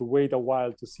will have to wait a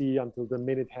while to see until the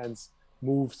minute hands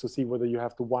moves to see whether you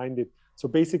have to wind it. So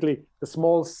basically the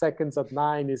small seconds at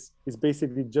 9 is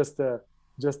basically just a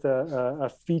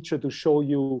feature to show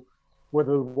you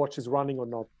whether the watch is running or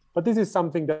not. But this is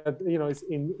something that is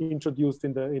introduced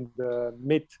in the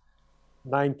mid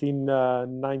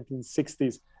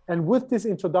 1960s, and with this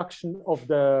introduction of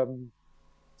the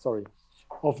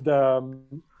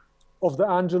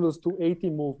Angelus 280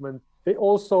 movement, they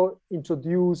also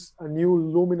introduce a new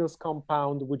luminous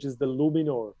compound, which is the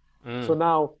Luminor. So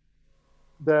now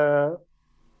the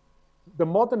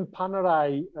modern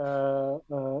Panerai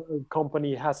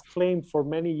company has claimed for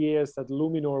many years that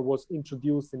Luminor was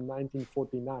introduced in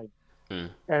 1949.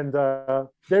 And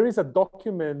there is a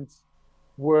document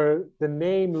where the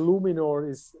name Luminor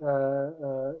is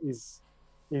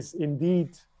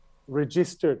indeed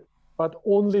registered, but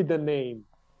only the name.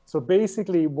 So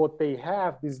basically what they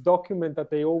have, this document that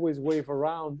they always wave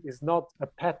around, is not a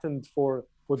patent for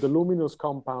the luminous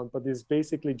compound, but is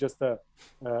basically just a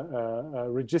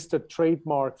registered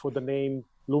trademark for the name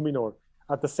Luminor.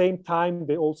 At the same time,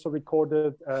 they also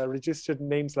recorded registered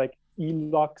names like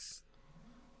Elux,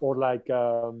 or like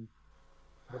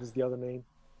what is the other name?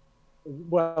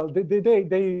 Well,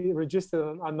 they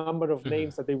registered a number of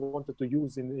names that they wanted to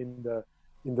use in the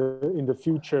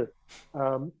future.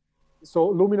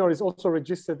 So Luminor is also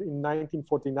registered in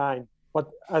 1949. But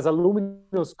as a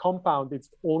luminous compound, it's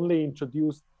only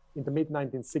introduced in the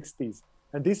mid-1960s.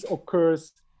 And this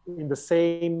occurs in the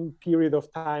same period of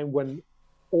time when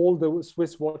all the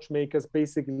Swiss watchmakers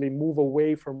basically move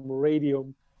away from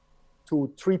radium to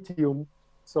tritium.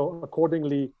 So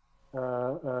accordingly,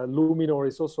 Luminor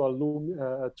is also a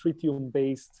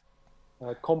tritium-based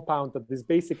compound that is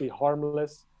basically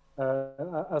harmless,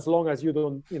 as long as you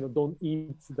don't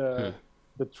eat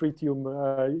the tritium,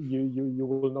 you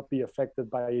will not be affected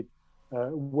by it.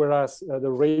 Whereas the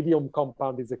radium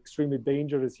compound is extremely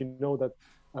dangerous. You know that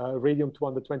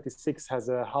radium-226 has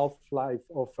a half-life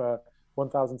of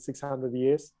 1,600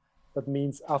 years. That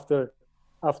means after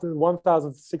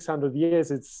 1,600 years,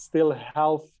 it's still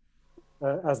half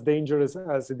as dangerous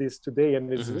as it is today,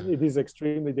 and it is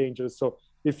extremely dangerous. So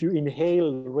if you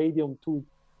inhale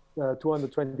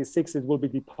radium-226, it will be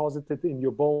deposited in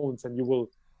your bones, and you will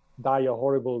die a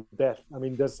horrible death. I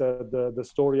mean, there's the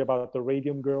story about the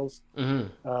radium girls.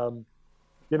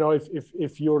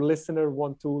 If your listener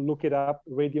want to look it up,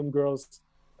 radium girls,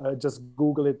 just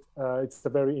Google it. It's a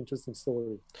very interesting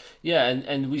story. Yeah,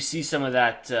 and we see some of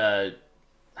that,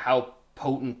 how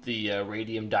potent the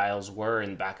radium dials were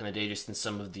in back in the day, just in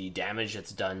some of the damage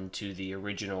that's done to the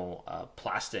original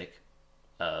plastic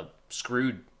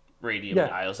screwed radium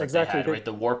dials that they had, right?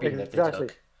 The warping that they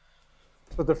took.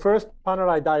 So the first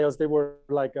Panerai dials, they were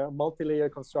like a multi-layer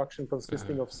construction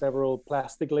consisting of several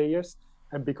plastic layers.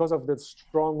 And because of the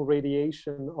strong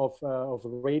radiation of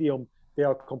radium, they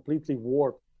are completely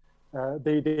warped.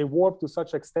 They warped to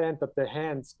such extent that the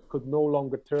hands could no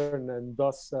longer turn, and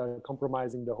thus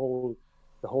compromising the whole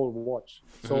watch.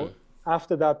 So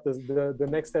after that, the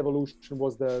next evolution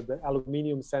was the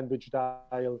aluminium sandwich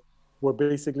dial, where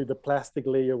basically the plastic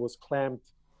layer was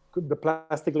clamped. The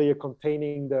plastic layer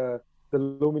containing the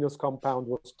luminous compound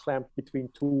was clamped between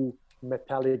two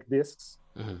metallic discs.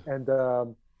 And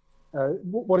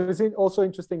what is also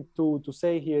interesting to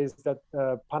say here is that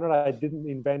Panerai didn't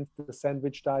invent the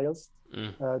sandwich dials.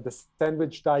 The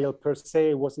sandwich dial per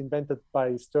se was invented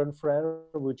by Sternfrère,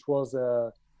 which was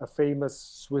a famous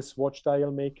Swiss watch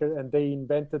dial maker, and they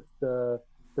invented the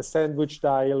sandwich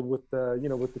dial with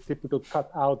the typical cut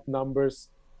out numbers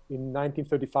in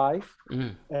 1935.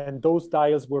 And those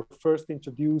dials were first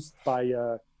introduced by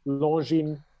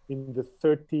Longines in the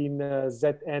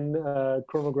 13ZN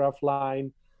chronograph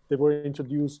line. They were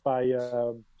introduced by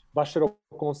Vacheron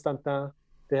Constantin.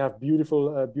 They have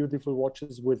beautiful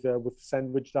watches with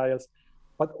sandwich dials,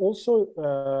 but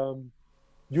also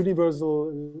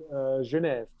Universal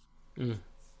Genève.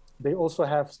 They also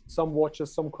have some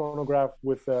watches, some chronograph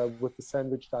with the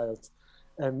sandwich dials.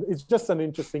 And it's just an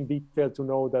interesting detail to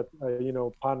know that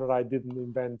Panerai didn't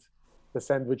invent the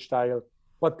sandwich dial,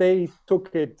 but they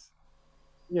took it,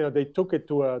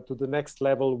 to the next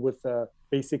level with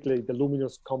basically the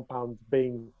luminous compound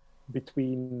being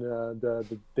between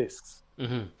the discs.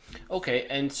 Okay,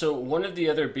 and so one of the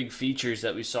other big features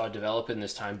that we saw develop in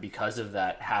this time because of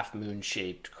that half moon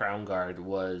shaped crown guard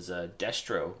was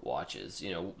destro watches.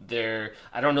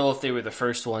 I don't know if they were the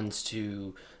first ones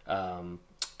to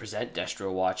present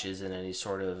destro watches in any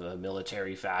sort of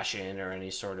military fashion or any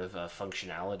sort of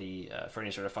functionality for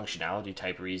any sort of functionality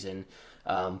type reason,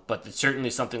 but it's certainly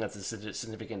something that's a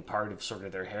significant part of sort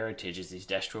of their heritage is these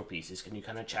destro pieces. Can you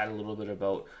kind of chat a little bit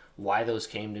about why those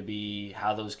came to be,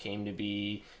 how those came to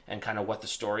be, and kind of what the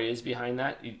story is behind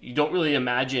that? You don't really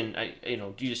imagine,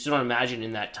 you just don't imagine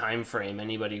in that time frame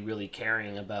anybody really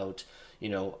caring about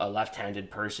a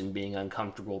left-handed person being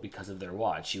uncomfortable because of their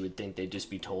watch. You would think they'd just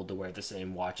be told to wear the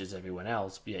same watch as everyone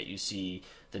else, but yet you see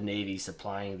the Navy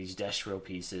supplying these destro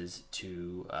pieces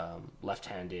to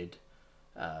left-handed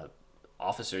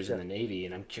officers in the Navy,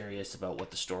 and I'm curious about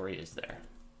what the story is there.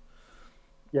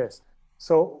 Yes.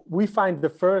 So we find the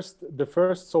first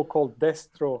so-called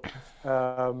destro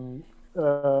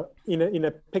in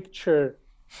a picture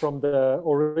from the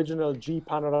original G.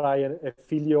 Panerai and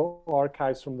Filio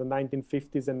archives from the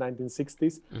 1950s and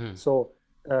 1960s. So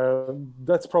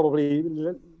that's probably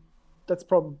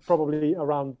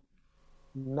around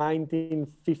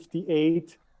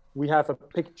 1958. We have a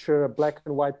picture, a black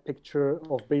and white picture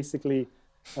of basically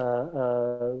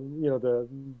the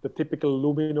typical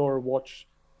Luminor watch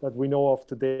that we know of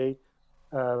today,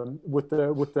 with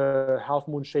the half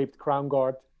moon shaped crown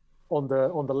guard on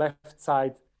the left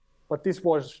side. But this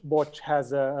watch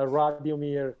has a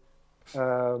Radiomir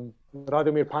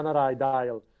Panerai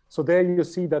dial. So there you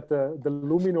see that the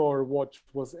Luminor watch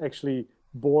was actually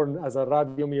born as a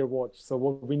Radiomir watch. So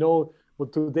what we know,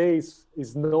 what today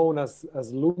is known as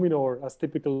Luminor, as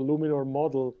typical Luminor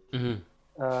model,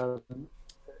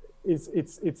 it's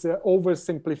an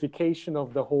oversimplification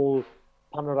of the whole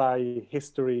Panerai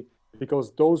history,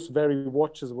 because those very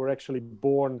watches were actually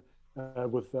born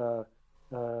with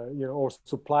or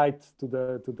supplied to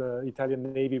the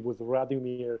Italian Navy with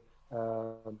Radiomir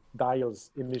dials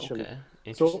initially.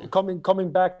 Okay. So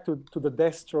coming back to the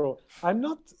destro, I'm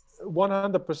not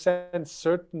 100%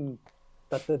 certain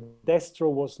that the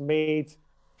destro was made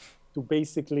to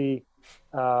basically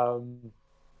for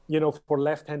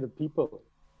left-handed people,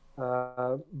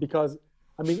 because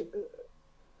I mean,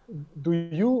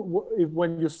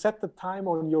 when you set the time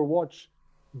on your watch,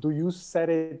 do you set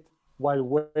it while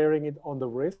wearing it on the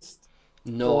wrist?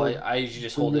 No, I usually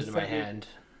just hold it in my hand.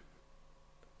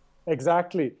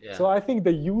 Exactly. Yeah. So I think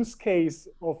the use case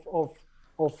of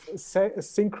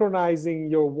synchronizing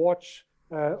your watch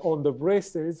on the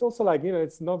wrist, and it's also like,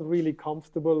 it's not really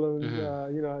comfortable, and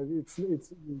it's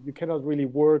you cannot really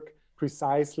work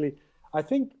precisely. I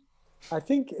think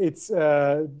it's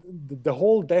the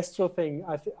whole destro thing.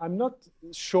 I'm not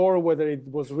sure whether it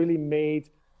was really made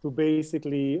to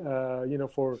basically as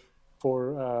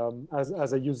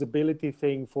a usability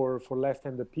thing for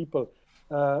left-handed people.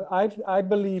 I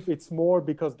believe it's more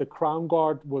because the crown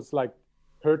guard was like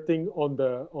hurting on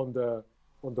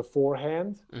the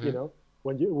forehand. Mm-hmm. You know,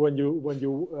 when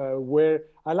you wear,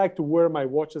 I like to wear my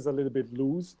watches a little bit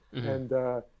loose. Mm-hmm. And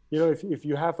you know, if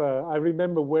you have I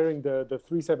remember wearing the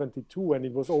 372, and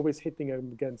it was always hitting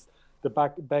against the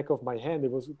back of my hand.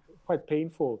 It was quite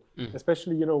painful,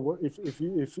 especially, you know, if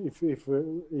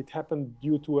it happened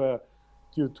due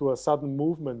to a sudden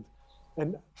movement.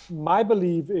 And my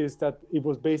belief is that it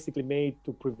was basically made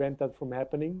to prevent that from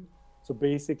happening. So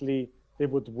basically, they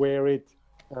would wear it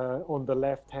on the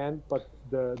left hand, but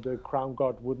the crown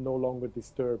guard would no longer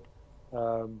disturb,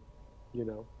 you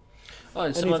know. Oh,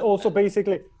 and it's also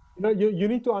basically, you know, you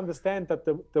need to understand that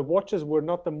the watches were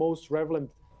not the most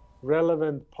relevant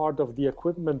part of the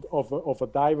equipment of a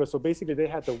diver. So basically, they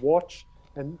had the watch,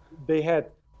 and they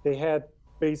had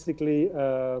basically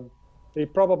they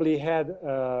probably had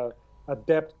a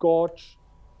depth gauge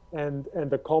and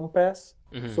a compass.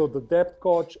 Mm-hmm. So the depth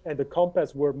gauge and the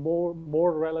compass were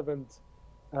more relevant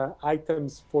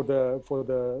items for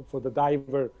the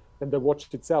diver than the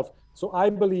watch itself. So I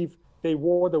believe they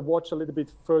wore the watch a little bit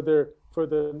further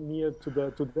near to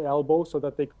the elbow, so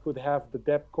that they could have the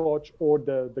depth gauge or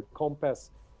the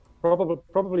compass,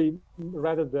 probably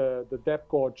rather the depth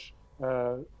gauge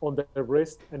on the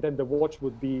wrist, and then the watch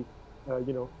would be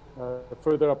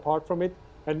further apart from it.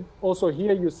 And also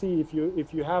here you see,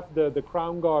 if you have the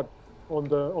crown guard on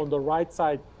the right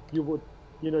side, you would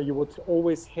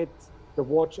always hit the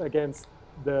watch against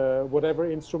the whatever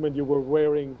instrument you were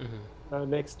wearing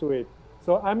next to it.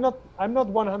 So I'm not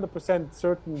 100%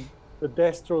 certain the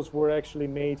destros were actually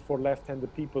made for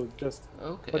left-handed people. Just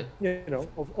okay. But you know,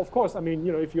 of course, I mean,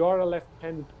 you know, if you are a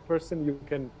left-handed person, you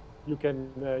can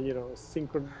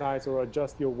synchronize or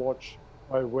adjust your watch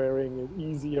by wearing it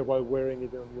easier while wearing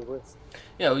it on your wrist.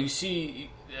 Yeah, well,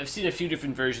 I've seen a few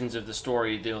different versions of the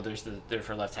story. You know, they're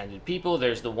for left-handed people.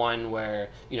 There's the one where,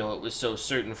 you know, it was so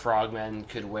certain frogmen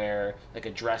could wear like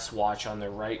a dress watch on their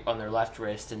left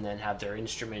wrist, and then have their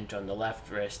instrument on the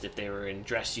left wrist if they were in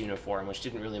dress uniform, which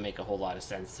didn't really make a whole lot of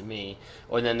sense to me.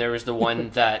 Or then there was the one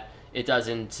that it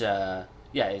doesn't.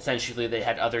 Essentially they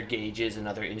had other gauges and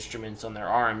other instruments on their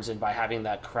arms, and by having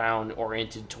that crown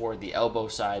oriented toward the elbow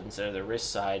side instead of the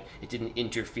wrist side, it didn't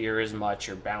interfere as much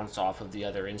or bounce off of the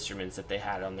other instruments that they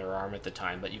had on their arm at the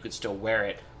time, but you could still wear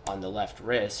it on the left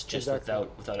wrist just without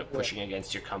it pushing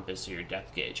against your compass or your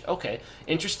depth gauge. Okay,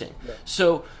 interesting. Yeah.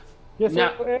 So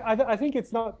now, I think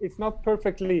it's not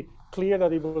perfectly clear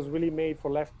that it was really made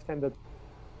for left-handed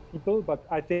people, but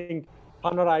I think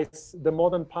the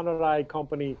modern Panerai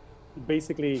company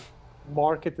basically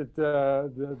marketed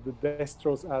the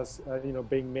destros as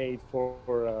being made for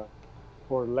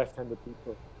left-handed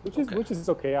people, which is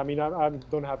okay. I mean, I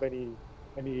don't have any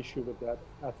issue with that.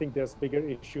 I think there's bigger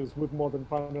issues with modern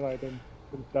Panerai than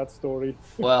that story.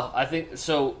 Well, I think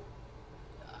so.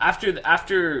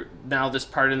 After now this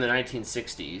part in the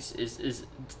 1960s is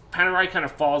Panerai kind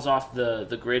of falls off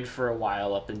the grid for a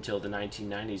while up until the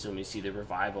 1990s when we see the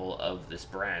revival of this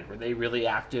brand. Were they really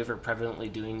active or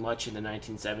prevalently doing much in the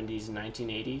 1970s and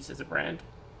 1980s as a brand?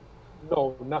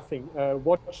 No, nothing.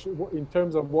 In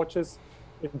terms of watches,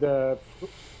 in the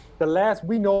last,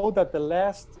 we know that the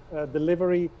last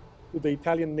delivery to the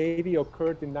Italian Navy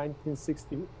occurred in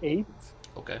 1968.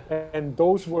 Okay. And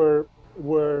those were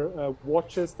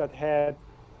watches that had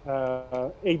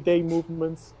 8-day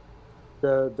movements,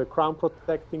 the crown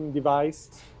protecting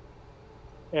device,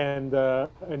 and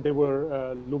they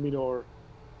were Luminor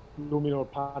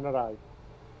Panerai.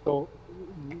 So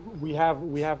we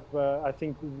have I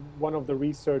think one of the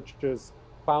researchers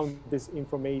found this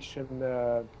information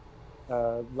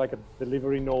like a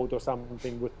delivery note or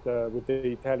something with the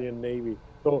Italian Navy.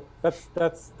 So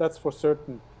that's for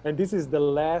certain. And this is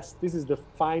the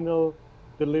final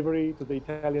delivery to the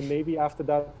Italian Navy. After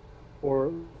that,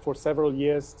 for several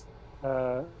years,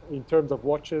 in terms of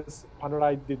watches,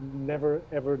 Panerai did never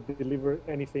ever deliver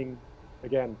anything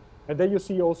again. And then you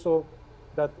see also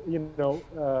that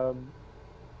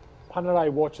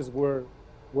Panerai watches were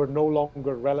no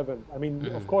longer relevant. I mean,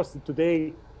 of course,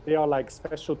 today they are like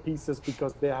special pieces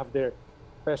because they have their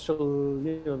special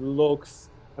looks.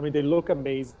 I mean, they look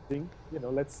amazing.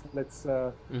 Let's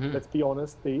be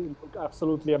honest. They look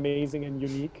absolutely amazing and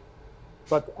unique.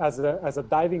 But as a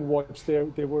diving watch,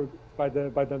 they were by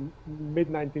the mid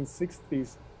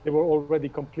 1960s, they were already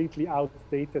completely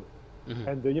outdated.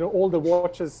 And all the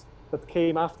watches that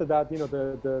came after that,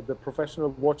 the professional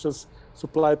watches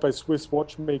supplied by Swiss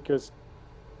watchmakers,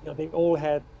 they all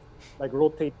had like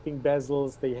rotating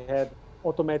bezels. They had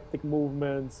automatic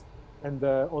movements. And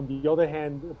on the other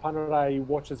hand, Panerai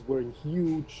watches were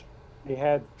huge. They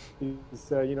had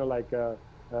these,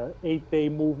 8-day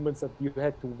movements that you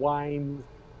had to wind,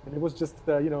 and it was just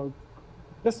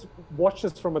just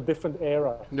watches from a different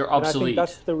era. They're obsolete. And I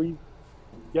think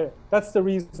that's the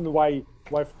reason why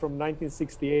from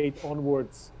 1968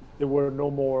 onwards there were no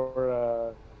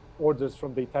more orders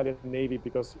from the Italian Navy,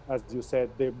 because, as you said,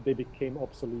 they became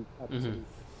obsolete. Absolutely.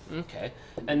 Okay,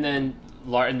 and then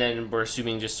we're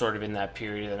assuming just sort of in that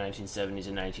period of the 1970s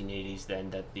and 1980s, then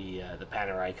that the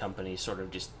Panerai company sort of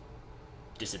just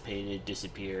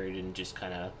disappeared, and just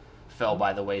kind of fell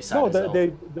by the wayside.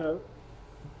 In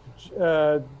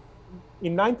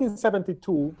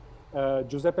 1972,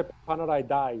 Giuseppe Panerai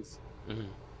dies,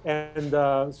 and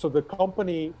so the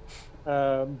company,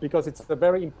 because it's a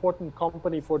very important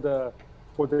company for the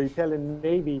Italian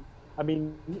Navy. I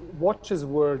mean, watches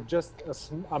were just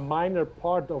a minor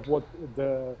part of what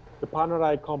the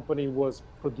Panerai company was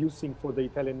producing for the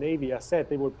Italian Navy. As I said,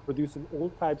 they were producing all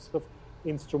types of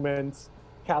instruments,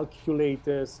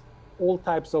 calculators, all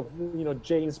types of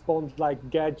James Bond-like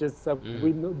gadgets that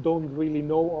we don't really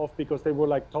know of, because they were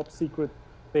like top secret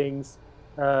things,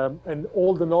 and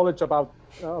all the knowledge about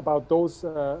those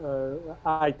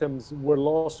items were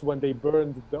lost when they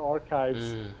burned the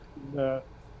archives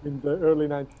in the early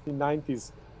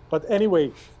 1990s. But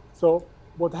anyway, so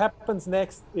what happens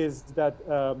next is that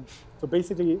so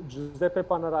basically Giuseppe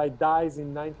Panerai dies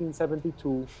in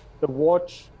 1972. The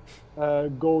watch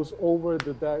goes over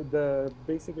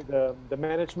basically the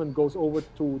management goes over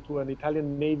to an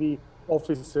Italian Navy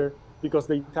officer, because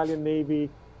the Italian Navy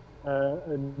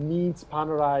needs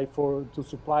Panerai to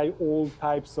supply all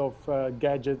types of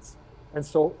gadgets. And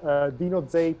so Dino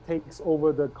Zei takes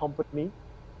over the company,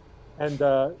 and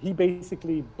he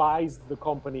basically buys the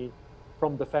company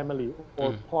from the family,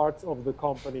 or parts of the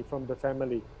company from the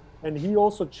family. And he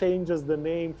also changes the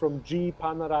name from G.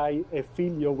 Panerai e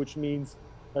Figlio, which means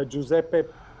Giuseppe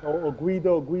or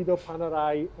Guido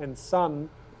Panerai and son.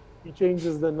 He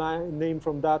changes the name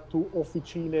from that to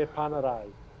Officine Panerai.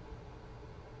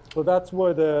 So that's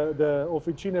where the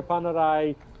Officine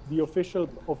Panerai, the official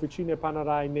Officine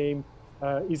Panerai name,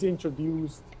 is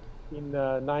introduced in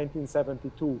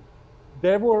 1972.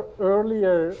 There were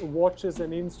earlier watches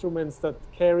and instruments that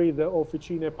carry the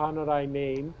Officine Panerai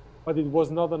name, but it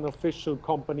was not an official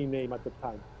company name at the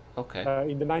time. Okay.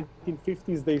 In the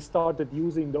 1950s, they started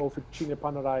using the Officine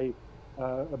Panerai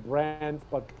brand,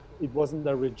 but it wasn't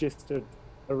a registered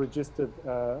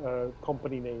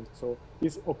company name. So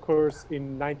this occurs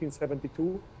in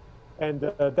 1972, and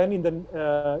then in the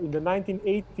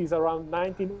 1980s, around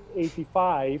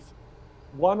 1985.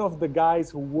 One of the guys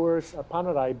who works at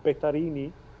Panerai,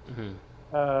 Bettarini,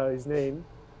 his name,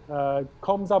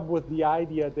 comes up with the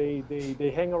idea.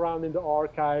 They hang around in the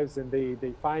archives, and they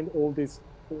find all these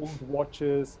old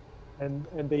watches, and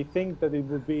they think that it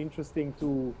would be interesting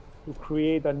to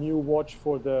create a new watch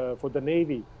for the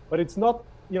Navy. But it's not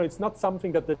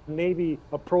something that the Navy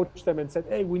approached them and said,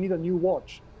 "Hey, we need a new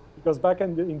watch," because back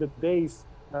in the days,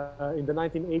 in the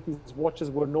 1980s, watches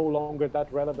were no longer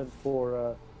that relevant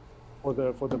for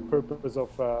the purpose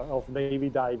of Navy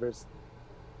divers.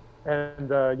 And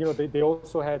they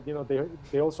also had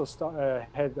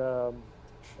had I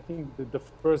think the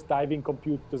first diving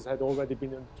computers had already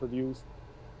been introduced.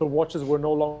 The watches were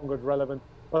no longer relevant.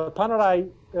 But Panerai,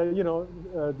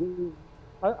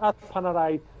 at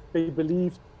Panerai, they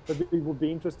believed that it would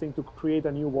be interesting to create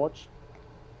a new watch,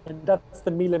 and that's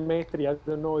the Millimetri. I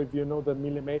don't know if you know the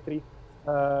Millimetri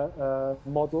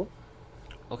model.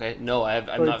 Okay, no,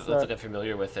 I'm not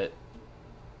familiar with it.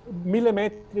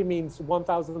 Millimetri means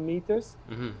 1,000 meters,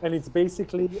 and it's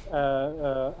basically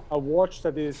a watch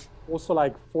that is also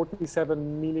like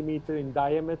 47 millimeter in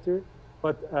diameter,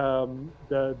 but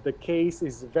the case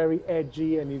is very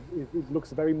edgy, and it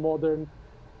looks very modern.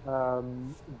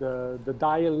 The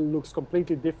dial looks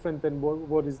completely different than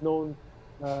what is known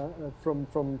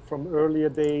from earlier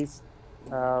days.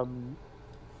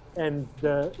 And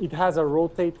it has a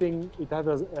rotating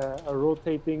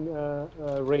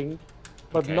ring,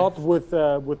 but not with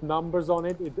numbers on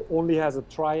it. It only has a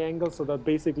triangle, so that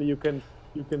basically you can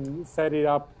set it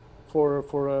up for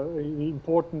an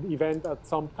important event at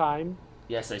some time.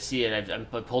 Yes, I see it. I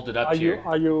pulled it up here.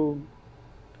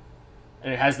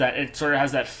 And it sort of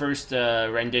has that first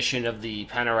rendition of the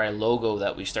Panerai logo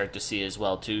that we start to see as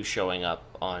well too, showing up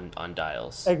on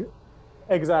dials.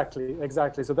 Exactly.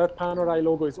 So that Panerai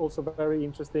logo is also very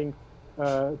interesting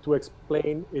to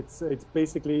explain. It's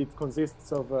basically, it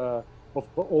consists of an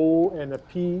O and a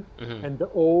P, and the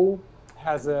O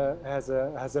has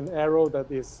an arrow that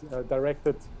is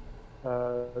directed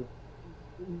to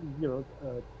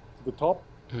the top,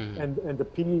 and the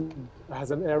P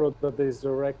has an arrow that is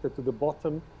directed to the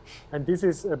bottom. And this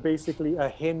is basically a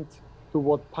hint to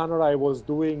what Panerai was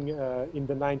doing in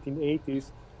the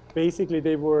 1980s. Basically,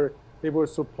 they were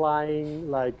supplying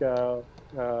like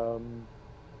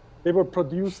they were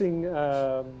producing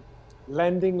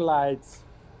landing lights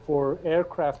for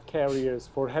aircraft carriers,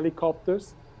 for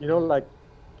helicopters. You know, like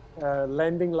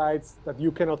landing lights that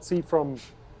you cannot see from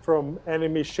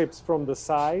enemy ships from the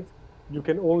side. You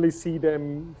can only see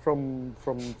them from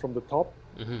the top,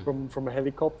 from a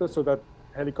helicopter, so that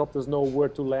helicopters know where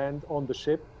to land on the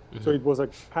ship. So it was a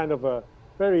kind of a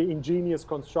very ingenious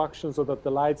construction, so that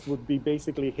the lights would be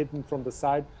basically hidden from the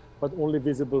side, but only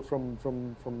visible from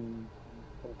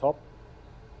top.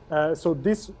 So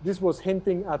this was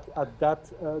hinting at that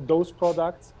those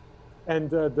products.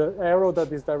 And the arrow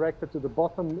that is directed to the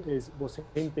bottom was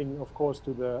hinting, of course,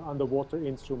 to the underwater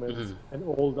instruments and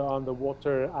all the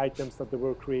underwater items that they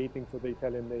were creating for the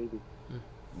Italian Navy.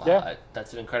 Wow, yeah,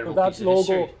 that's an incredible piece of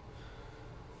history.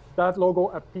 That logo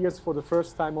appears for the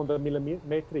first time on the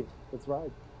Millimetri. That's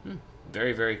right.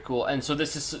 Very, very cool. And so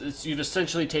this is, you've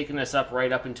essentially taken us up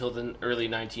right up until the early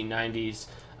 1990s,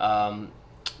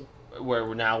 where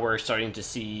we're starting to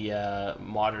see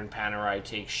modern Panerai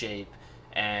take shape,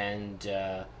 and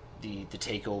the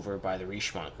takeover by the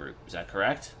Richemont Group. Is that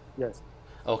correct? Yes.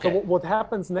 Okay. So what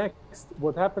happens next?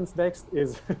 What happens next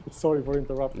is sorry for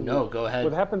interrupting. No, go ahead.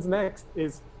 What happens next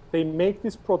is they make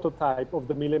this prototype of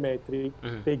the Millimetri.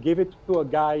 They give it to a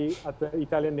guy at the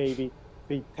Italian Navy.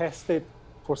 They test it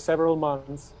for several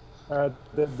months.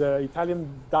 The Italian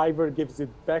diver gives it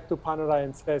back to Panerai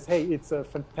and says, "Hey, it's a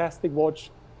fantastic watch.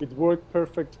 It worked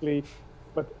perfectly."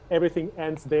 But everything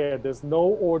ends there. There's no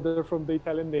order from the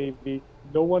Italian Navy.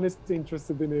 No one is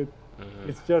interested in it.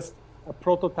 It's just a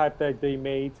prototype that they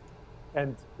made,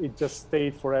 and it just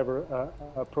stayed forever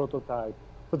a prototype.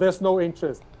 So there's no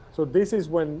interest. So this is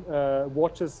when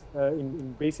watches,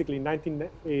 in basically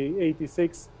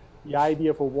 1986, the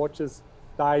idea for watches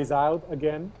dies out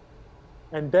again.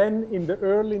 And then in the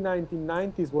early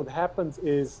 1990s, what happens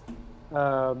is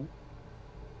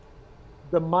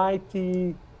the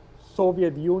mighty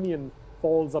Soviet Union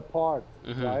falls apart,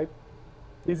 right?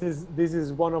 This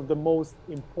is one of the most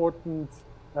important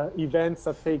events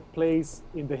that take place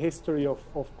in the history of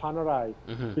Panerai,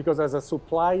 because as a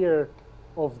supplier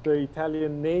of the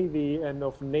Italian Navy and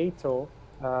of NATO,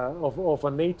 of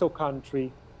a NATO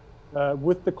country,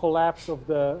 with the collapse of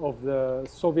the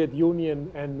Soviet Union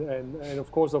and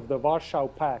of course of the Warsaw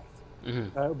Pact,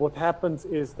 what happens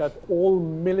is that all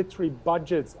military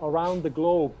budgets around the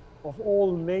globe of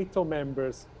all NATO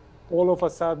members, all of a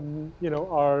sudden,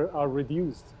 are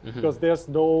reduced because there's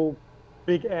no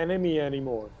big enemy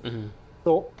anymore.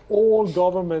 So all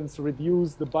governments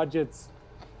reduce the budgets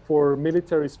for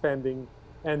military spending,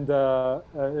 and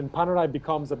Panerai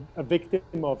becomes a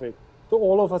victim of it. So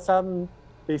all of a sudden,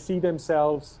 they see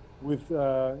themselves with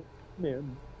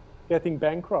getting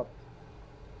bankrupt,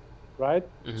 right?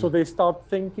 So they start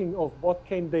thinking of what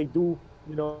can they do,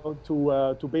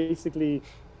 to basically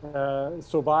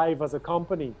survive as a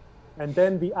company. And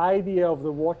then the idea of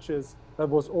the watches that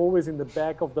was always in the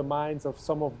back of the minds of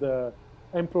some of the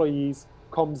employees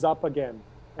comes up again.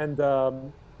 And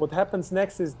what happens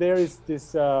next is there's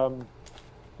this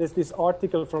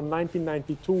article from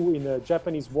 1992 in a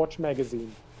Japanese watch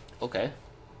magazine. Okay.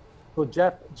 So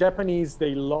Japanese,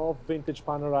 they love vintage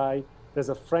Panerai. There's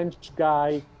a French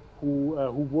guy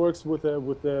who works with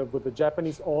a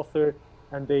Japanese author,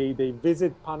 and they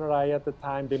visit Panerai at the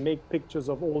time. They make pictures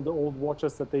of all the old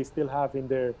watches that they still have in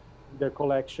their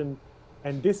collection.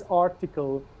 And this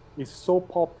article is so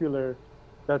popular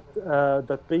that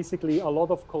basically a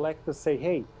lot of collectors say,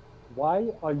 "Hey,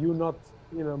 why are you not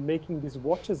making these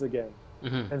watches again?"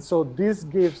 And so this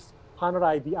gives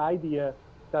Panerai the idea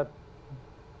that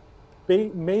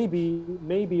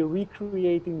maybe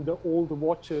recreating the old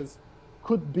watches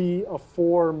could be a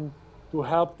form to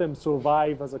help them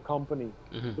survive as a company.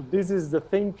 So this is the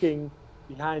thinking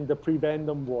behind the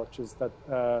Privendum watches that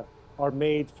are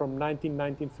made from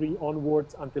 1993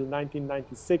 onwards until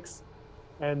 1996.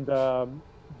 And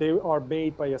they are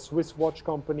made by a Swiss watch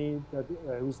company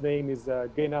whose name is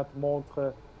Guénat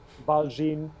Montre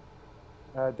Valgine.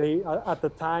 At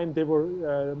the time, they were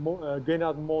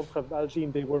Guénat Montre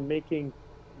Valgine. They were making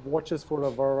watches for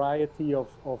a variety of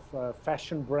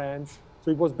fashion brands. So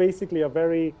it was basically a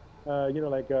very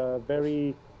like a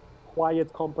very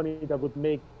quiet company that would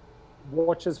make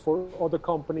watches for other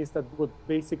companies that would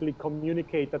basically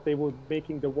communicate that they were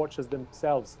making the watches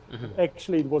themselves.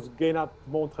 Actually, it was Guénat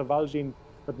Montre Valgine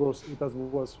that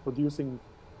was producing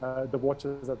the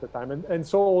watches at the time, and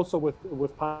so also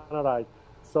with Panerai.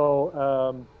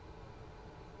 So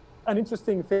an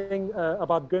interesting thing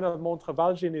about Gernot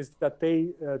Montrevagin is that they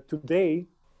today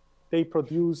they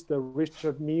produce the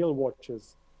Richard Mille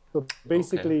watches. So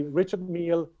basically, Richard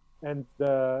Mille and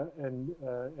the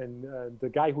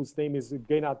guy whose name is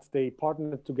Gennat, they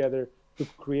partnered together to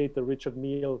create the Richard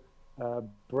Mille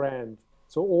brand.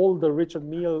 So all the Richard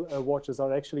Mille watches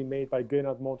are actually made by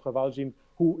Gernot Montrevagin,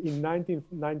 who in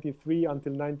 1993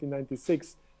 until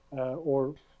 1996,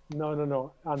 until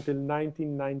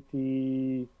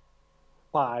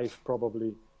 1995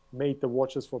 probably, made the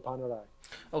watches for Panerai.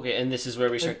 Okay, and this is where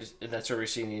that's where we're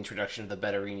seeing the introduction of the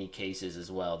Betterini cases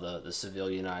as well, the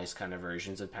civilianized kind of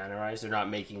versions of Panerais. They're not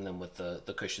making them with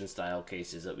the cushion style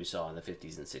cases that we saw in the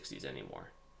 50s and 60s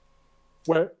anymore.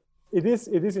 Well, it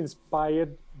is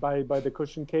inspired by the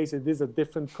cushion case. It is a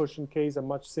different cushion case, a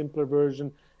much simpler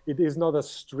version. It is not as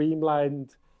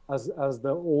streamlined as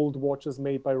the old watches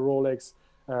made by Rolex.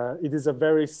 It is a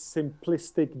very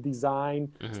simplistic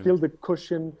design, still the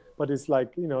cushion, but it's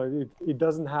like, it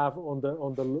doesn't have on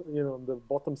the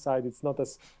bottom side, it's not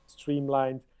as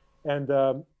streamlined.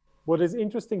 And what is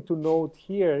interesting to note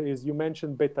here is you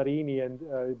mentioned Bettarini, and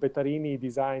Bettarini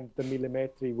designed the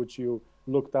Millimetri, which you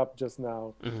looked up just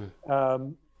now.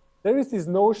 There is this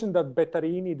notion that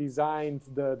Bettarini designed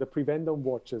the Privendum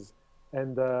watches,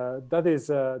 and that is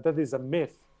a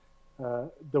myth.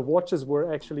 The watches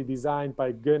were actually designed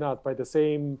by Gernot, by the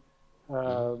same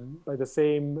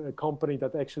company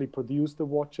that actually produced the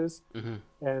watches.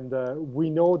 And we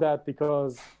know that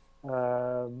because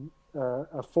a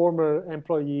former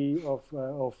employee of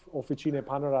Officine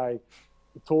Panerai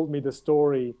told me the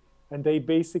story, and they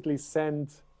basically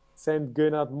sent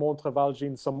Gernot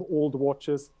Montrevagin some old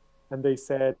watches, and they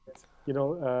said,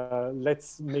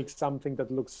 let's make something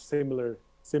that looks similar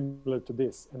to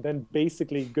this. And then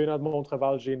basically Gernot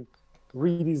Montrevagin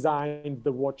redesigned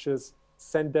the watches,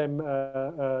 sent them,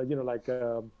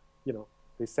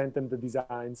 they sent them the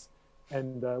designs.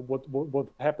 And what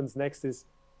happens next is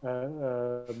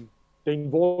the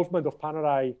involvement of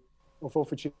Panerai, of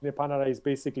Officine Panerai, is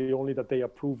basically only that they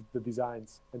approved the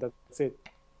designs, and that's it.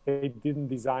 They didn't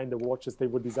design the watches, they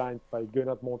were designed by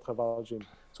Gernot Montrevagin.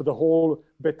 So the whole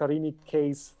Bettarini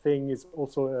case thing is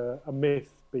also a myth,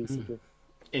 basically.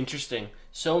 Interesting.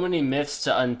 So many myths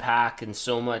to unpack, and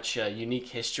so much unique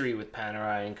history with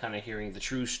Panerai, and kind of hearing the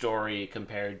true story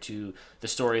compared to the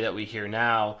story that we hear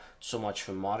now, so much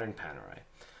from modern Panerai.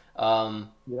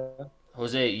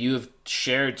 Jose, you have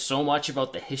shared so much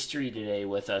about the history today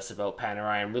with us about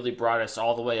Panerai, and really brought us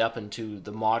all the way up into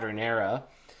the modern era.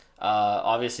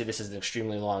 Obviously, this is an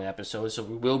extremely long episode, so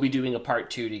we will be doing a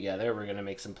part 2 together. We're going to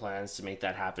make some plans to make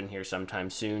that happen here sometime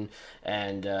soon,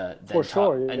 and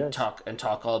then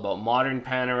talk all about modern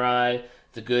Panerai,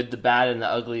 the good, the bad, and the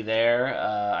ugly there.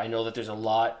 I know that there's a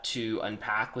lot to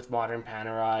unpack with modern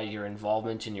Panerai, your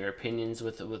involvement and your opinions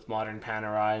with modern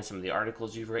Panerai, and some of the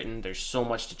articles you've written. There's so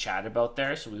much to chat about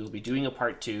there, so we will be doing a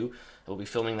part 2. We'll be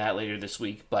filming that later this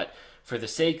week, but for the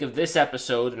sake of this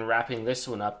episode and wrapping this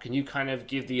one up, can you kind of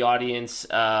give the audience,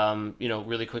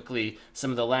 really quickly,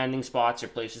 some of the landing spots or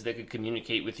places they could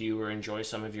communicate with you or enjoy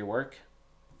some of your work?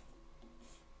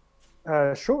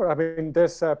 Sure. I mean,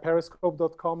 there's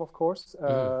periscope.com, of course.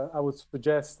 I would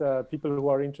suggest people who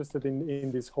are interested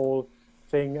in this whole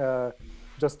thing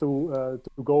just to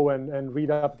go and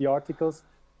read up the articles.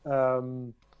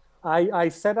 I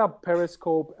set up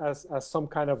Periscope as some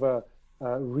kind of a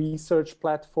research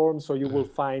platform, so you will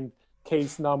find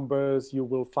case numbers, you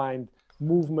will find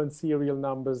movement serial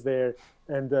numbers there,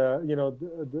 and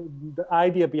the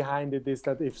idea behind it is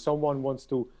that if someone wants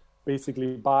to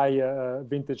basically buy a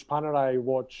vintage Panerai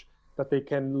watch, that they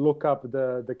can look up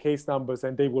the case numbers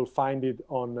and they will find it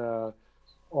on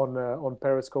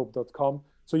periscope.com.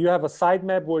 So you have a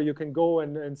sitemap where you can go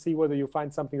and see whether you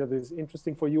find something that is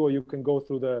interesting for you, or you can go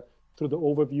through the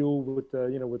overview with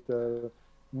the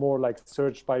more like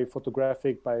search by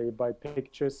photographic, by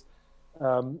pictures.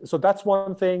 So that's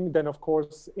one thing. Then of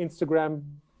course Instagram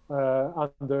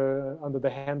under the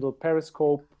handle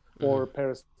Periscope or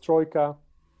Perestroika.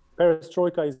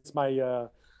 Perestroika is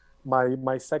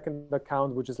my second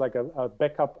account, which is like a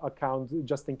backup account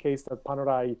just in case that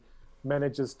Panerai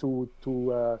manages to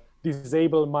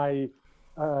disable my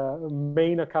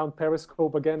main account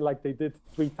Periscope again, like they did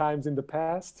 3 times in the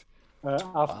past.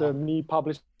 After me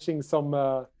publishing some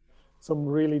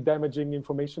really damaging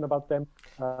information about them.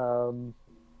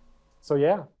 So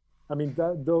yeah, I mean,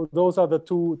 those are the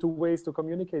two ways to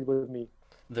communicate with me.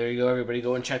 There you go, everybody.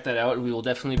 Go and check that out. We will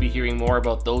definitely be hearing more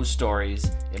about those stories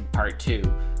in part 2.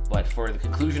 But for the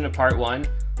conclusion of part 1,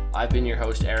 I've been your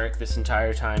host, Eric, this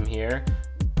entire time here.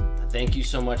 Thank you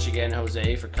so much again,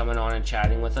 Jose, for coming on and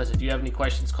chatting with us. If you have any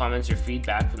questions, comments, or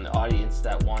feedback from the audience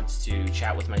that wants to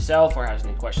chat with myself or has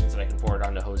any questions that I can forward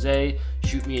on to Jose,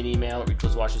 shoot me an email at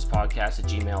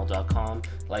ricoswatchespodcast@gmail.com.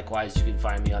 Likewise, you can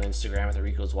find me on Instagram at the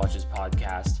Rico's Watches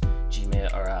Podcast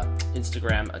Gmail or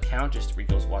Instagram account, just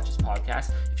Rico's Watches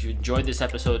Podcast. If you enjoyed this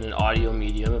episode in audio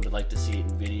medium and would like to see it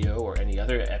in video or any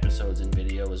other episodes in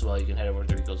video as well, you can head over to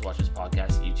the Rico's Watches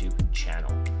Podcast YouTube channel.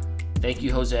 Thank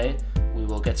you, Jose. We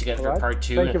will get together for part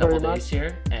 2 in a couple days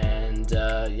here. And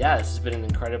yeah, this has been an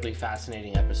incredibly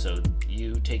fascinating episode.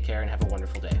 You take care and have a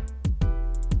wonderful day.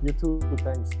 You too.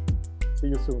 Thanks. See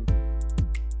you soon.